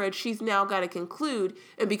plot threads she's now got to conclude,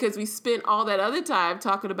 and because we spent all that other time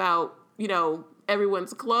talking about,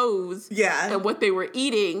 everyone's clothes and what they were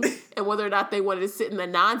eating and whether or not they wanted to sit in the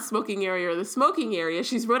non-smoking area or the smoking area,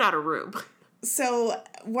 she's run out of room. So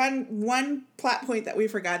one plot point that we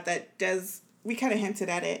forgot we kind of hinted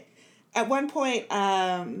at it. At one point,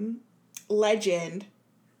 Legend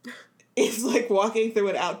is like walking through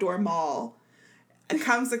an outdoor mall and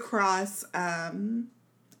comes across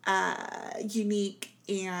Unique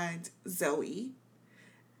and Zoe.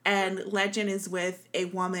 And Legend is with a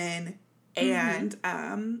woman and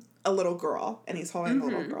a little girl, and he's holding a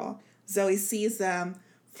little girl. Zoe sees them,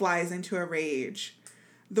 flies into a rage.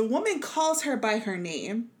 The woman calls her by her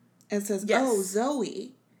name and says, "Oh,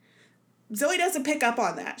 Zoe." Zoe doesn't pick up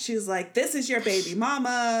on that. She's like, "This is your baby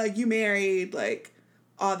mama, you married," like,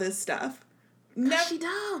 all this stuff. She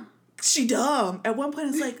dumb. She dumb. At one point,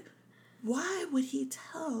 it's like, why would he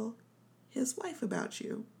tell his wife about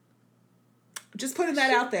you? Just putting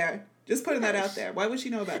that out there. Why would she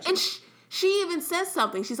know about you? And she even says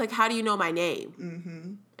something. She's like, "How do you know my name?"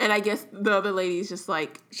 Mm-hmm. And I guess the other lady's just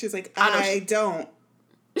like... She's like, I don't.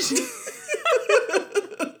 She's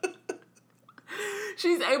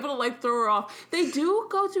able to, like, throw her off. They do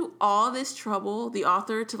go to all this trouble, the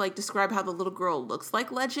author, to, like, describe how the little girl looks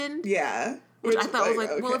like Legend. Yeah. Which I thought was like,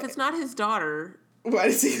 okay. Well, if it's not his daughter... Why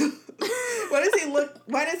does he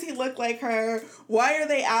look like her? Why are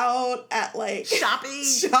they out at, like...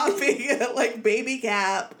 Shopping at, like, Baby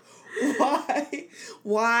Gap? Why?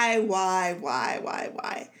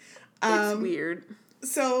 It's weird.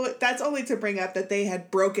 So that's only to bring up that they had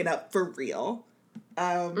broken up for real.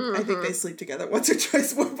 I think they sleep together once or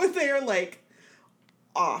twice more, but they are, like,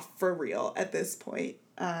 off for real at this point.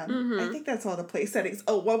 I think that's all the place settings.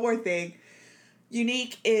 Oh, one more thing.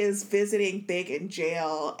 Unique is visiting Big in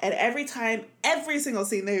jail, and every single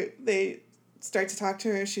scene they start to talk to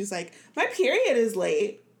her, she's like, "My period is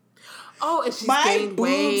late." Oh, and she's gained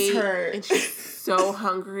weight, hurt. And she's so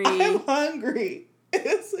hungry. I'm hungry.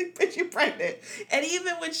 It's like, bitch, you're pregnant. And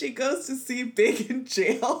even when she goes to see Big in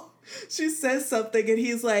jail, she says something, and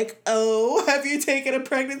he's like, "Oh, have you taken a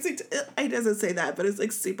pregnancy?" He doesn't say that, but it's,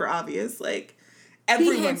 like, super obvious. Like,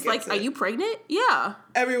 everyone gets like, it. "Are you pregnant?" Yeah.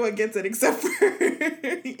 Everyone gets it except for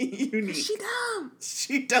Unique. She dumb.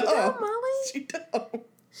 She dumb, Molly. She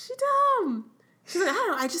dumb. She's like,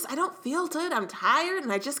 I don't feel good. I'm tired,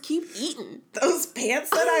 and I just keep eating. Those pants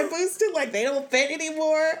that I boosted, like, they don't fit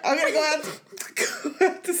anymore. I'm gonna go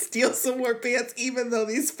out to steal some more pants, even though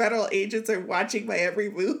these federal agents are watching my every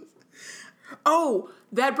move. Oh,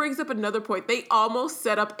 that brings up another point. They almost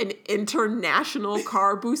set up an international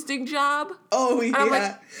car boosting job. Oh, yeah.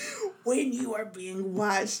 Like, when you are being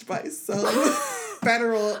watched by some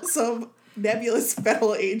nebulous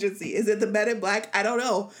federal agency. Is it the Men in Black? I don't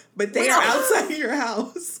know. But they are outside your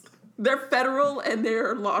house. They're federal and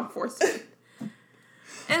they're law enforcement.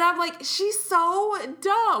 And I'm like, she's so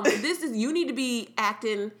dumb. You need to be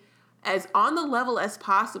acting as on the level as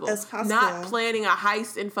possible. Not planning a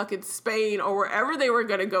heist in fucking Spain or wherever they were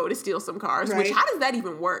going to go to steal some cars. Right. Which, how does that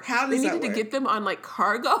even work? They needed to get them on, like,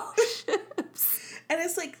 cargo ships. And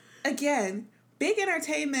it's like, again, big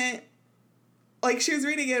entertainment. Like, she was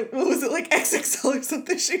reading it, what was it, like XXL or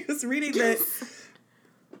something? She was reading that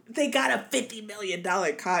they got a $50 million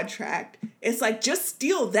contract. It's like, just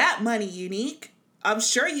steal that money, Unique. I'm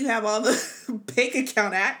sure you have all the bank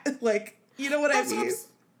account like, you know what I mean? That's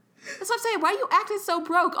what I'm saying. Why are you acting so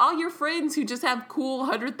broke? All your friends who just have cool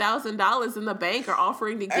 $100,000 in the bank are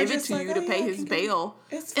offering to give it to you to pay his bail.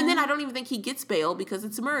 And then I don't even think he gets bail because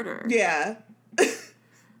it's murder. Yeah.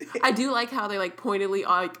 I do like how they, like, pointedly,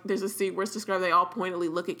 like, there's a scene where it's described they all pointedly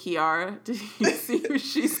look at Kiara to see if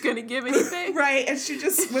she's going to give anything. Right, and she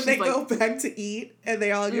just, when they go back to eat, and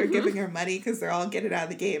they all are giving her money because they're all getting out of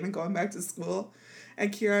the game and going back to school,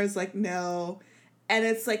 and Kiara's like, no. And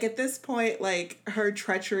it's like, at this point, like, her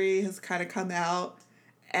treachery has kind of come out,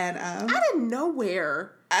 and out of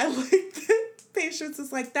nowhere. I like that Patience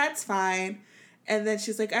is like, that's fine. And then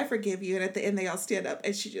she's like, I forgive you. And at the end, they all stand up,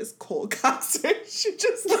 and she just cold cocks her. She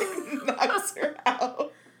just, like, knocks her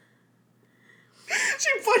out. She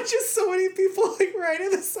punches so many people, like, right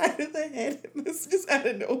in the side of the head. And this just out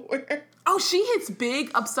of nowhere. Oh, she hits Big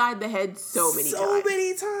upside the head so many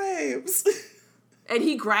times. And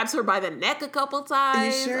he grabs her by the neck a couple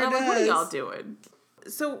times. He sure does. Like, what are y'all doing?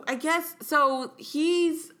 So, I guess,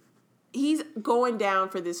 he's going down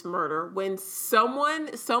for this murder when some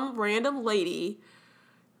random lady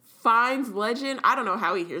finds Legend. I don't know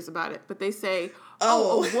how he hears about it, but they say,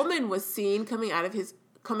 a woman was seen coming out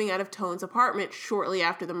of Tone's apartment shortly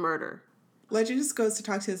after the murder. Legend just goes to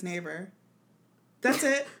talk to his neighbor. That's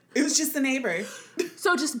it. It was just the neighbor.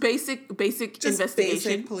 So just basic just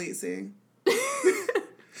investigation. Basic policing.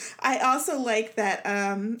 I also like that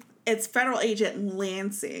it's federal agent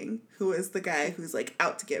Lansing, who is the guy who's, like,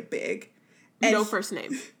 out to get Big. And no first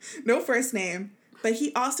name. No first name. But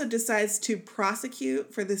he also decides to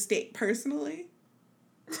prosecute for the state personally.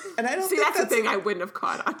 And I don't think that's the thing I wouldn't have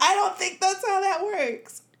caught on. I don't think that's how that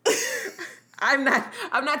works. I'm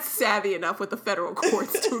not savvy enough with the federal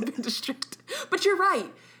courts to have been distracted. But you're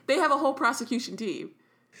right. They have a whole prosecution team.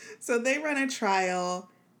 So they run a trial,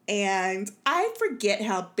 and I forget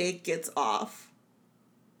how Big gets off.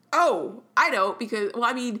 Oh, I know, because, well,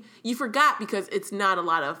 I mean, you forgot because it's not a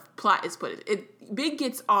lot of plot is put in. Big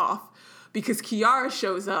gets off because Kiara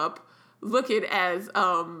shows up looking as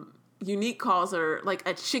Unique calls her like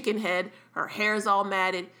a chicken head. Her hair's all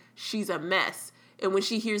matted. She's a mess. And when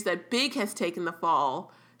she hears that Big has taken the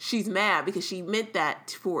fall, she's mad because she meant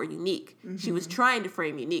that for Unique. Mm-hmm. She was trying to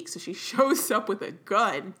frame Unique, so she shows up with a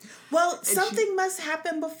gun. Well, something must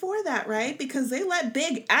happen before that, right? Because they let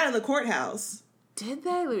Big out of the courthouse. Did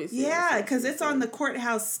they? Let me see. Yeah, because it's on the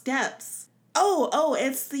courthouse steps. Oh,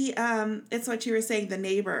 it's it's what you were saying, the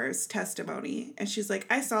neighbor's testimony. And she's like,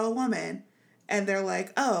 I saw a woman. And they're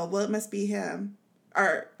like, oh, well, it must be him.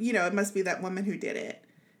 Or, it must be that woman who did it.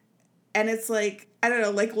 And it's like, I don't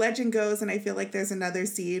know, like legend goes, and I feel like there's another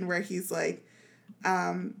scene where he's like,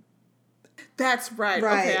 That's right.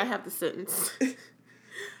 Okay, I have the sentence.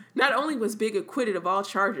 Not only was Big acquitted of all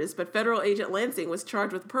charges, but federal agent Lansing was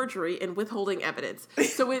charged with perjury and withholding evidence.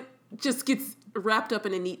 So it just gets wrapped up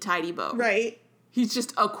in a neat, tidy bow. Right. He's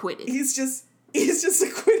just acquitted. He's just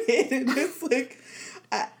acquitted. And it's like,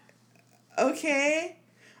 okay.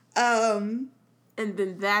 And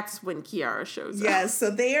then that's when Kiara shows up. Yeah,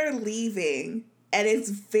 so they are leaving. And it's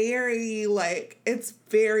very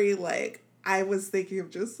I was thinking of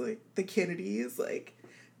just like the Kennedys, like,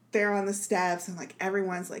 they're on the steps and like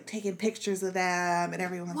everyone's like taking pictures of them and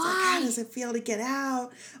everyone's like, how does it feel to get out?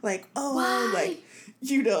 Like, like,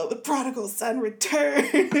 the prodigal son returned.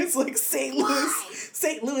 It's like St.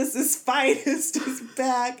 Louis's finest is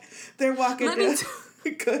back. They're walking down.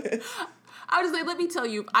 Good. I was like, let me tell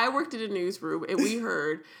you, if I worked in a newsroom and we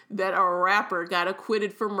heard that a rapper got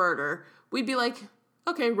acquitted for murder, we'd be like,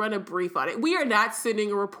 okay, run a brief on it. We are not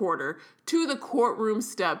sending a reporter to the courtroom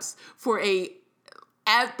steps for a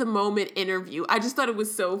at-the-moment interview. I just thought it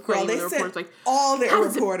was so funny. Girl, they sent all their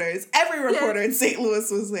reporters. Every reporter in St. Louis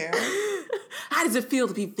was there. How does it feel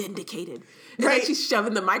to be vindicated? And right. Like she's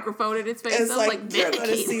shoving the microphone in his face. It's like you're going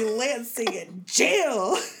to see Lansing in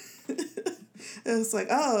jail. It was like,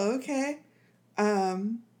 oh, okay.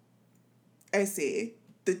 I see.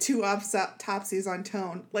 The two autopsies on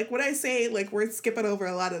Tone. Like when I say, like, we're skipping over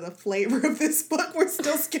a lot of the flavor of this book, we're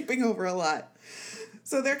still skipping over a lot.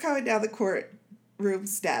 So they're coming down the courtroom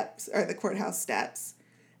steps, or the courthouse steps.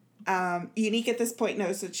 Unique at this point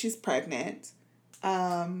knows that she's pregnant.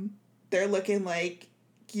 They're looking like,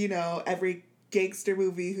 every gangster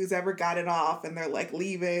movie who's ever gotten off, and they're like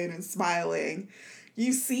leaving and smiling.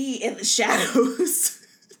 You see in the shadows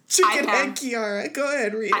Chicken and Kiara. Go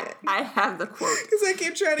ahead, read it. I have the quote. Because I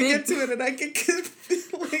keep trying to get to it and I get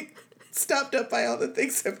stopped up by all the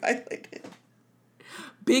things I've highlighted.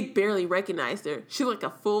 Big barely recognized her. She looked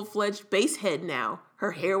like a full-fledged bass head now.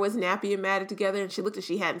 Her hair was nappy and matted together, and she looked as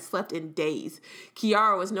she hadn't slept in days.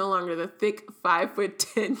 Kiara was no longer the thick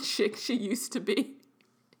 5'10" chick she used to be.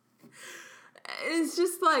 It's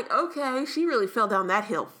just like, okay, she really fell down that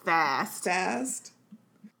hill fast.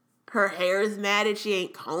 Her hair is matted. She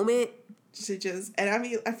ain't comb it.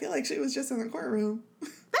 I feel like she was just in the courtroom.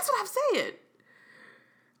 That's what I'm saying.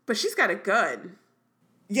 But she's got a gun.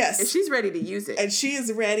 Yes. And she's ready to use it. And she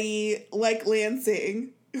is ready, like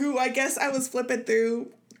Lansing, who I guess I was flipping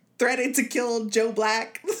through, threatened to kill Joe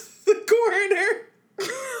Black, the coroner.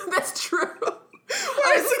 That's true.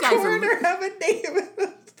 Why does the coroner have a name and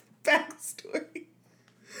a backstory?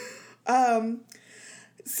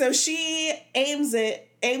 So she aims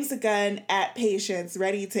the gun at Patience,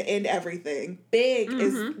 ready to end everything. Big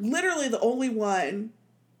is literally the only one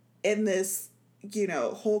in this,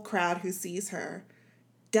 whole crowd who sees her.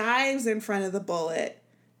 Dives in front of the bullet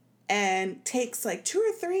and takes like 2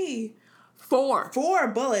 or 3. 4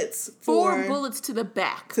 bullets. 4 bullets to the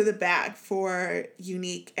back. To the back for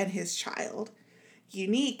Unique and his child.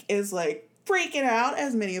 Unique is like freaking out,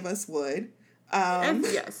 as many of us would.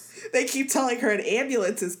 Yes. They keep telling her an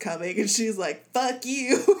ambulance is coming, and she's like, fuck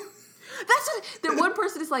you. That's what, the one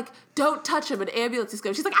person is like, don't touch him, an ambulance is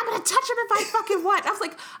coming. She's like, I'm going to touch him if I fucking want. I was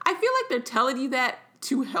like, I feel like they're telling you that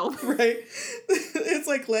to help. Right. It's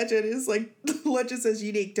like Legend. It's like, Legend says,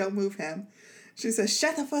 Unique, don't move him. She says,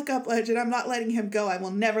 shut the fuck up, Legend. I'm not letting him go. I will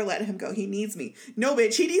never let him go. He needs me. No,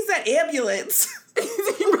 bitch. He needs that ambulance.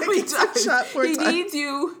 He really does.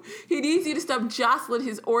 He needs you to stop jostling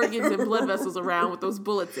his organs and blood vessels around with those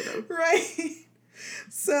bullets in them. Right.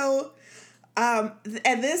 So, and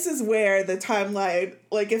this is where the timeline,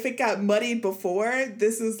 like, if it got muddied before,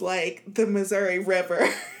 this is like the Missouri River.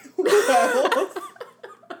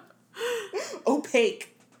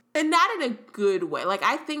 Opaque. And not in a good way. Like,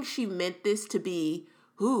 I think she meant this to be,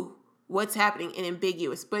 ooh, what's happening, and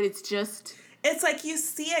ambiguous. But it's just... It's like you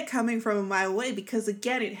see it coming from a mile away because,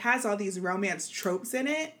 again, it has all these romance tropes in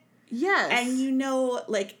it. Yes. And you know,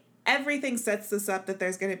 like, everything sets this up that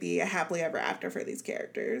there's going to be a happily ever after for these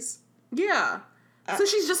characters. Yeah. So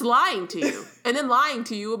she's just lying to you. And then lying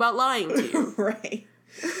to you about lying to you. Right.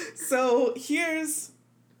 So here's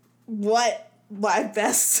what my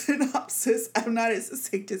best synopsis. I'm not as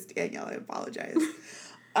succinct as Danielle. I apologize.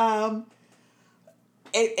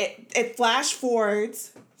 It flash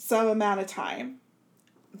forwards some amount of time.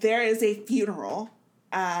 There is a funeral.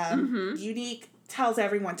 Unique tells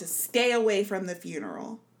everyone to stay away from the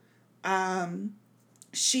funeral.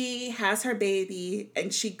 She has her baby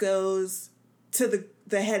and she goes to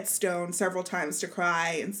the headstone several times to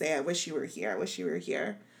cry and say, I wish you were here. I wish you were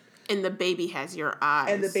here. And the baby has your eyes.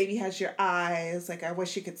 And the baby has your eyes. Like, I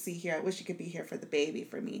wish you could see here. I wish you could be here for the baby,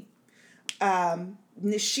 for me.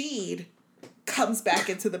 Nasheed comes back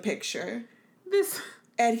into the picture.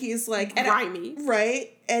 And he's like... Grimy.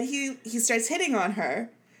 Right? And he starts hitting on her.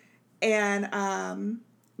 And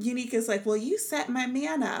Unique is like, well, you set my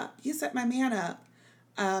man up. You set my man up.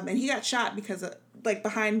 And he got shot because of, like,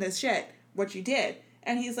 behind this shit, what you did.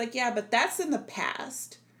 And he's like, yeah, but that's in the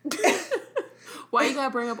past. Why you gotta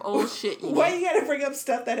bring up old shit, Unique? Why you gotta bring up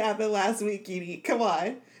stuff that happened last week, Unique? Come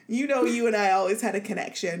on. You know you and I always had a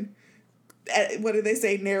connection. What do they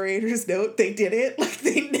say? Narrator's note. They did it. Like,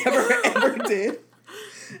 they never, ever did.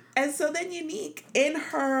 And so then Unique, in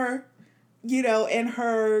her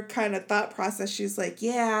kind of thought process, she's like,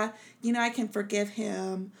 yeah, I can forgive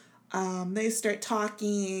him. They start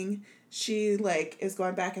talking. She, like, is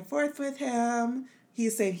going back and forth with him.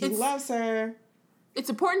 He's saying he loves her. It's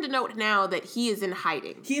important to note now that he is in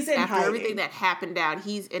hiding. He's in hiding. After everything that happened down,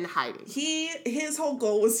 he's in hiding. His whole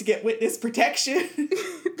goal was to get witness protection.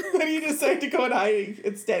 But he decided to go in hiding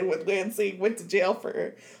instead when Lansing went to jail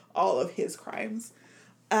for all of his crimes.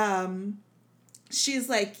 She's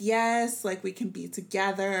like, yes, like, we can be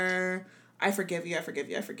together. I forgive you, I forgive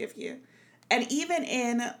you, I forgive you. And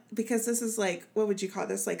even because this is like, what would you call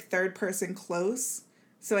this? Like, third person close.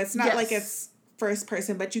 So it's not like it's first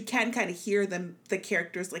person, but you can kind of hear the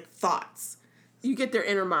characters' like thoughts. You get their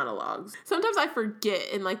inner monologues. Sometimes I forget,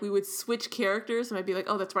 and like we would switch characters, and I'd be like,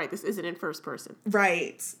 "Oh, that's right. This isn't in first person."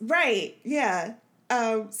 Right. Yeah.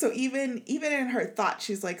 So even in her thoughts,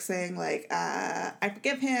 she's like saying like, "I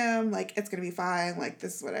forgive him. Like, it's gonna be fine. Like,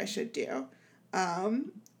 this is what I should do."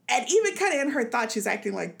 And even kind of in her thoughts, she's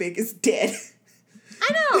acting like Big is dead.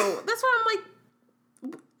 I know. That's why I'm like,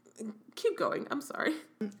 keep going. I'm sorry.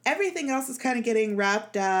 Everything else is kind of getting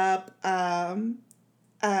wrapped up.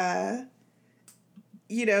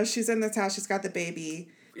 She's in this house. She's got the baby.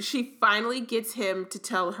 She finally gets him to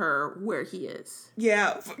tell her where he is.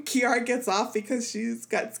 Yeah, Kiara gets off because she's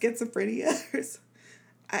got schizophrenia.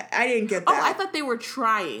 I didn't get that. Oh, I thought they were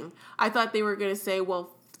trying. I thought they were going to say,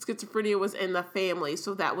 well, schizophrenia was in the family,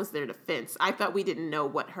 so that was their defense. I thought we didn't know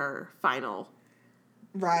what her final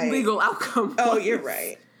legal outcome was. Oh, you're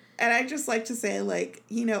right. And I just like to say, like,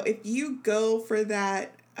 if you go for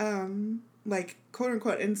that, like,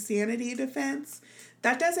 quote-unquote insanity defense,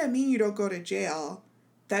 that doesn't mean you don't go to jail.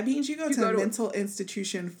 That means you go to a mental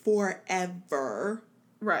institution forever.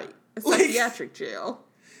 Right. A psychiatric jail.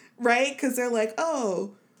 Right? Because they're like,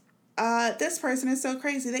 oh, this person is so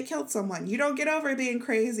crazy. They killed someone. You don't get over being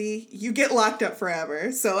crazy. You get locked up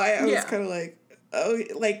forever. So I was kind of like, oh,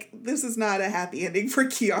 like, this is not a happy ending for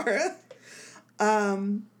Kiara.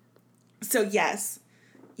 So yes,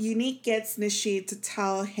 Unique gets Nasheed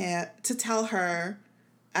to tell her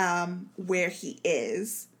where he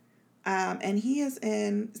is. And he is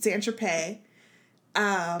in Saint Tropez.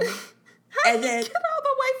 How and did then he get all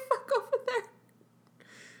the way fuck over there?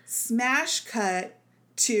 Smash cut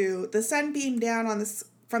to the sun beamed down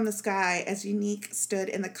from the sky as Unique stood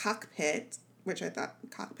in the cockpit, which I thought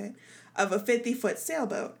of a 50-foot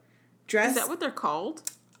sailboat. Is that what they're called?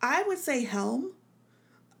 I would say helm.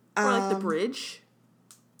 Or like the bridge.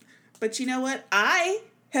 But you know what? I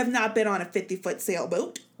have not been on a 50-foot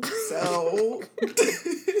sailboat. So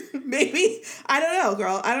maybe, I don't know,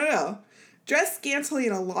 girl. I don't know. Dressed scantily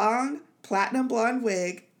in a long platinum blonde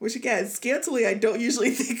wig, which again, scantily I don't usually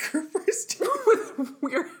think refers to. With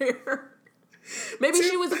weird hair. Maybe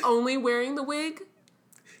she was only wearing the wig.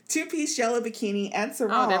 2-piece yellow bikini and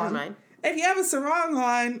sarong. Oh, never mind. If you have a sarong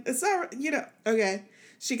on, it's not, okay.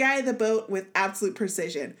 She guided the boat with absolute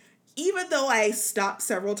precision. Even though I stopped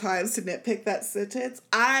several times to nitpick that sentence,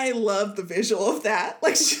 I love the visual of that.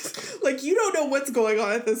 Like, like, you don't know what's going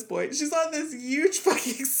on at this point. She's on this huge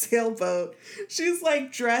fucking sailboat. She's,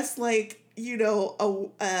 like, dressed like,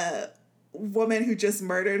 a woman who just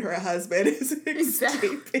murdered her husband is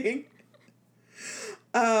escaping.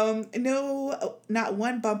 No, not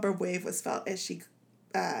one bumper wave was felt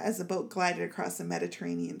as the boat glided across the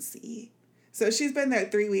Mediterranean Sea. So she's been there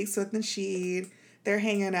 3 weeks with Nasheed. They're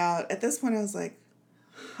hanging out. At this point, I was like,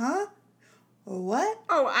 huh? What?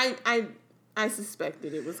 Oh, I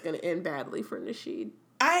suspected it was going to end badly for Nasheed.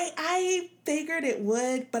 I figured it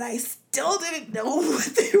would, but I still didn't know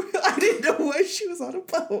I didn't know why she was on a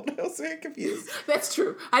boat. I was very confused. That's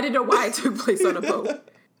true. I didn't know why it took place on a boat.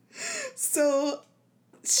 So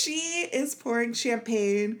she is pouring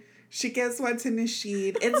champagne. She gives one to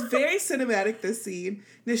Nasheed. It's very cinematic, this scene.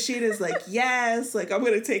 Nasheed is like, yes, like, I'm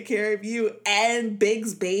going to take care of you and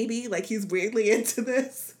Big's baby. Like, he's weirdly into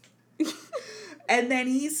this. And then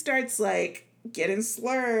he starts, like, getting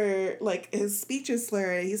slurred. Like, his speech is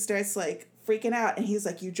slurred. He starts, like, freaking out. And he's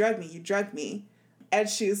like, you drugged me. And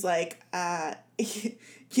she's like, yeah,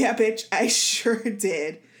 bitch, I sure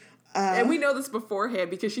did. And we know this beforehand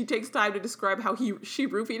because she takes time to describe how she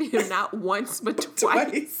roofied him not once but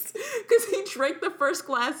twice. Because he drank the first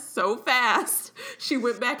glass so fast, she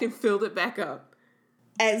went back and filled it back up.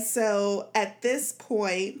 And so at this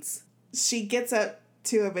point, she gets up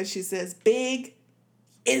to him and she says, Big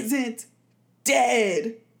isn't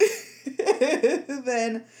dead.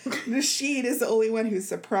 Then Nasheed is the only one who's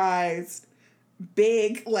surprised.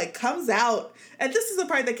 Big, like, comes out. And this is the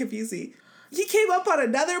part that confused me. He came up on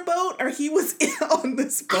another boat, or he was on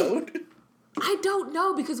this boat? I don't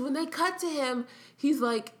know, because when they cut to him, he's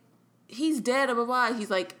like, he's dead, blah, blah, blah. He's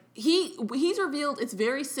like, he's revealed, it's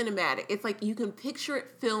very cinematic. It's like, you can picture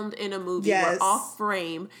it filmed in a movie where off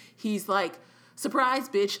frame, he's like, surprise,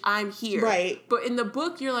 bitch, I'm here. Right. But in the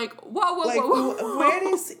book, you're like, whoa.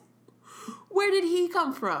 Where did he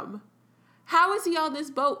come from? How is he on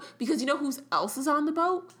this boat? Because you know who else is on the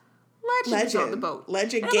boat? Legend's on the boat.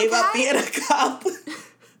 Legend gave up being a cop.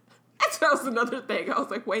 That was another thing. I was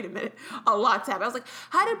like, wait a minute. A lot's happened. I was like,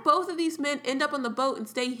 how did both of these men end up on the boat and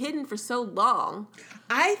stay hidden for so long?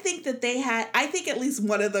 I think that I think at least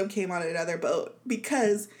one of them came on another boat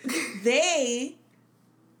because they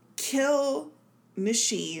kill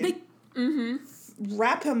Nasheed,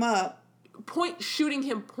 wrap him up, shooting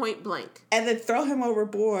him point blank, and then throw him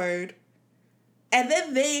overboard, and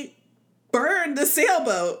then they burn the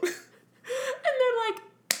sailboat. And they're like,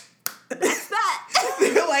 that's that.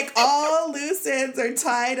 They're like, all loose ends are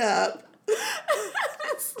tied up.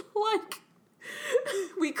 It's like,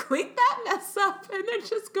 we cleaned that mess up and they're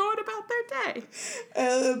just going about their day.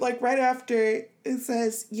 And then, like, right after, it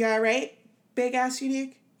says, you all right, Big ass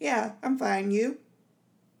Unique? Yeah, I'm fine. You?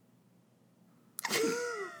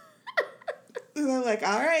 And they're like,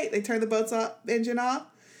 all right. They turn the boat's engine off.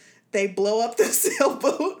 They blow up the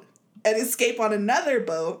sailboat and escape on another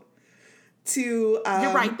boat to...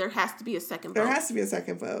 You're right. There has to be a second boat. There has to be a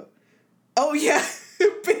second boat. Oh, yeah.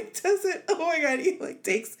 Big does it. Oh, my God. He, like,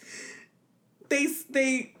 takes...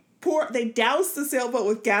 They douse the sailboat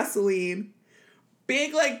with gasoline.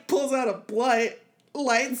 Big, like, pulls out a blunt,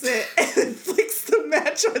 lights it, and then flicks the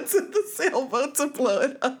match onto the sailboat to blow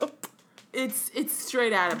it up. It's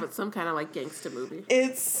straight out of it, some kind of, like, gangster movie.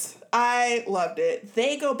 I loved it.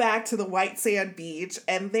 They go back to the white sand beach,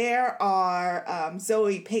 and there are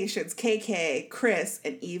Zoe, Patience, KK, Chris,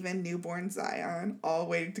 and even newborn Zion, all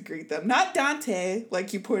waiting to greet them. Not Dante,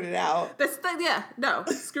 like you pointed out. No,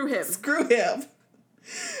 screw him. Screw him.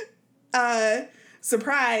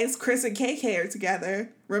 Surprise, Chris and KK are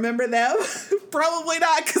together. Remember them? Probably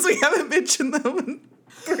not, because we haven't mentioned them in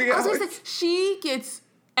 3 hours. I was going to say, she gets...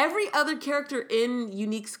 Every other character in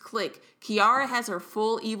Unique's clique, Kiara has her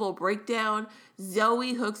full evil breakdown.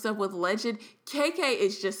 Zoe hooks up with Legend. KK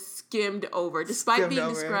is just skimmed over, despite being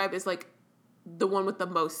described as, like, the one with the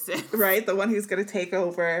most sense. Right, the one who's going to take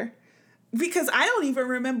over. Because I don't even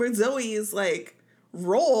remember Zoe's, like,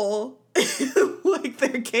 role like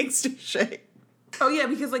their gangster shit. Oh, yeah,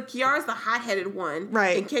 because, like, Kiara's the hot-headed one.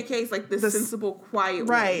 Right. And KK's, like, the sensible, quiet one.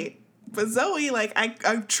 Right. But Zoe, like,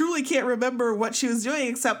 I truly can't remember what she was doing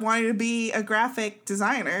except wanting to be a graphic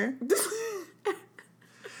designer.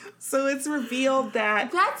 So it's revealed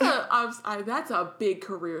that... That's a big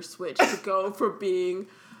career switch to go from being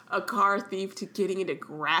a car thief to getting into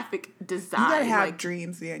graphic design. You gotta have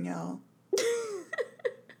dreams, Danielle.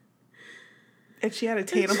 If she had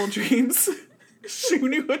attainable dreams, she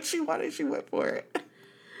knew what she wanted, she went for it.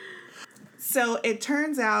 So it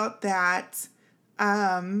turns out that...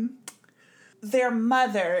 their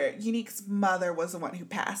mother, Unique's mother, was the one who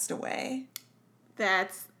passed away.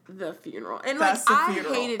 That's the funeral. And, I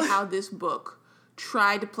hated how this book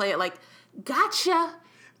tried to play it like, gotcha,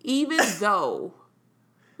 even though,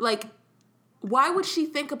 like, why would she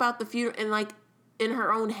think about the future and like in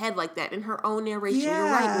her own head like that, in her own narration? Yeah.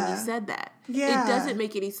 You're right when you said that. Yeah. It doesn't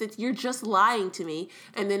make any sense. You're just lying to me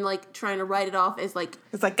and then like trying to write it off as like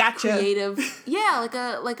it's like gotcha. Creative. Yeah,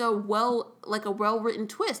 like a well-written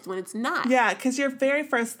twist when it's not. Yeah, because your very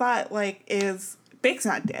first thought like is Big's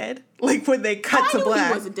not dead. Like when they cut to black. I knew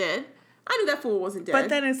he wasn't dead. I knew that fool wasn't dead. But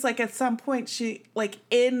then it's like at some point she like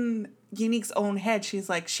in Unique's own head, she's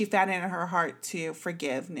like she found it in her heart to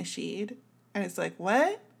forgive Nasheed. And it's like,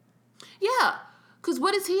 what? Yeah. Because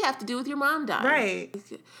what does he have to do with your mom dying? Right.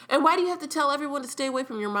 And why do you have to tell everyone to stay away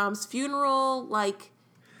from your mom's funeral? Like,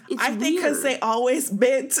 it's I think because they always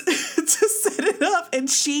meant to set it up. And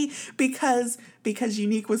she, because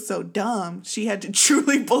Unique was so dumb, she had to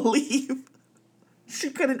truly believe.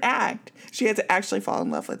 She couldn't act. She had to actually fall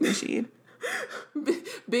in love with Nasheed.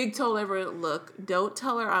 Big told everyone, look, don't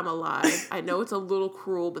tell her I'm alive. I know it's a little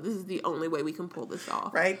cruel, but this is the only way we can pull this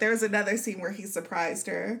off. Right? There was another scene where he surprised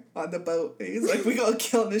her on the boat. And he's like, we gonna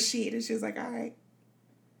kill Nasheed. And she was like, all right.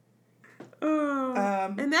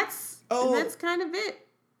 And that's kind of it.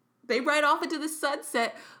 They ride off into the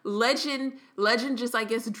sunset. Legend just, I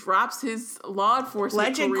guess, drops his law enforcement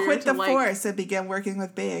Legend career quit the like, force and began working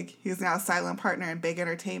with Big. He's now a silent partner in Big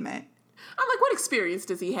Entertainment. I'm like, what experience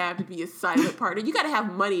does he have to be a silent partner? You got to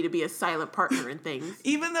have money to be a silent partner in things.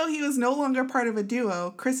 Even though he was no longer part of a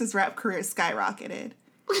duo, Chris's rap career skyrocketed.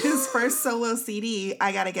 His first solo CD,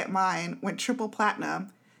 I Gotta Get Mine, went triple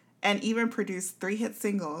platinum and even produced 3 hit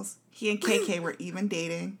singles. He and KK were even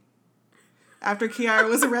dating. After Kiara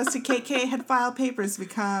was arrested, KK had filed papers to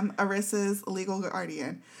become Arissa's legal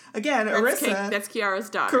guardian. Again, Arissa... That's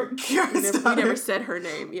Kiara's daughter. Kiara's daughter. We never said her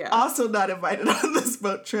name, yeah. Also not invited on this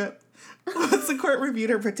boat trip. Once the court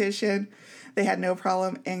reviewed her petition, they had no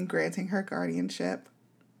problem in granting her guardianship.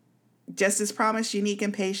 Just as promised, Unique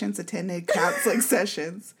and Patience attended counseling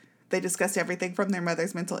sessions. They discussed everything from their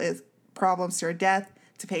mother's mental problems to her death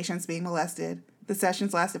to Patience being molested. The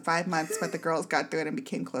sessions lasted 5 months, but the girls got through it and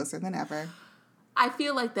became closer than ever. I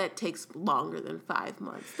feel like that takes longer than 5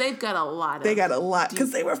 months. They've got a lot. They got a lot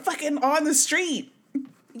because they were fucking on the street.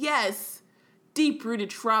 Yes. Deep-rooted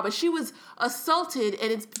trauma. She was assaulted and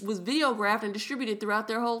it was videographed and distributed throughout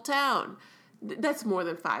their whole town. That's more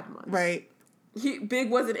than 5 months. Right. Big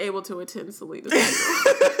wasn't able to attend Selena's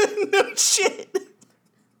No shit.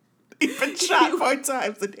 He'd been shot 4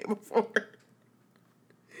 times the day before.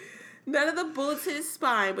 None of the bullets hit his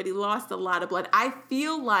spine, but he lost a lot of blood. I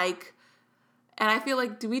feel like,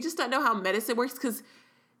 do we just not know how medicine works? Because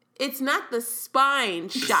it's not the spine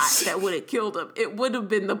shot that would have killed him. It would have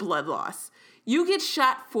been the blood loss. You get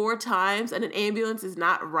shot 4 times and an ambulance is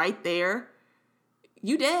not right there,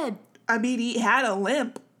 you dead. I mean, he had a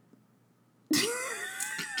limp. I'm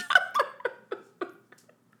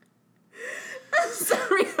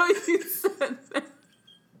sorry how you said that.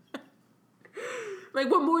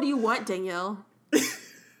 Like, what more do you want, Danielle?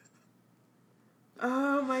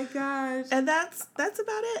 Oh my gosh. And that's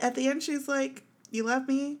about it. At the end, she's like, you love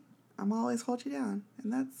me, I'm always hold you down.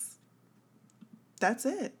 And that's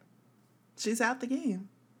it. She's out the game.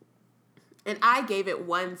 And I gave it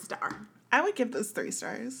 1 star. I would give this 3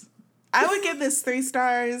 stars. I would give this 3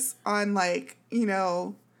 stars on, like,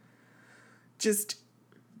 just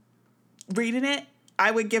reading it. I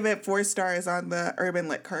would give it 4 stars on the Urban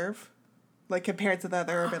Lit curve, like, compared to the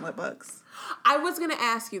other Urban Lit books. I was going to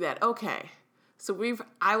ask you that. Okay. So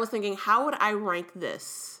I was thinking, how would I rank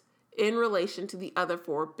this in relation to the other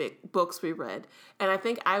 4 big books we read? And I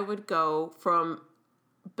think I would go from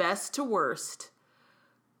best to worst: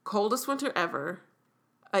 Coldest Winter Ever,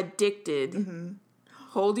 Addicted,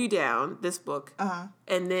 Hold You Down, this book,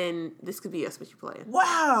 and then This Could Be Us, What You Playing.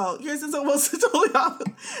 Wow, yours is almost totally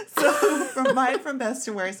opposite. So from best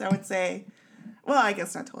to worst, I would say, well, I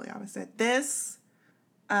guess not totally opposite. This,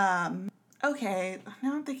 okay,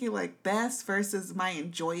 now I'm thinking like best versus my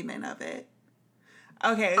enjoyment of it.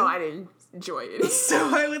 Okay. Oh, I didn't enjoy it.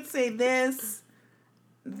 So I would say this,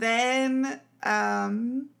 then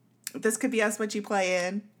This Could Be Us, What You Play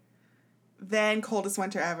In, then Coldest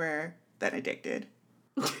Winter Ever, then Addicted.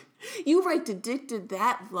 You ranked Addicted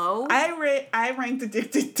that low? I ranked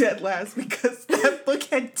Addicted dead last because that book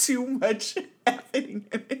had too much happening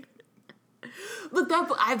in it. Look, that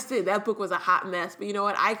book, I've said that book was a hot mess, but you know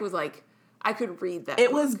what? I could read that.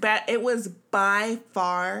 It was it was by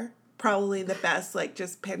far probably the best, like,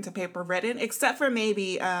 just pen to paper written, except for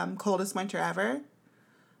maybe Coldest Winter Ever.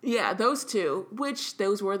 Yeah, those 2, which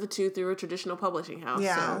those were the 2 through a traditional publishing house.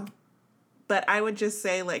 Yeah. So. But I would just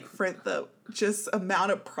say, like, for the just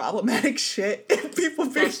amount of problematic shit and people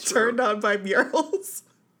being turned on by murals.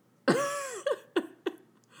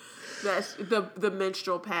 That's the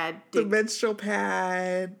menstrual pad The dick. menstrual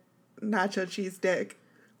pad, nacho cheese dick.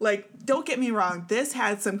 Like, don't get me wrong, this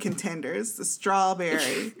had some contenders. The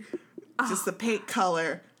strawberry, just the pink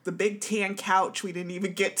color, the big tan couch we didn't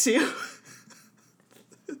even get to.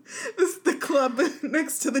 This is the club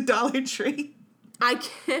next to the Dollar Tree. I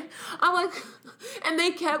can't. I'm like, and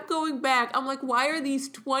they kept going back. I'm like, why are these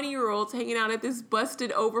 20-year-olds hanging out at this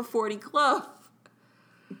busted over 40 club?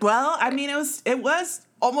 Well, I mean, it was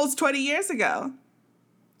almost 20 years ago.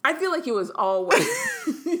 I feel like it was always.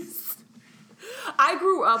 I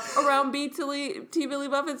grew up around T. Billy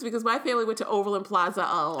Muffins because my family went to Overland Plaza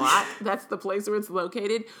a lot. That's the place where it's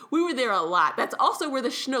located. We were there a lot. That's also where the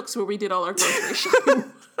Schnucks, where we did all our grocery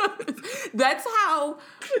shopping. That's how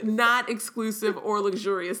not exclusive or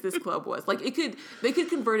luxurious this club was. Like they could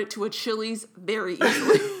convert it to a Chili's very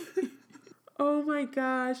easily. Oh my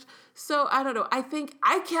gosh. So I don't know. I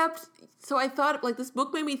thought like this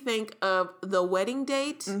book made me think of The Wedding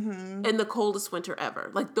Date and The Coldest Winter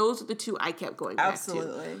Ever. Like those are the two I kept going back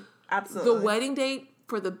to. Absolutely. The Wedding Date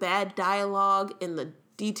for the bad dialogue and the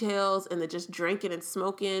details and the just drinking and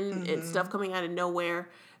smoking and stuff coming out of nowhere.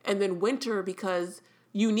 And then Winter because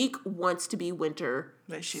Unique wants to be Winter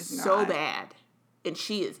but she's so not. bad. And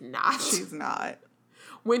she is not. She's not.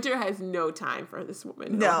 Winter has no time for this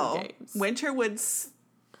woman. No. In games. Winter would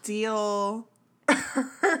steal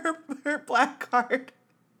her black card.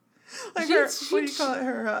 Like what do you call it?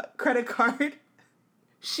 Her credit card.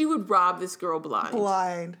 She would rob this girl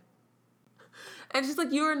blind. And she's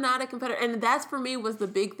like, you're not a competitor. And that's for me was the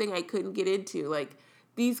big thing I couldn't get into. Like,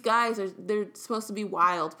 these guys they're supposed to be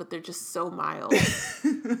wild, but they're just so mild.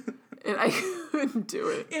 And I couldn't do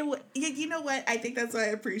it. You know what? I think that's why I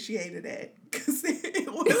appreciated it. Because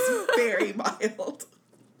it was very mild.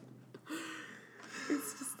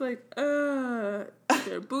 It's just like,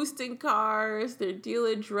 they're boosting cars, they're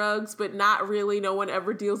dealing drugs, but not really. No one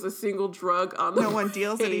ever deals a single drug on the No one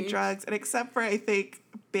deals any drugs. And except for, I think,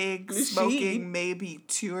 Big Nasheed. smoking maybe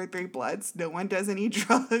 2 or 3 blunts, no one does any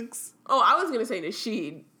drugs. Oh, I was going to say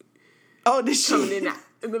Nasheed. Oh, Nasheed. Coming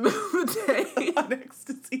in the middle of the day. On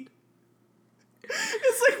ecstasy.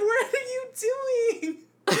 It's like, what are you doing?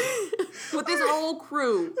 With this whole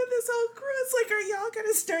crew. It's like, are y'all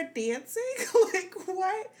gonna start dancing? Like,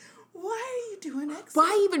 why are you doing ecstasy?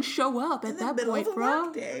 Why even show up at that middle point, of a bro?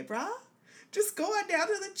 work day, bro? Just go on down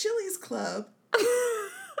to the Chili's Club.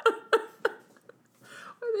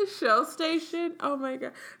 Or the Shell Station. Oh my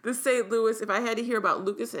God. The St. Louis, if I had to hear about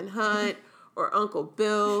Lucas and Hunt or Uncle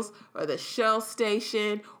Bill's or the Shell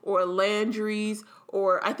Station or Landry's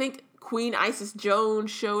or I think Queen Isis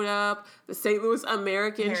Jones showed up. The St. Louis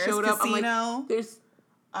American Harris showed up. Casino. I'm like, there's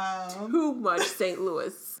too much St.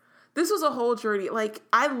 Louis. This was a whole journey. Like,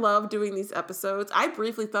 I love doing these episodes. I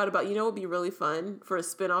briefly thought about, it would be really fun for a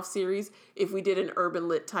spinoff series if we did an urban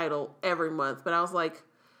lit title every month. But I was like,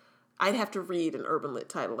 I'd have to read an urban lit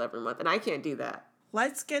title every month, and I can't do that.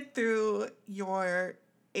 Let's get through your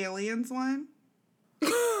Aliens one.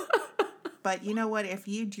 But you know what? If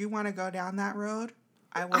you do want to go down that road,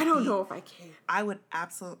 I don't know if I can. I would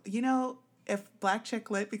absolutely, if Black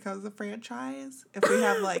Chick Lit becomes a franchise, if we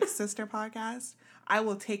have like sister podcasts, I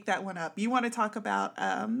will take that one up. You want to talk about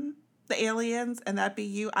the aliens and that be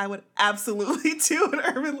you? I would absolutely do an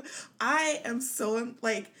urban. I am so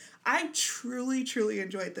I truly, truly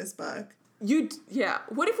enjoyed this book.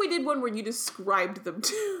 What if we did one where you described them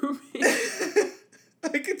to me?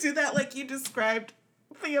 I could do that like you described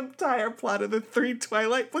the entire plot of the 3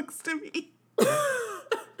 Twilight books to me.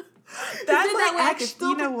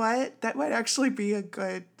 You know what? That might actually be a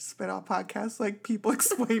good spin-off podcast. Like, people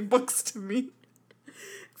explain books to me.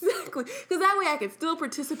 Exactly. Because that way I can still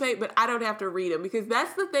participate, but I don't have to read them. Because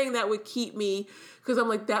that's the thing that would keep me, because I'm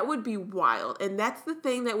like, that would be wild. And that's the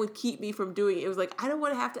thing that would keep me from doing it. It was like, I don't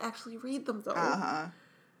want to have to actually read them, though. Uh-huh.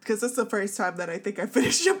 Because it's the first time that I think I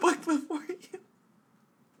finished a book before you.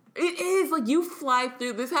 It is. Like, you fly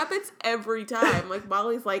through. This happens every time. Like,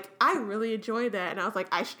 Molly's like, I really enjoyed that. And I was like,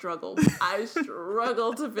 I struggled to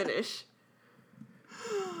finish.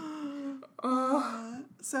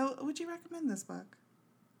 So, would you recommend this book?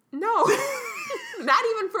 No. Not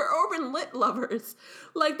even for urban lit lovers.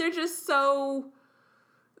 Like, they're just so...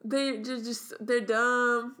 They're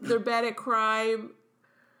dumb. They're bad at crime.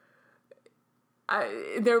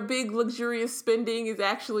 Their big luxurious spending is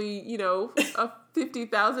actually, a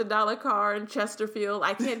 $50,000 car in Chesterfield.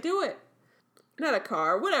 I can't do it. Not a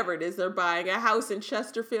car, whatever it is they're buying. A house in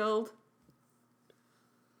Chesterfield.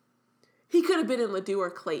 He could have been in Ladue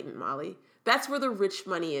or Clayton, Molly. That's where the rich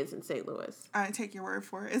money is in St. Louis. I take your word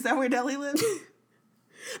for it. Is that where Nellie lives?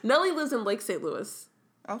 Nellie lives in Lake St. Louis.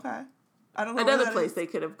 Okay. I don't know. Another place they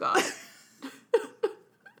could have gone.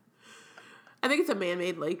 I think it's a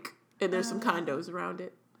man-made lake, and there's some condos around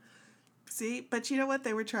it. See, but you know what?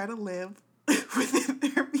 They were trying to live within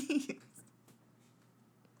their means.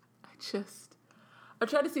 I'm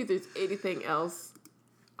trying to see if there's anything else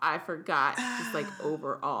I forgot, just like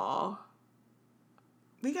overall.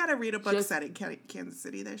 We got to read a book set in Kansas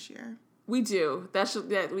City this year. We do.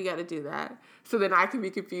 We got to do that. So then I can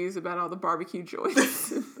be confused about all the barbecue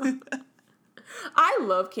joints. I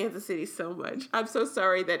love Kansas City so much. I'm so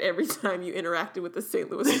sorry that every time you interacted with a St.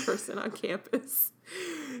 Louis person on campus,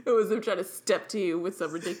 it was them trying to step to you with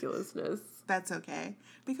some ridiculousness. That's okay,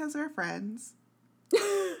 because we're friends.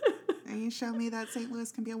 And you show me that St.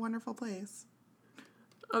 Louis can be a wonderful place.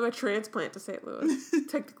 I'm a transplant to St. Louis.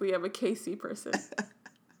 Technically, I'm a KC person.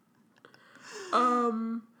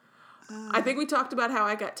 I think we talked about how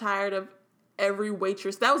I got tired of every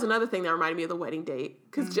waitress. That was another thing that reminded me of The Wedding Date,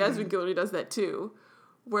 because Jasmine Guillory does that too,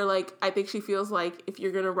 where like I think she feels like if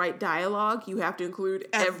you're gonna write dialogue, you have to include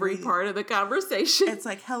every part of the conversation. It's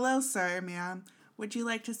like, hello, sir, ma'am. Would you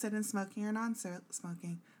like to sit in smoking or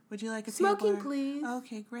non-smoking? Would you like a smoking, table? Please.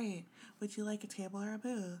 Okay, great. Would you like a table or a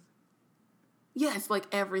booth? Yeah, it's like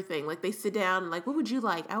everything. Like they sit down and like, what would you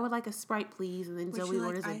like? I would like a Sprite, please. And then Zoe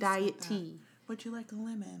orders a diet tea. Would you like a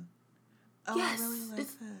lemon? Oh, yes, I really like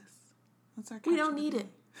this. What's our we don't need it.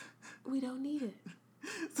 We don't need it.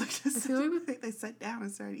 It's like just they sat down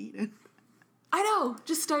and started eating. I know.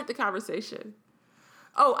 Just start the conversation.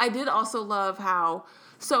 Oh, I did also love how,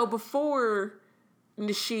 so before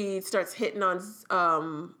Nasheed starts hitting on,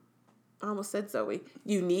 I almost said Zoe,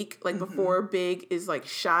 Unique, like before Big is like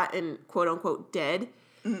shot and quote unquote dead,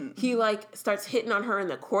 he like starts hitting on her in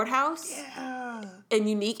the courthouse. Yeah. And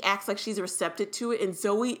Unique acts like she's receptive to it, and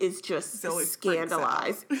Zoe is just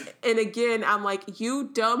scandalized. And again, I'm like, you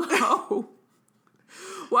dumb hoe.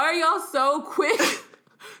 Why are y'all so quick,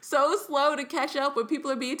 so slow to catch up when people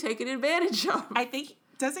are being taken advantage of? I think,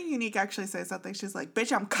 doesn't Unique actually say something? She's like,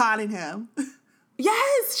 bitch, I'm conning him.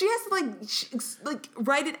 Yes, she has to like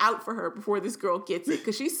write it out for her before this girl gets it,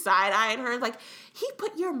 because she's side-eyeing her like, he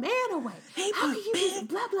put your man away. How can you Big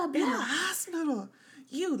blah, blah, blah. in the hospital.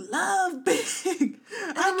 You love Big.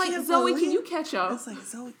 I'm like, Zoe, can you catch up? It's like,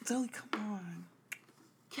 Zoe, come on.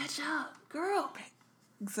 Catch up, girl.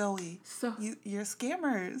 Zoe, So you're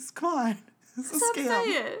scammers. Come on. It's a scam. I'm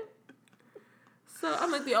saying. So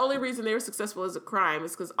I'm like, the only reason they were successful as a crime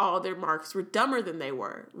is because all their marks were dumber than they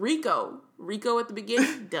were. Rico at the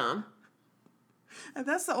beginning, dumb. And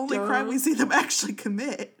that's the only crime we see them actually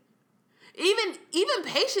commit. Even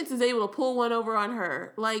Patience is able to pull one over on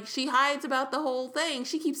her. Like, she hides about the whole thing.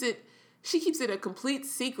 She keeps it a complete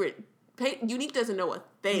secret. Unique doesn't know a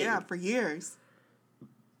thing. Yeah, for years.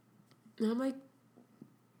 And I'm like,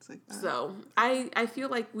 it's like so I feel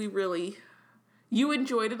like you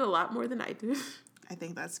enjoyed it a lot more than I did. I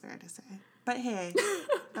think that's fair to say. But hey,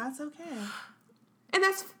 that's okay. And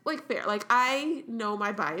that's like fair. Like, I know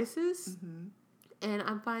my biases and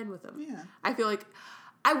I'm fine with them. Yeah. I feel like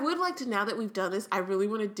I would like to, now that we've done this, I really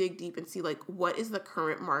want to dig deep and see, like, what is the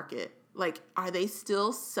current market? Like, are they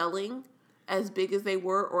still selling as big as they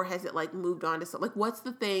were, or has it, like, moved on to, like, what's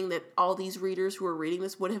the thing that all these readers who are reading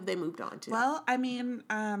this, what have they moved on to? Well, I mean,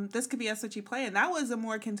 this could be S.H.E. Play, and that was a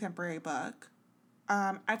more contemporary book.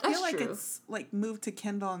 I feel like true. It's, like, moved to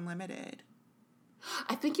Kindle Unlimited.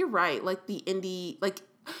 I think you're right. Like, the indie, like,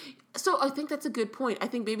 so I think that's a good point. I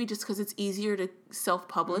think maybe just because it's easier to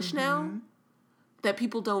self-publish now, that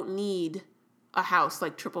people don't need a house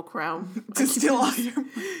like Triple Crown to steal all your money.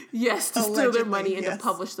 Yes, to steal their money and to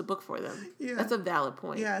publish the book for them. Yeah. That's a valid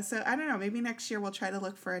point. Yeah, so I don't know. Maybe next year we'll try to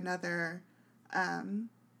look for another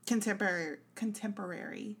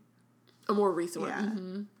contemporary. A more recent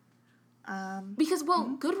one. Yeah. Because,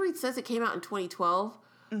 Goodreads says it came out in 2012,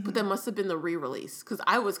 but that must have been the re-release, because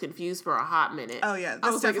I was confused for a hot minute. Oh, yeah.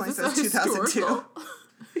 This definitely says 2002.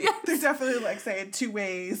 Yeah, they're definitely like saying 2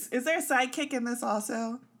 ways. Is there a sidekick in this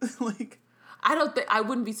also? Like, I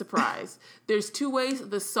wouldn't be surprised. There's 2 ways.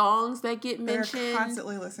 The songs that get mentioned. They're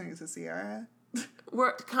constantly listening to Ciara.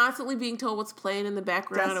 We're constantly being told what's playing in the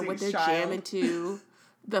background and what they're jamming to.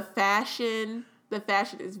 The fashion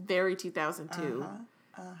is very 2002.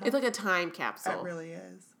 It's like a time capsule. It really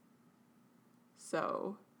is.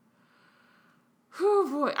 So, whew,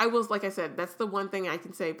 boy, I was, like I said, that's the one thing I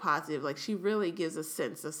can say positive. Like, she really gives a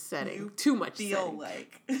sense of setting. Too much setting. Feel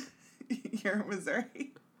like you're in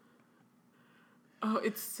Missouri. Oh,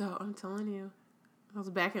 I'm telling you. I was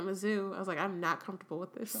back at Mizzou. I was like, I'm not comfortable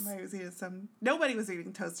with this. Nobody was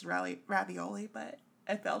eating toasted ravioli, but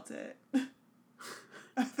I felt it.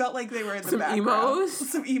 I felt like they were in the background. Emos?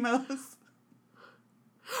 Some emos.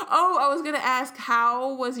 Oh, I was going to ask,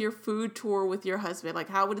 how was your food tour with your husband? Like,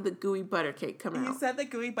 how did the gooey butter cake come out? He said the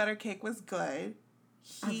gooey butter cake was good.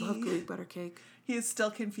 I love gooey butter cake. He is still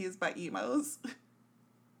confused by Imo's.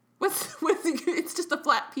 What's it's just a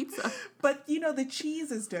flat pizza. But, the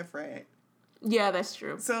cheese is different. Yeah, that's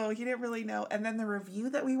true. So he didn't really know. And then the review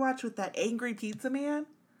that we watched with that angry pizza man.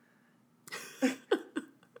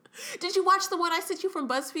 Did you watch the one I sent you from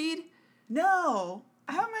BuzzFeed? No.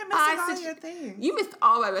 How am I missing all your things? You missed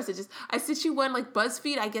all my messages. I sent you one, like,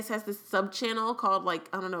 BuzzFeed, I guess, has this sub-channel called, like,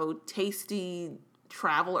 I don't know, Tasty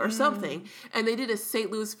Travel or something. And they did a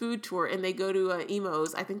St. Louis food tour, and they go to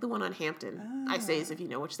Imo's. I think the one on Hampton. I say as if you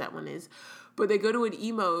know which that one is. But they go to an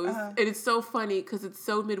Imo's, and it's so funny because it's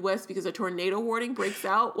so Midwest because a tornado warning breaks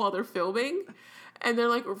out while they're filming. And they're,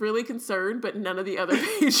 like, really concerned, but none of the other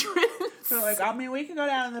patrons. So, like, I mean, we can go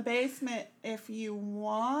down in the basement if you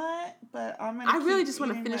want, but I'm going to I really just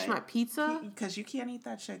want to finish my pizza. Because you can't eat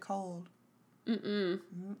that shit cold.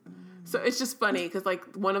 So it's just funny because, like,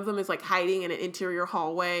 one of them is, like, hiding in an interior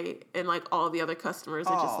hallway, and, like, all the other customers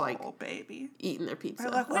are just, like, baby, eating their pizza.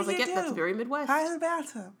 like, I was like, yeah, that's very Midwest. Hide in the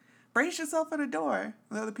bathtub. Brace yourself at the door.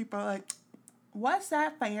 The other people are like, what's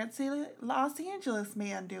that fancy Los Angeles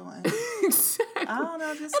man doing? Exactly. I don't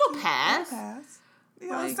know. It'll pass. The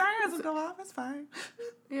sirens will go off. It's fine.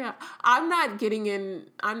 Yeah, I'm not getting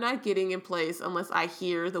in place unless I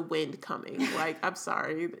hear the wind coming. Like, I'm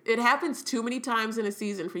sorry, it happens too many times in a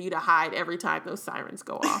season for you to hide every time those sirens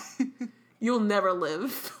go off. You'll never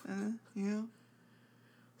live. Yeah.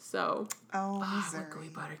 So, I want gooey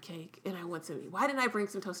butter cake, and I want some. Why didn't I bring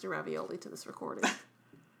some toasted ravioli to this recording?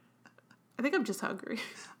 I think I'm just hungry.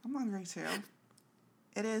 I'm hungry too.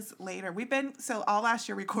 It is later. All last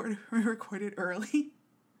year we recorded early.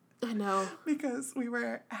 I know. Because we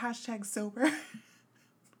were #sober.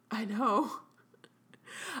 I know.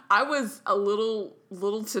 I was a little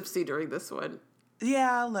tipsy during this one.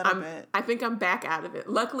 Yeah, a little bit. I think I'm back out of it.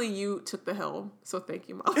 Luckily, you took the helm, so thank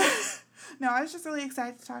you, Molly. No, I was just really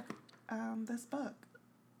excited to talk this book.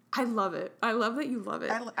 I love it. I love that you love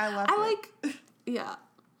it. Yeah.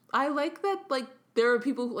 I like that, like, there are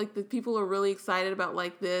people, like, the people are really excited about,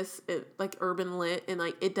 like, this, like, urban lit, and,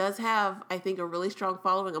 like, it does have, I think, a really strong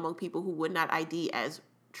following among people who would not ID as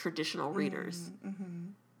traditional readers. Mm-hmm.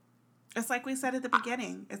 It's like we said at the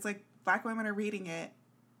beginning. It's like Black women are reading it,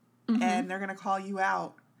 and they're going to call you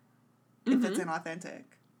out if it's inauthentic.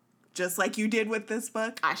 Just like you did with this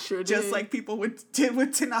book. I sure did. Just like people did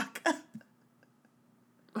with Tanaka.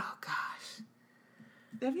 Oh, gosh.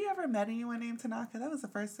 Have you ever met anyone named Tanaka? That was the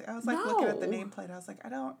first thing. I was, like, looking at the nameplate. I was like,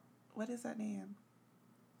 what is that name?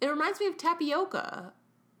 It reminds me of Tapioca.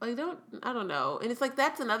 Like, I don't know. And it's like,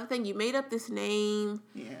 that's another thing. You made up this name.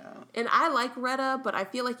 Yeah. And I like Retta, but I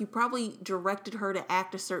feel like you probably directed her to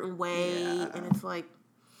act a certain way. Yeah. And it's like,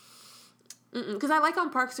 because I like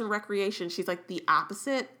on Parks and Recreation, she's like the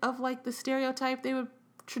opposite of, like, the stereotype they would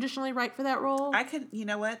traditionally write for that role. You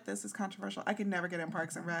know what? This is controversial. I could never get in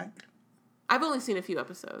Parks and Rec. I've only seen a few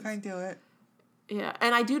episodes. Can't do it. Yeah,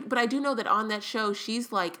 and I do know that on that show,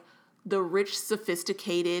 she's like the rich,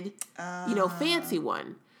 sophisticated, fancy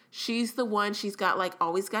one. She's the one, she's got, like,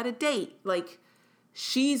 always got a date. Like,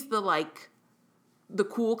 she's the, like, the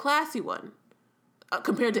cool, classy one.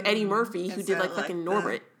 Compared to Eddie Murphy, who did, like, fucking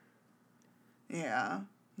Norbert. Yeah.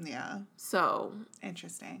 So.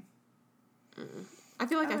 Interesting. I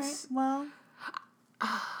feel like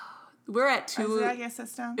we're at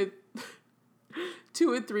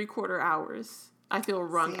 2 and 3/4 hours. I feel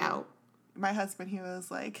wrung out. My husband, he was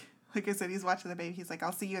like I said, he's watching the baby. He's like,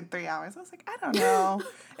 I'll see you in 3 hours. I was like, I don't know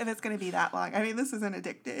if it's going to be that long. I mean, this isn't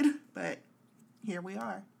Addicted, but here we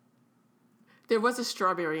are. There was a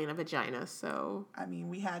strawberry in a vagina, so. I mean,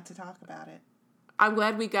 we had to talk about it. I'm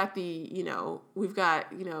glad we got we've got,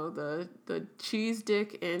 the cheese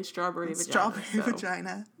dick and strawberry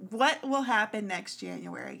vagina. What will happen next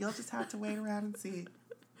January? You'll just have to wait around and see.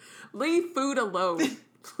 Leave food alone,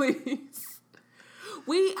 please.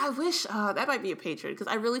 I wish, that might be a Patreon, because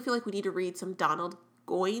I really feel like we need to read some Donald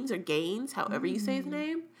Goines or Gaines, however you say his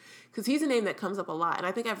name, because he's a name that comes up a lot, and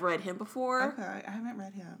I think I've read him before. Okay, I haven't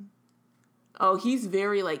read him. Oh, he's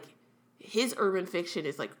very, like, his urban fiction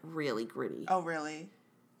is, like, really gritty. Oh, really?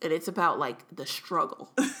 And it's about, like, the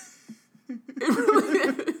struggle. It really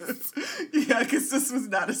is. Yeah, because this was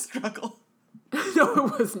not a struggle. No,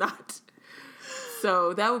 it was not.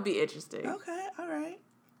 So that would be interesting. Okay, all right.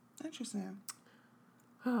 Interesting.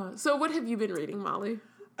 So what have you been reading, Molly?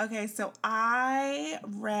 Okay, so I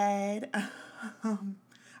read,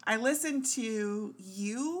 I listened to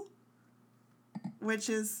You, which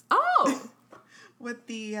is... Oh! what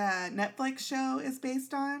the Netflix show is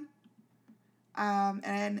based on.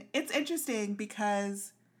 And it's interesting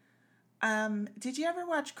because, did you ever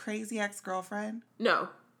watch Crazy Ex-Girlfriend? No.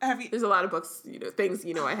 Have you? There's a lot of books, things,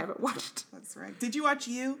 I haven't watched. That's right. Did you watch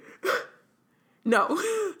You? No.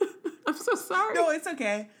 I'm so sorry. No, it's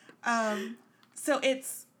okay. So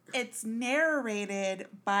it's narrated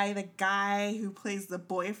by the guy who plays the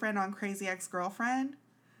boyfriend on Crazy Ex-Girlfriend.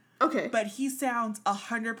 Okay. But he sounds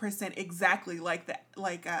 100% exactly like the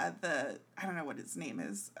I don't know what his name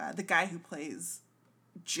is, the guy who plays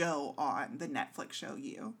Joe on the Netflix show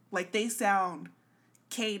You. Like, they sound,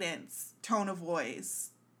 cadence, tone of voice,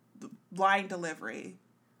 line delivery,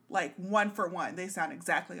 like one for one. They sound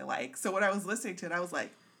exactly alike. So when I was listening to it, I was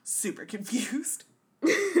like super confused.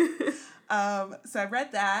 So I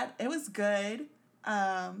read that. It was good.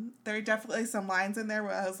 There are definitely some lines in there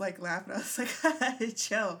where I was like laughing. I was like,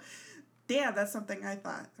 chill. Damn, that's something I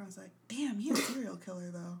thought. I was like, damn, he's a serial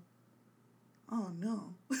killer though. Oh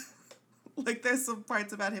no. Like, there's some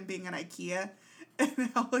parts about him being in IKEA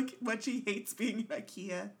and how much he hates being in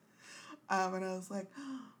IKEA. And I was like,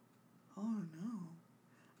 oh no.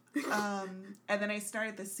 And then I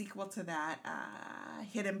started the sequel to that,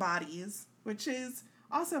 Hidden Bodies, which is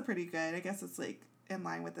also pretty good. I guess it's like in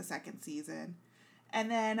line with the second season. And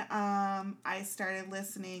then I started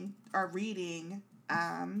reading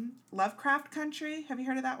Lovecraft Country. Have you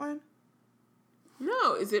heard of that one?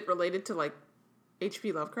 No. Is it related to like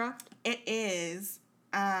H.P. Lovecraft? It is.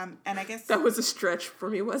 And I guess that was a stretch for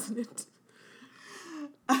me, wasn't it?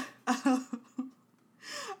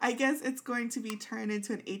 I guess it's going to be turned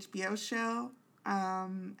into an HBO show. I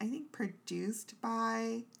think produced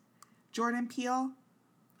by Jordan Peele.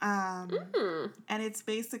 And it's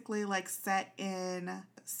basically like set in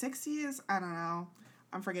 60s. I don't know.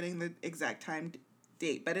 I'm forgetting the exact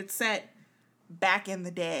date, but it's set back in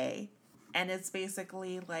the day. And it's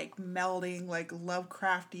basically like melding like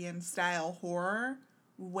Lovecraftian style horror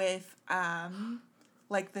with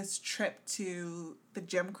like this trip to the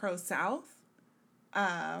Jim Crow South.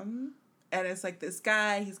 And it's like this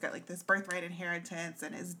guy, he's got like this birthright inheritance,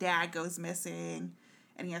 and his dad goes missing,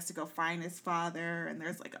 and he has to go find his father, and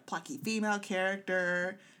there's like a plucky female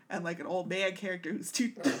character and like an old man character who's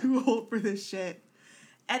too old for this shit.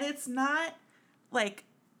 And it's not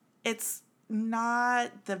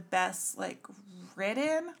the best like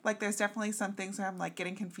written. Like, there's definitely some things where I'm like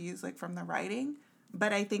getting confused like from the writing,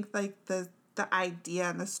 but I think like the idea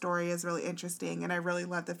and the story is really interesting, and I really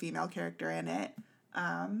love the female character in it.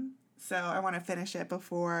 So I want to finish it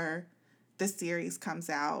before the series comes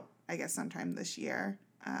out, I guess sometime this year.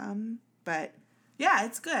 But yeah,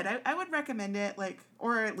 it's good. I would recommend it, like,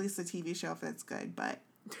 or at least the TV show if it's good. But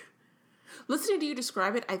listening to you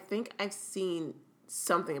describe it, I think I've seen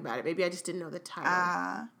something about it. Maybe I just didn't know the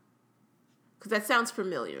title. Because that sounds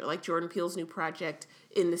familiar, like Jordan Peele's new project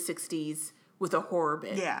in the 60s with a horror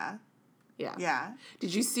bit. Yeah. Yeah.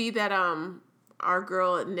 Did you see that our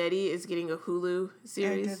girl Nettie is getting a Hulu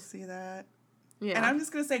series? I did see that. Yeah. And I'm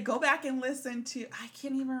just going to say, go back and listen to, I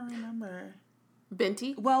can't even remember.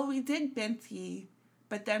 Benty? Well, we did Benty,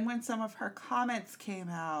 but then when some of her comments came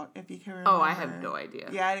out, if you can remember. Oh, I have no idea.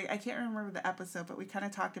 Yeah, I can't remember the episode, but we kind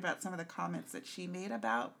of talked about some of the comments that she made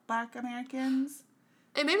about Black Americans.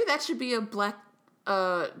 And maybe that should be a Black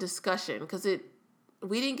discussion, because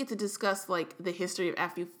we didn't get to discuss like the history of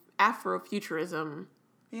Afrofuturism.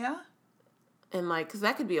 Yeah. And like, because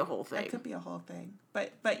that could be a whole thing. That could be a whole thing.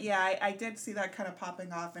 But yeah, I did see that kind of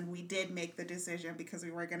popping off, and we did make the decision because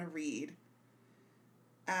we were going to read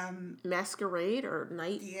Masquerade or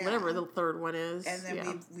Night, whatever the third one is. And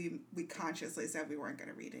then we consciously said we weren't going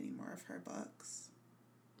to read any more of her books.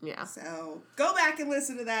 Yeah. So go back and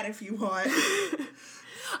listen to that if you want.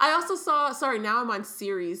 I also saw, now I'm on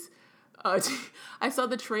series. I saw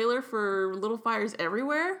the trailer for Little Fires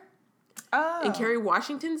Everywhere. Oh. And Kerry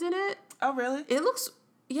Washington's in it. Oh, really?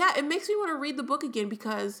 It makes me want to read the book again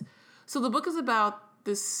because, so the book is about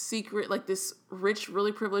this secret, like this rich,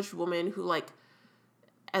 really privileged woman who like,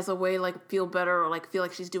 as a way like feel better or like feel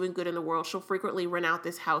like she's doing good in the world, she'll frequently rent out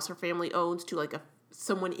this house her family owns to like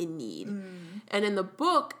someone in need. And in the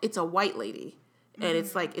book, it's a white lady. And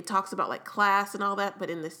it's like, it talks about like class and all that.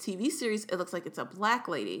 But in this TV series, it looks like it's a Black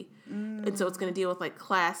lady. And so it's going to deal with like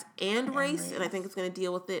class and race. And I think it's going to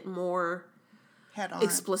deal with it more head on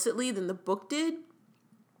explicitly than the book did.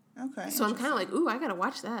 Okay. So I'm kind of like, ooh, I got to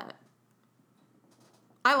watch that.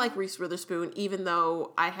 I like Reese Witherspoon, even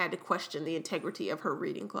though I had to question the integrity of her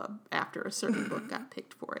reading club after a certain book got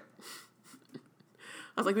picked for it.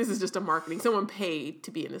 I was like, this is just a marketing. Someone paid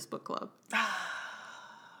to be in this book club.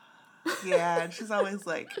 Yeah, and she's always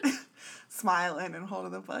like smiling and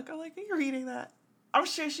holding the book. I'm like, are you reading that? I'm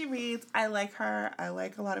sure she reads. I like her. I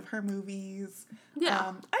like a lot of her movies.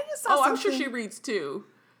 Yeah. I just saw I'm sure something she reads too.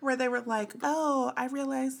 where they were like, oh, I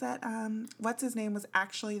realized that what's his name was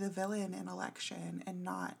actually the villain in Election and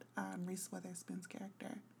not Reese Witherspoon's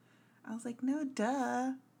character. I was like, no,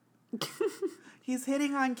 duh. He's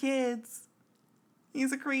hitting on kids.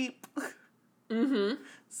 He's a creep. Mm-hmm.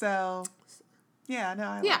 So, yeah,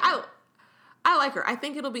 no, I like her. I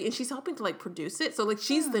think it'll be, and she's helping to like produce it. So like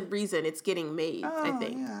she's the reason it's getting made. I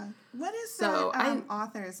think. Yeah. What is So that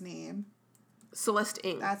author's name? Celeste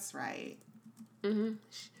Ng. That's right. Mm-hmm.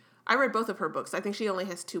 I read both of her books. I think she only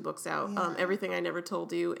has 2 books out. Yeah. Everything I Never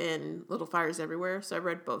Told You and Little Fires Everywhere. So I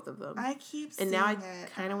read both of them. I keep and seeing now I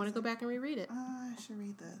it. kind of want to go back and reread it. Oh, I should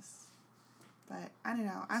read this. But I don't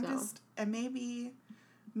know. And maybe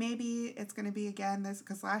it's going to be again this,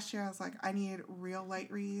 because last year I was like, I need real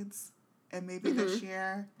light reads. And maybe this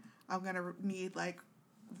year I'm going to need like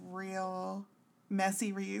real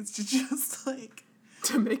messy reads to just like.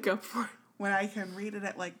 To make up for it. When I can read it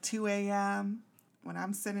at like 2 a.m. when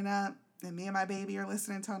I'm sitting up and me and my baby are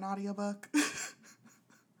listening to an audiobook.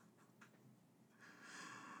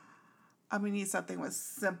 I'm going to need something with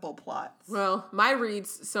simple plots. Well, my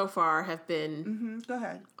reads so far have been Go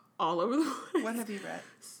ahead. all over the place. What have you read?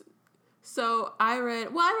 So I read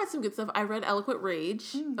some good stuff. I read Eloquent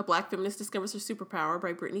Rage, A Black Feminist Discovers Her Superpower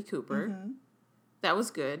by Brittany Cooper. That was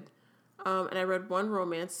good. And I read one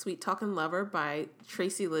romance, Sweet Talkin' Lover by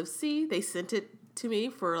Tracy Livesey. They sent it to me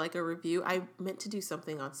for like a review. I meant to do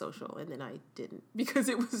something on social and then I didn't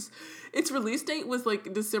because its release date was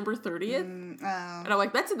like December 30th. And I'm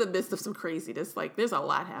like, that's in the midst of some craziness. Like there's a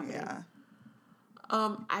lot happening. Yeah.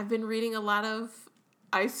 I've been reading a lot of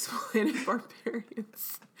Ice Planet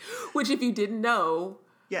Barbarians, which if you didn't know,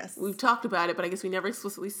 yes, we've talked about it, but I guess we never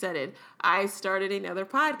explicitly said it. I started another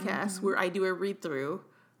podcast where I do a read through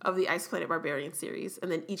of the Ice Planet Barbarian series,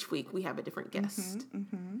 and then each week we have a different guest.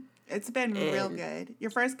 It's been real good. Your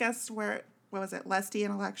first guests were, what was it, Lusty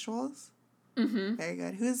Intellectuals? Very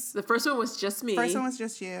good. The first one was just me. First one was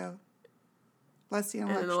just you. Lusty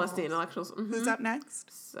Intellectuals. And then the Lusty Intellectuals. Who's up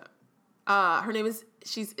next? So,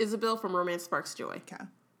 she's Isabel from Romance Sparks Joy. Okay.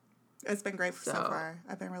 It's been great so far.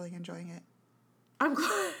 I've been really enjoying it. I'm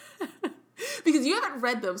glad. Because you haven't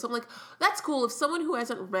read them, so I'm like, that's cool. If someone who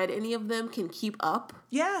hasn't read any of them can keep up,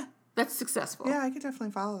 yeah, that's successful. Yeah, I could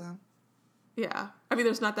definitely follow them. Yeah. I mean,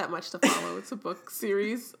 there's not that much to follow. It's a book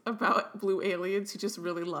series about blue aliens who just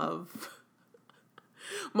really love.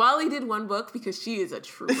 Molly did one book because she is a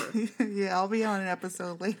trooper. Yeah, I'll be on an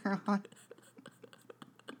episode later on.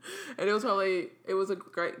 And it was a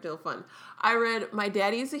great deal of fun. I read My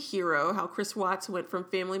Daddy is a Hero, how Chris Watts went from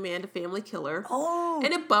family man to family killer. Oh.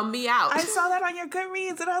 And it bummed me out. I saw that on your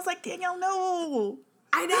Goodreads and I was like, Danielle, no.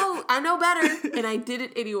 I know better. And I did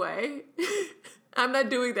it anyway. I'm not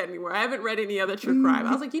doing that anymore. I haven't read any other true crime.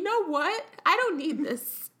 I was like, you know what? I don't need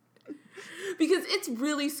this. Because it's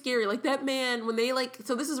really scary. Like that man, when they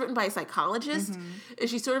so this is written by a psychologist, and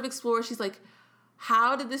she sort of explores, she's like,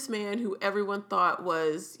 how did this man who everyone thought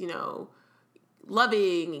was,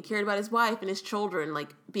 loving and cared about his wife and his children,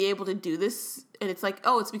 be able to do this? And it's like,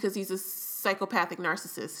 oh, it's because he's a psychopathic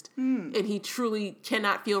narcissist. And he truly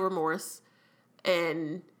cannot feel remorse.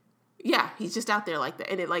 And yeah, he's just out there like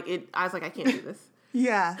that. And I was like, I can't do this.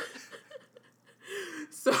 Yeah.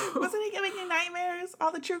 So wasn't he giving you nightmares?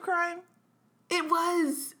 All the true crime? It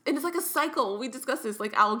was. And it's like a cycle. We discussed this.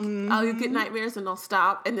 I'll get nightmares and I'll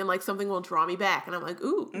stop. And then something will draw me back. And I'm like,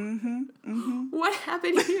 ooh, what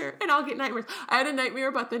happened here? And I'll get nightmares. I had a nightmare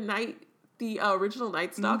about the original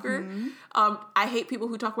Night Stalker. I hate people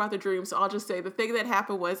who talk about their dreams. So I'll just say the thing that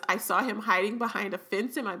happened was I saw him hiding behind a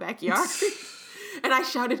fence in my backyard. And I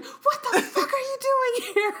shouted, what the fuck are you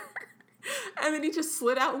doing here? And then he just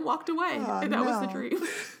slid out and walked away. And that was the dream.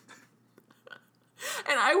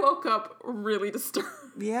 And I woke up really disturbed.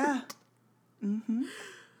 Yeah.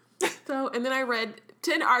 So, and then I read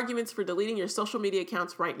 10 Arguments for Deleting Your Social Media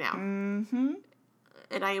Accounts Right Now. And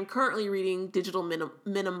I am currently reading Digital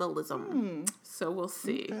Minimalism. So we'll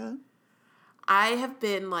see. Okay. I have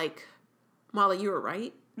been Molly, you were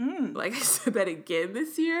right. I said that again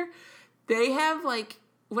this year. They have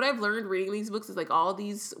what I've learned reading these books is all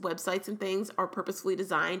these websites and things are purposefully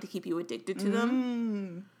designed to keep you addicted to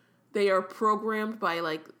them. They are programmed by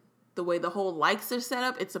the way the whole likes are set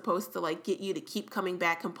up. It's supposed to get you to keep coming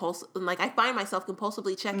back compulsive. And I find myself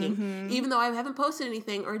compulsively checking, even though I haven't posted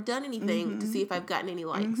anything or done anything to see if I've gotten any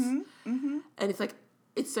likes. And it's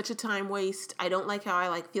it's such a time waste. I don't like how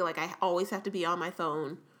I feel like I always have to be on my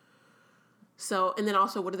phone. So, and then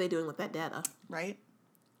also, what are they doing with that data? Right.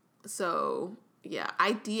 So, yeah,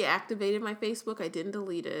 I deactivated my Facebook. I didn't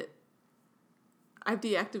delete it. I've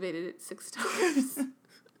deactivated it 6 times.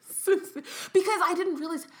 Because I didn't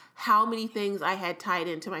realize how many things I had tied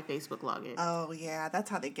into my Facebook login. Oh, yeah. That's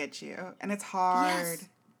how they get you. And it's hard. Yes.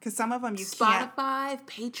 Because some of them you Spotify, can't.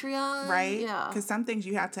 Patreon. Right? Yeah. Because some things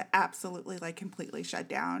you have to absolutely, like, completely shut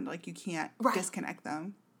down. Like, you can't disconnect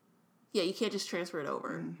them. Yeah, you can't just transfer it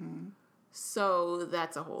over. Mm-hmm. So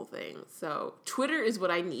that's a whole thing. So Twitter is what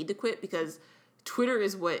I need to quit because Twitter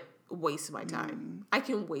is what wastes my time. I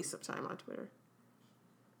can waste some time on Twitter.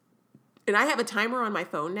 And I have a timer on my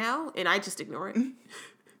phone now, and I just ignore it.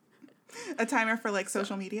 A timer for, like,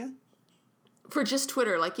 social media? For just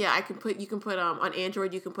Twitter, like, yeah, you can put on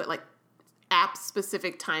Android, you can put like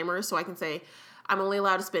app-specific timers, so I can say, I'm only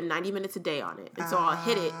allowed to spend 90 minutes a day on it. And so I'll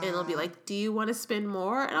hit it, and it'll be like, do you want to spend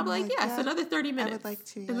more? And I'll be like, yes, another 30 minutes. I would like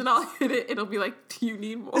to, yes. And then I'll hit it, and it'll be like, do you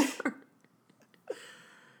need more?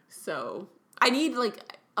 So I need, like,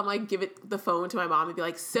 I'm like, give it the phone to my mom and be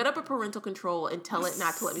like, set up a parental control and tell it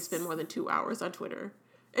not to let me spend more than 2 hours on Twitter.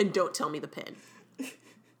 And don't tell me the pin.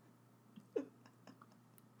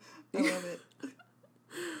 I love it.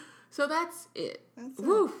 So that's it.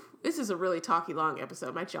 Woo! This is a really talky long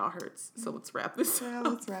episode. My jaw hurts. So let's wrap this up.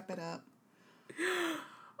 Let's wrap it up.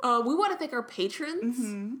 We want to thank our patrons.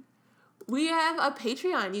 Mm-hmm. We have a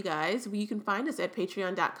Patreon, you guys. You can find us at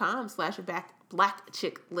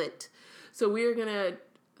patreon.com/blackchicklit. So we're going to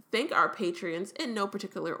thank our patrons in no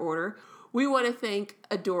particular order. We want to thank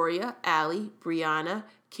Adoria, Allie, Brianna,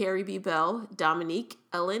 Carrie B. Bell, Dominique,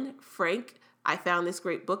 Ellen, Frank, I Found This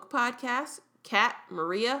Great Book Podcast, Kat,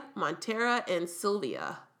 Maria, Montera, and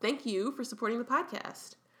Sylvia. Thank you for supporting the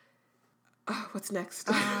podcast. What's next?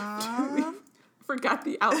 Forgot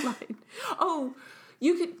the outline. Oh,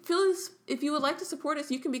 you could if you would like to support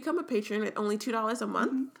us, you can become a patron at only $2 a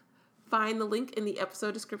month. Mm-hmm. Find the link in the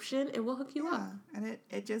episode description and we'll hook you up. And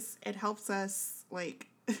it helps us like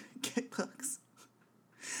get books.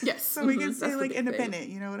 Yes. So we can stay like independent,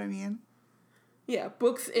 you know what I mean? Yeah,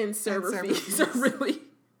 books and server fees are really...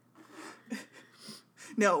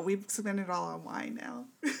 No, we've spent it all on wine now.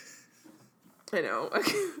 I know.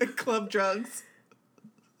 Club drugs.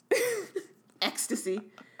 Ecstasy.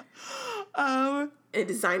 And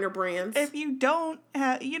designer brands. If you don't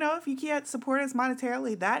have, if you can't support us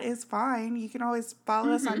monetarily, that is fine. You can always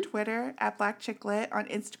follow us on Twitter at blackchicklit, on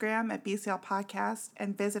Instagram at BCL Podcast,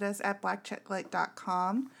 and visit us at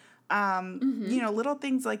blackchicklit.com. Little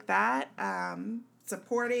things like that.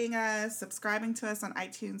 Supporting us, subscribing to us on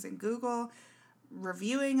iTunes and Google,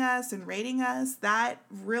 reviewing us and rating us, that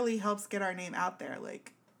really helps get our name out there.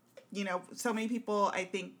 Like, so many people, I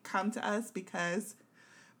think, come to us because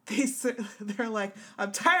they're like,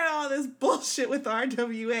 I'm tired of all this bullshit with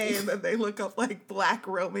RWA, and then they look up, like, black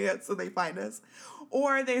romance and they find us.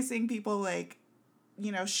 Or they're seeing people, like,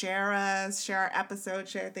 share us, share our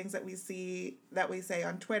episodes, share things that we say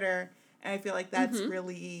on Twitter, and I feel like that's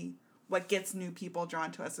really what gets new people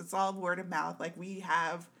drawn to us. It's all word of mouth. Like, we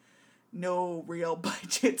have no real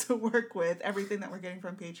budget to work with. Everything that we're getting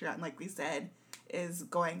from Patreon, like we said, is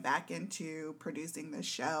going back into producing this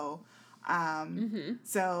show.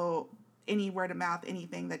 So any word of mouth,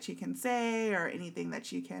 anything that you can say or anything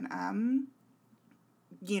that you can,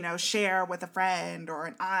 share with a friend or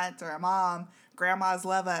an aunt or a mom, grandmas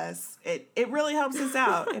love us. It really helps us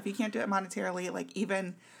out. If you can't do it monetarily, like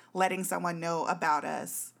even letting someone know about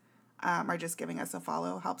us, or just giving us a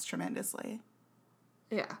follow helps tremendously.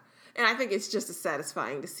 Yeah. And I think it's just as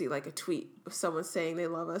satisfying to see like a tweet of someone saying they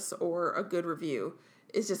love us or a good review.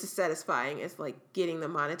 It's just as satisfying as like getting the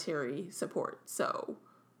monetary support. So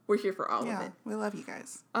we're here for all of it. Yeah, we love you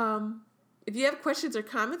guys. If you have questions or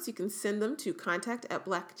comments, you can send them to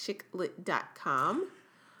contact@blackchicklit.com.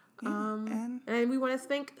 And we want to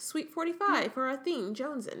thank Sweet45 for our theme,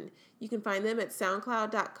 Jonesin. You can find them at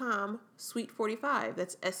soundcloud.com, Sweet45.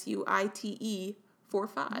 That's SUITE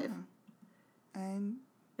 45. Yeah. And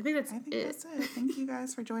I think that's it. Thank you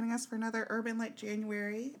guys for joining us for another Urban Lit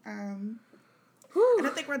January. I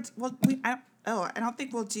don't think I don't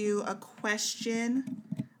think we'll do a question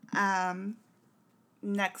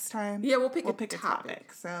next time. Yeah, we'll pick a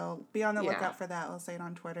topic. So be on the lookout for that. We'll say it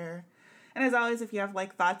on Twitter. And as always, if you have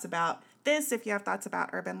like thoughts about this, if you have thoughts about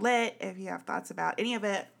Urban Lit, if you have thoughts about any of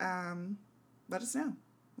it, let us know.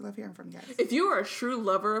 We love hearing from you guys. If you are a true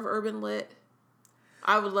lover of Urban Lit,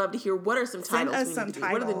 I would love to hear what are some titles we need to do.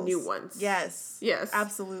 What are the new ones? Yes,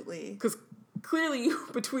 absolutely. Because clearly,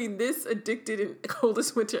 between this, Addicted, and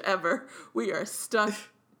Coldest Winter Ever, we are stuck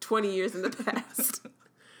 20 years in the past.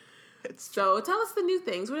 So tell us the new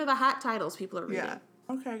things. What are the hot titles people are reading? Yeah.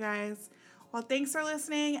 Okay, guys. Well, thanks for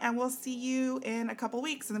listening, and we'll see you in a couple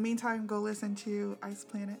weeks. In the meantime, go listen to Ice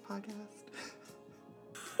Planet Podcast.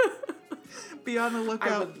 Be on the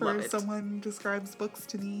lookout would love for it. someone who describes books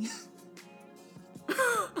to me.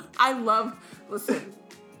 Listen,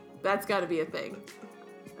 that's got to be a thing.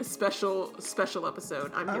 A special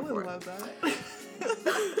episode. I'm I here would for love that.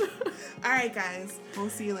 All right, guys. We'll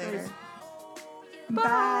see you later.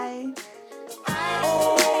 Bye.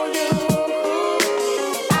 Bye.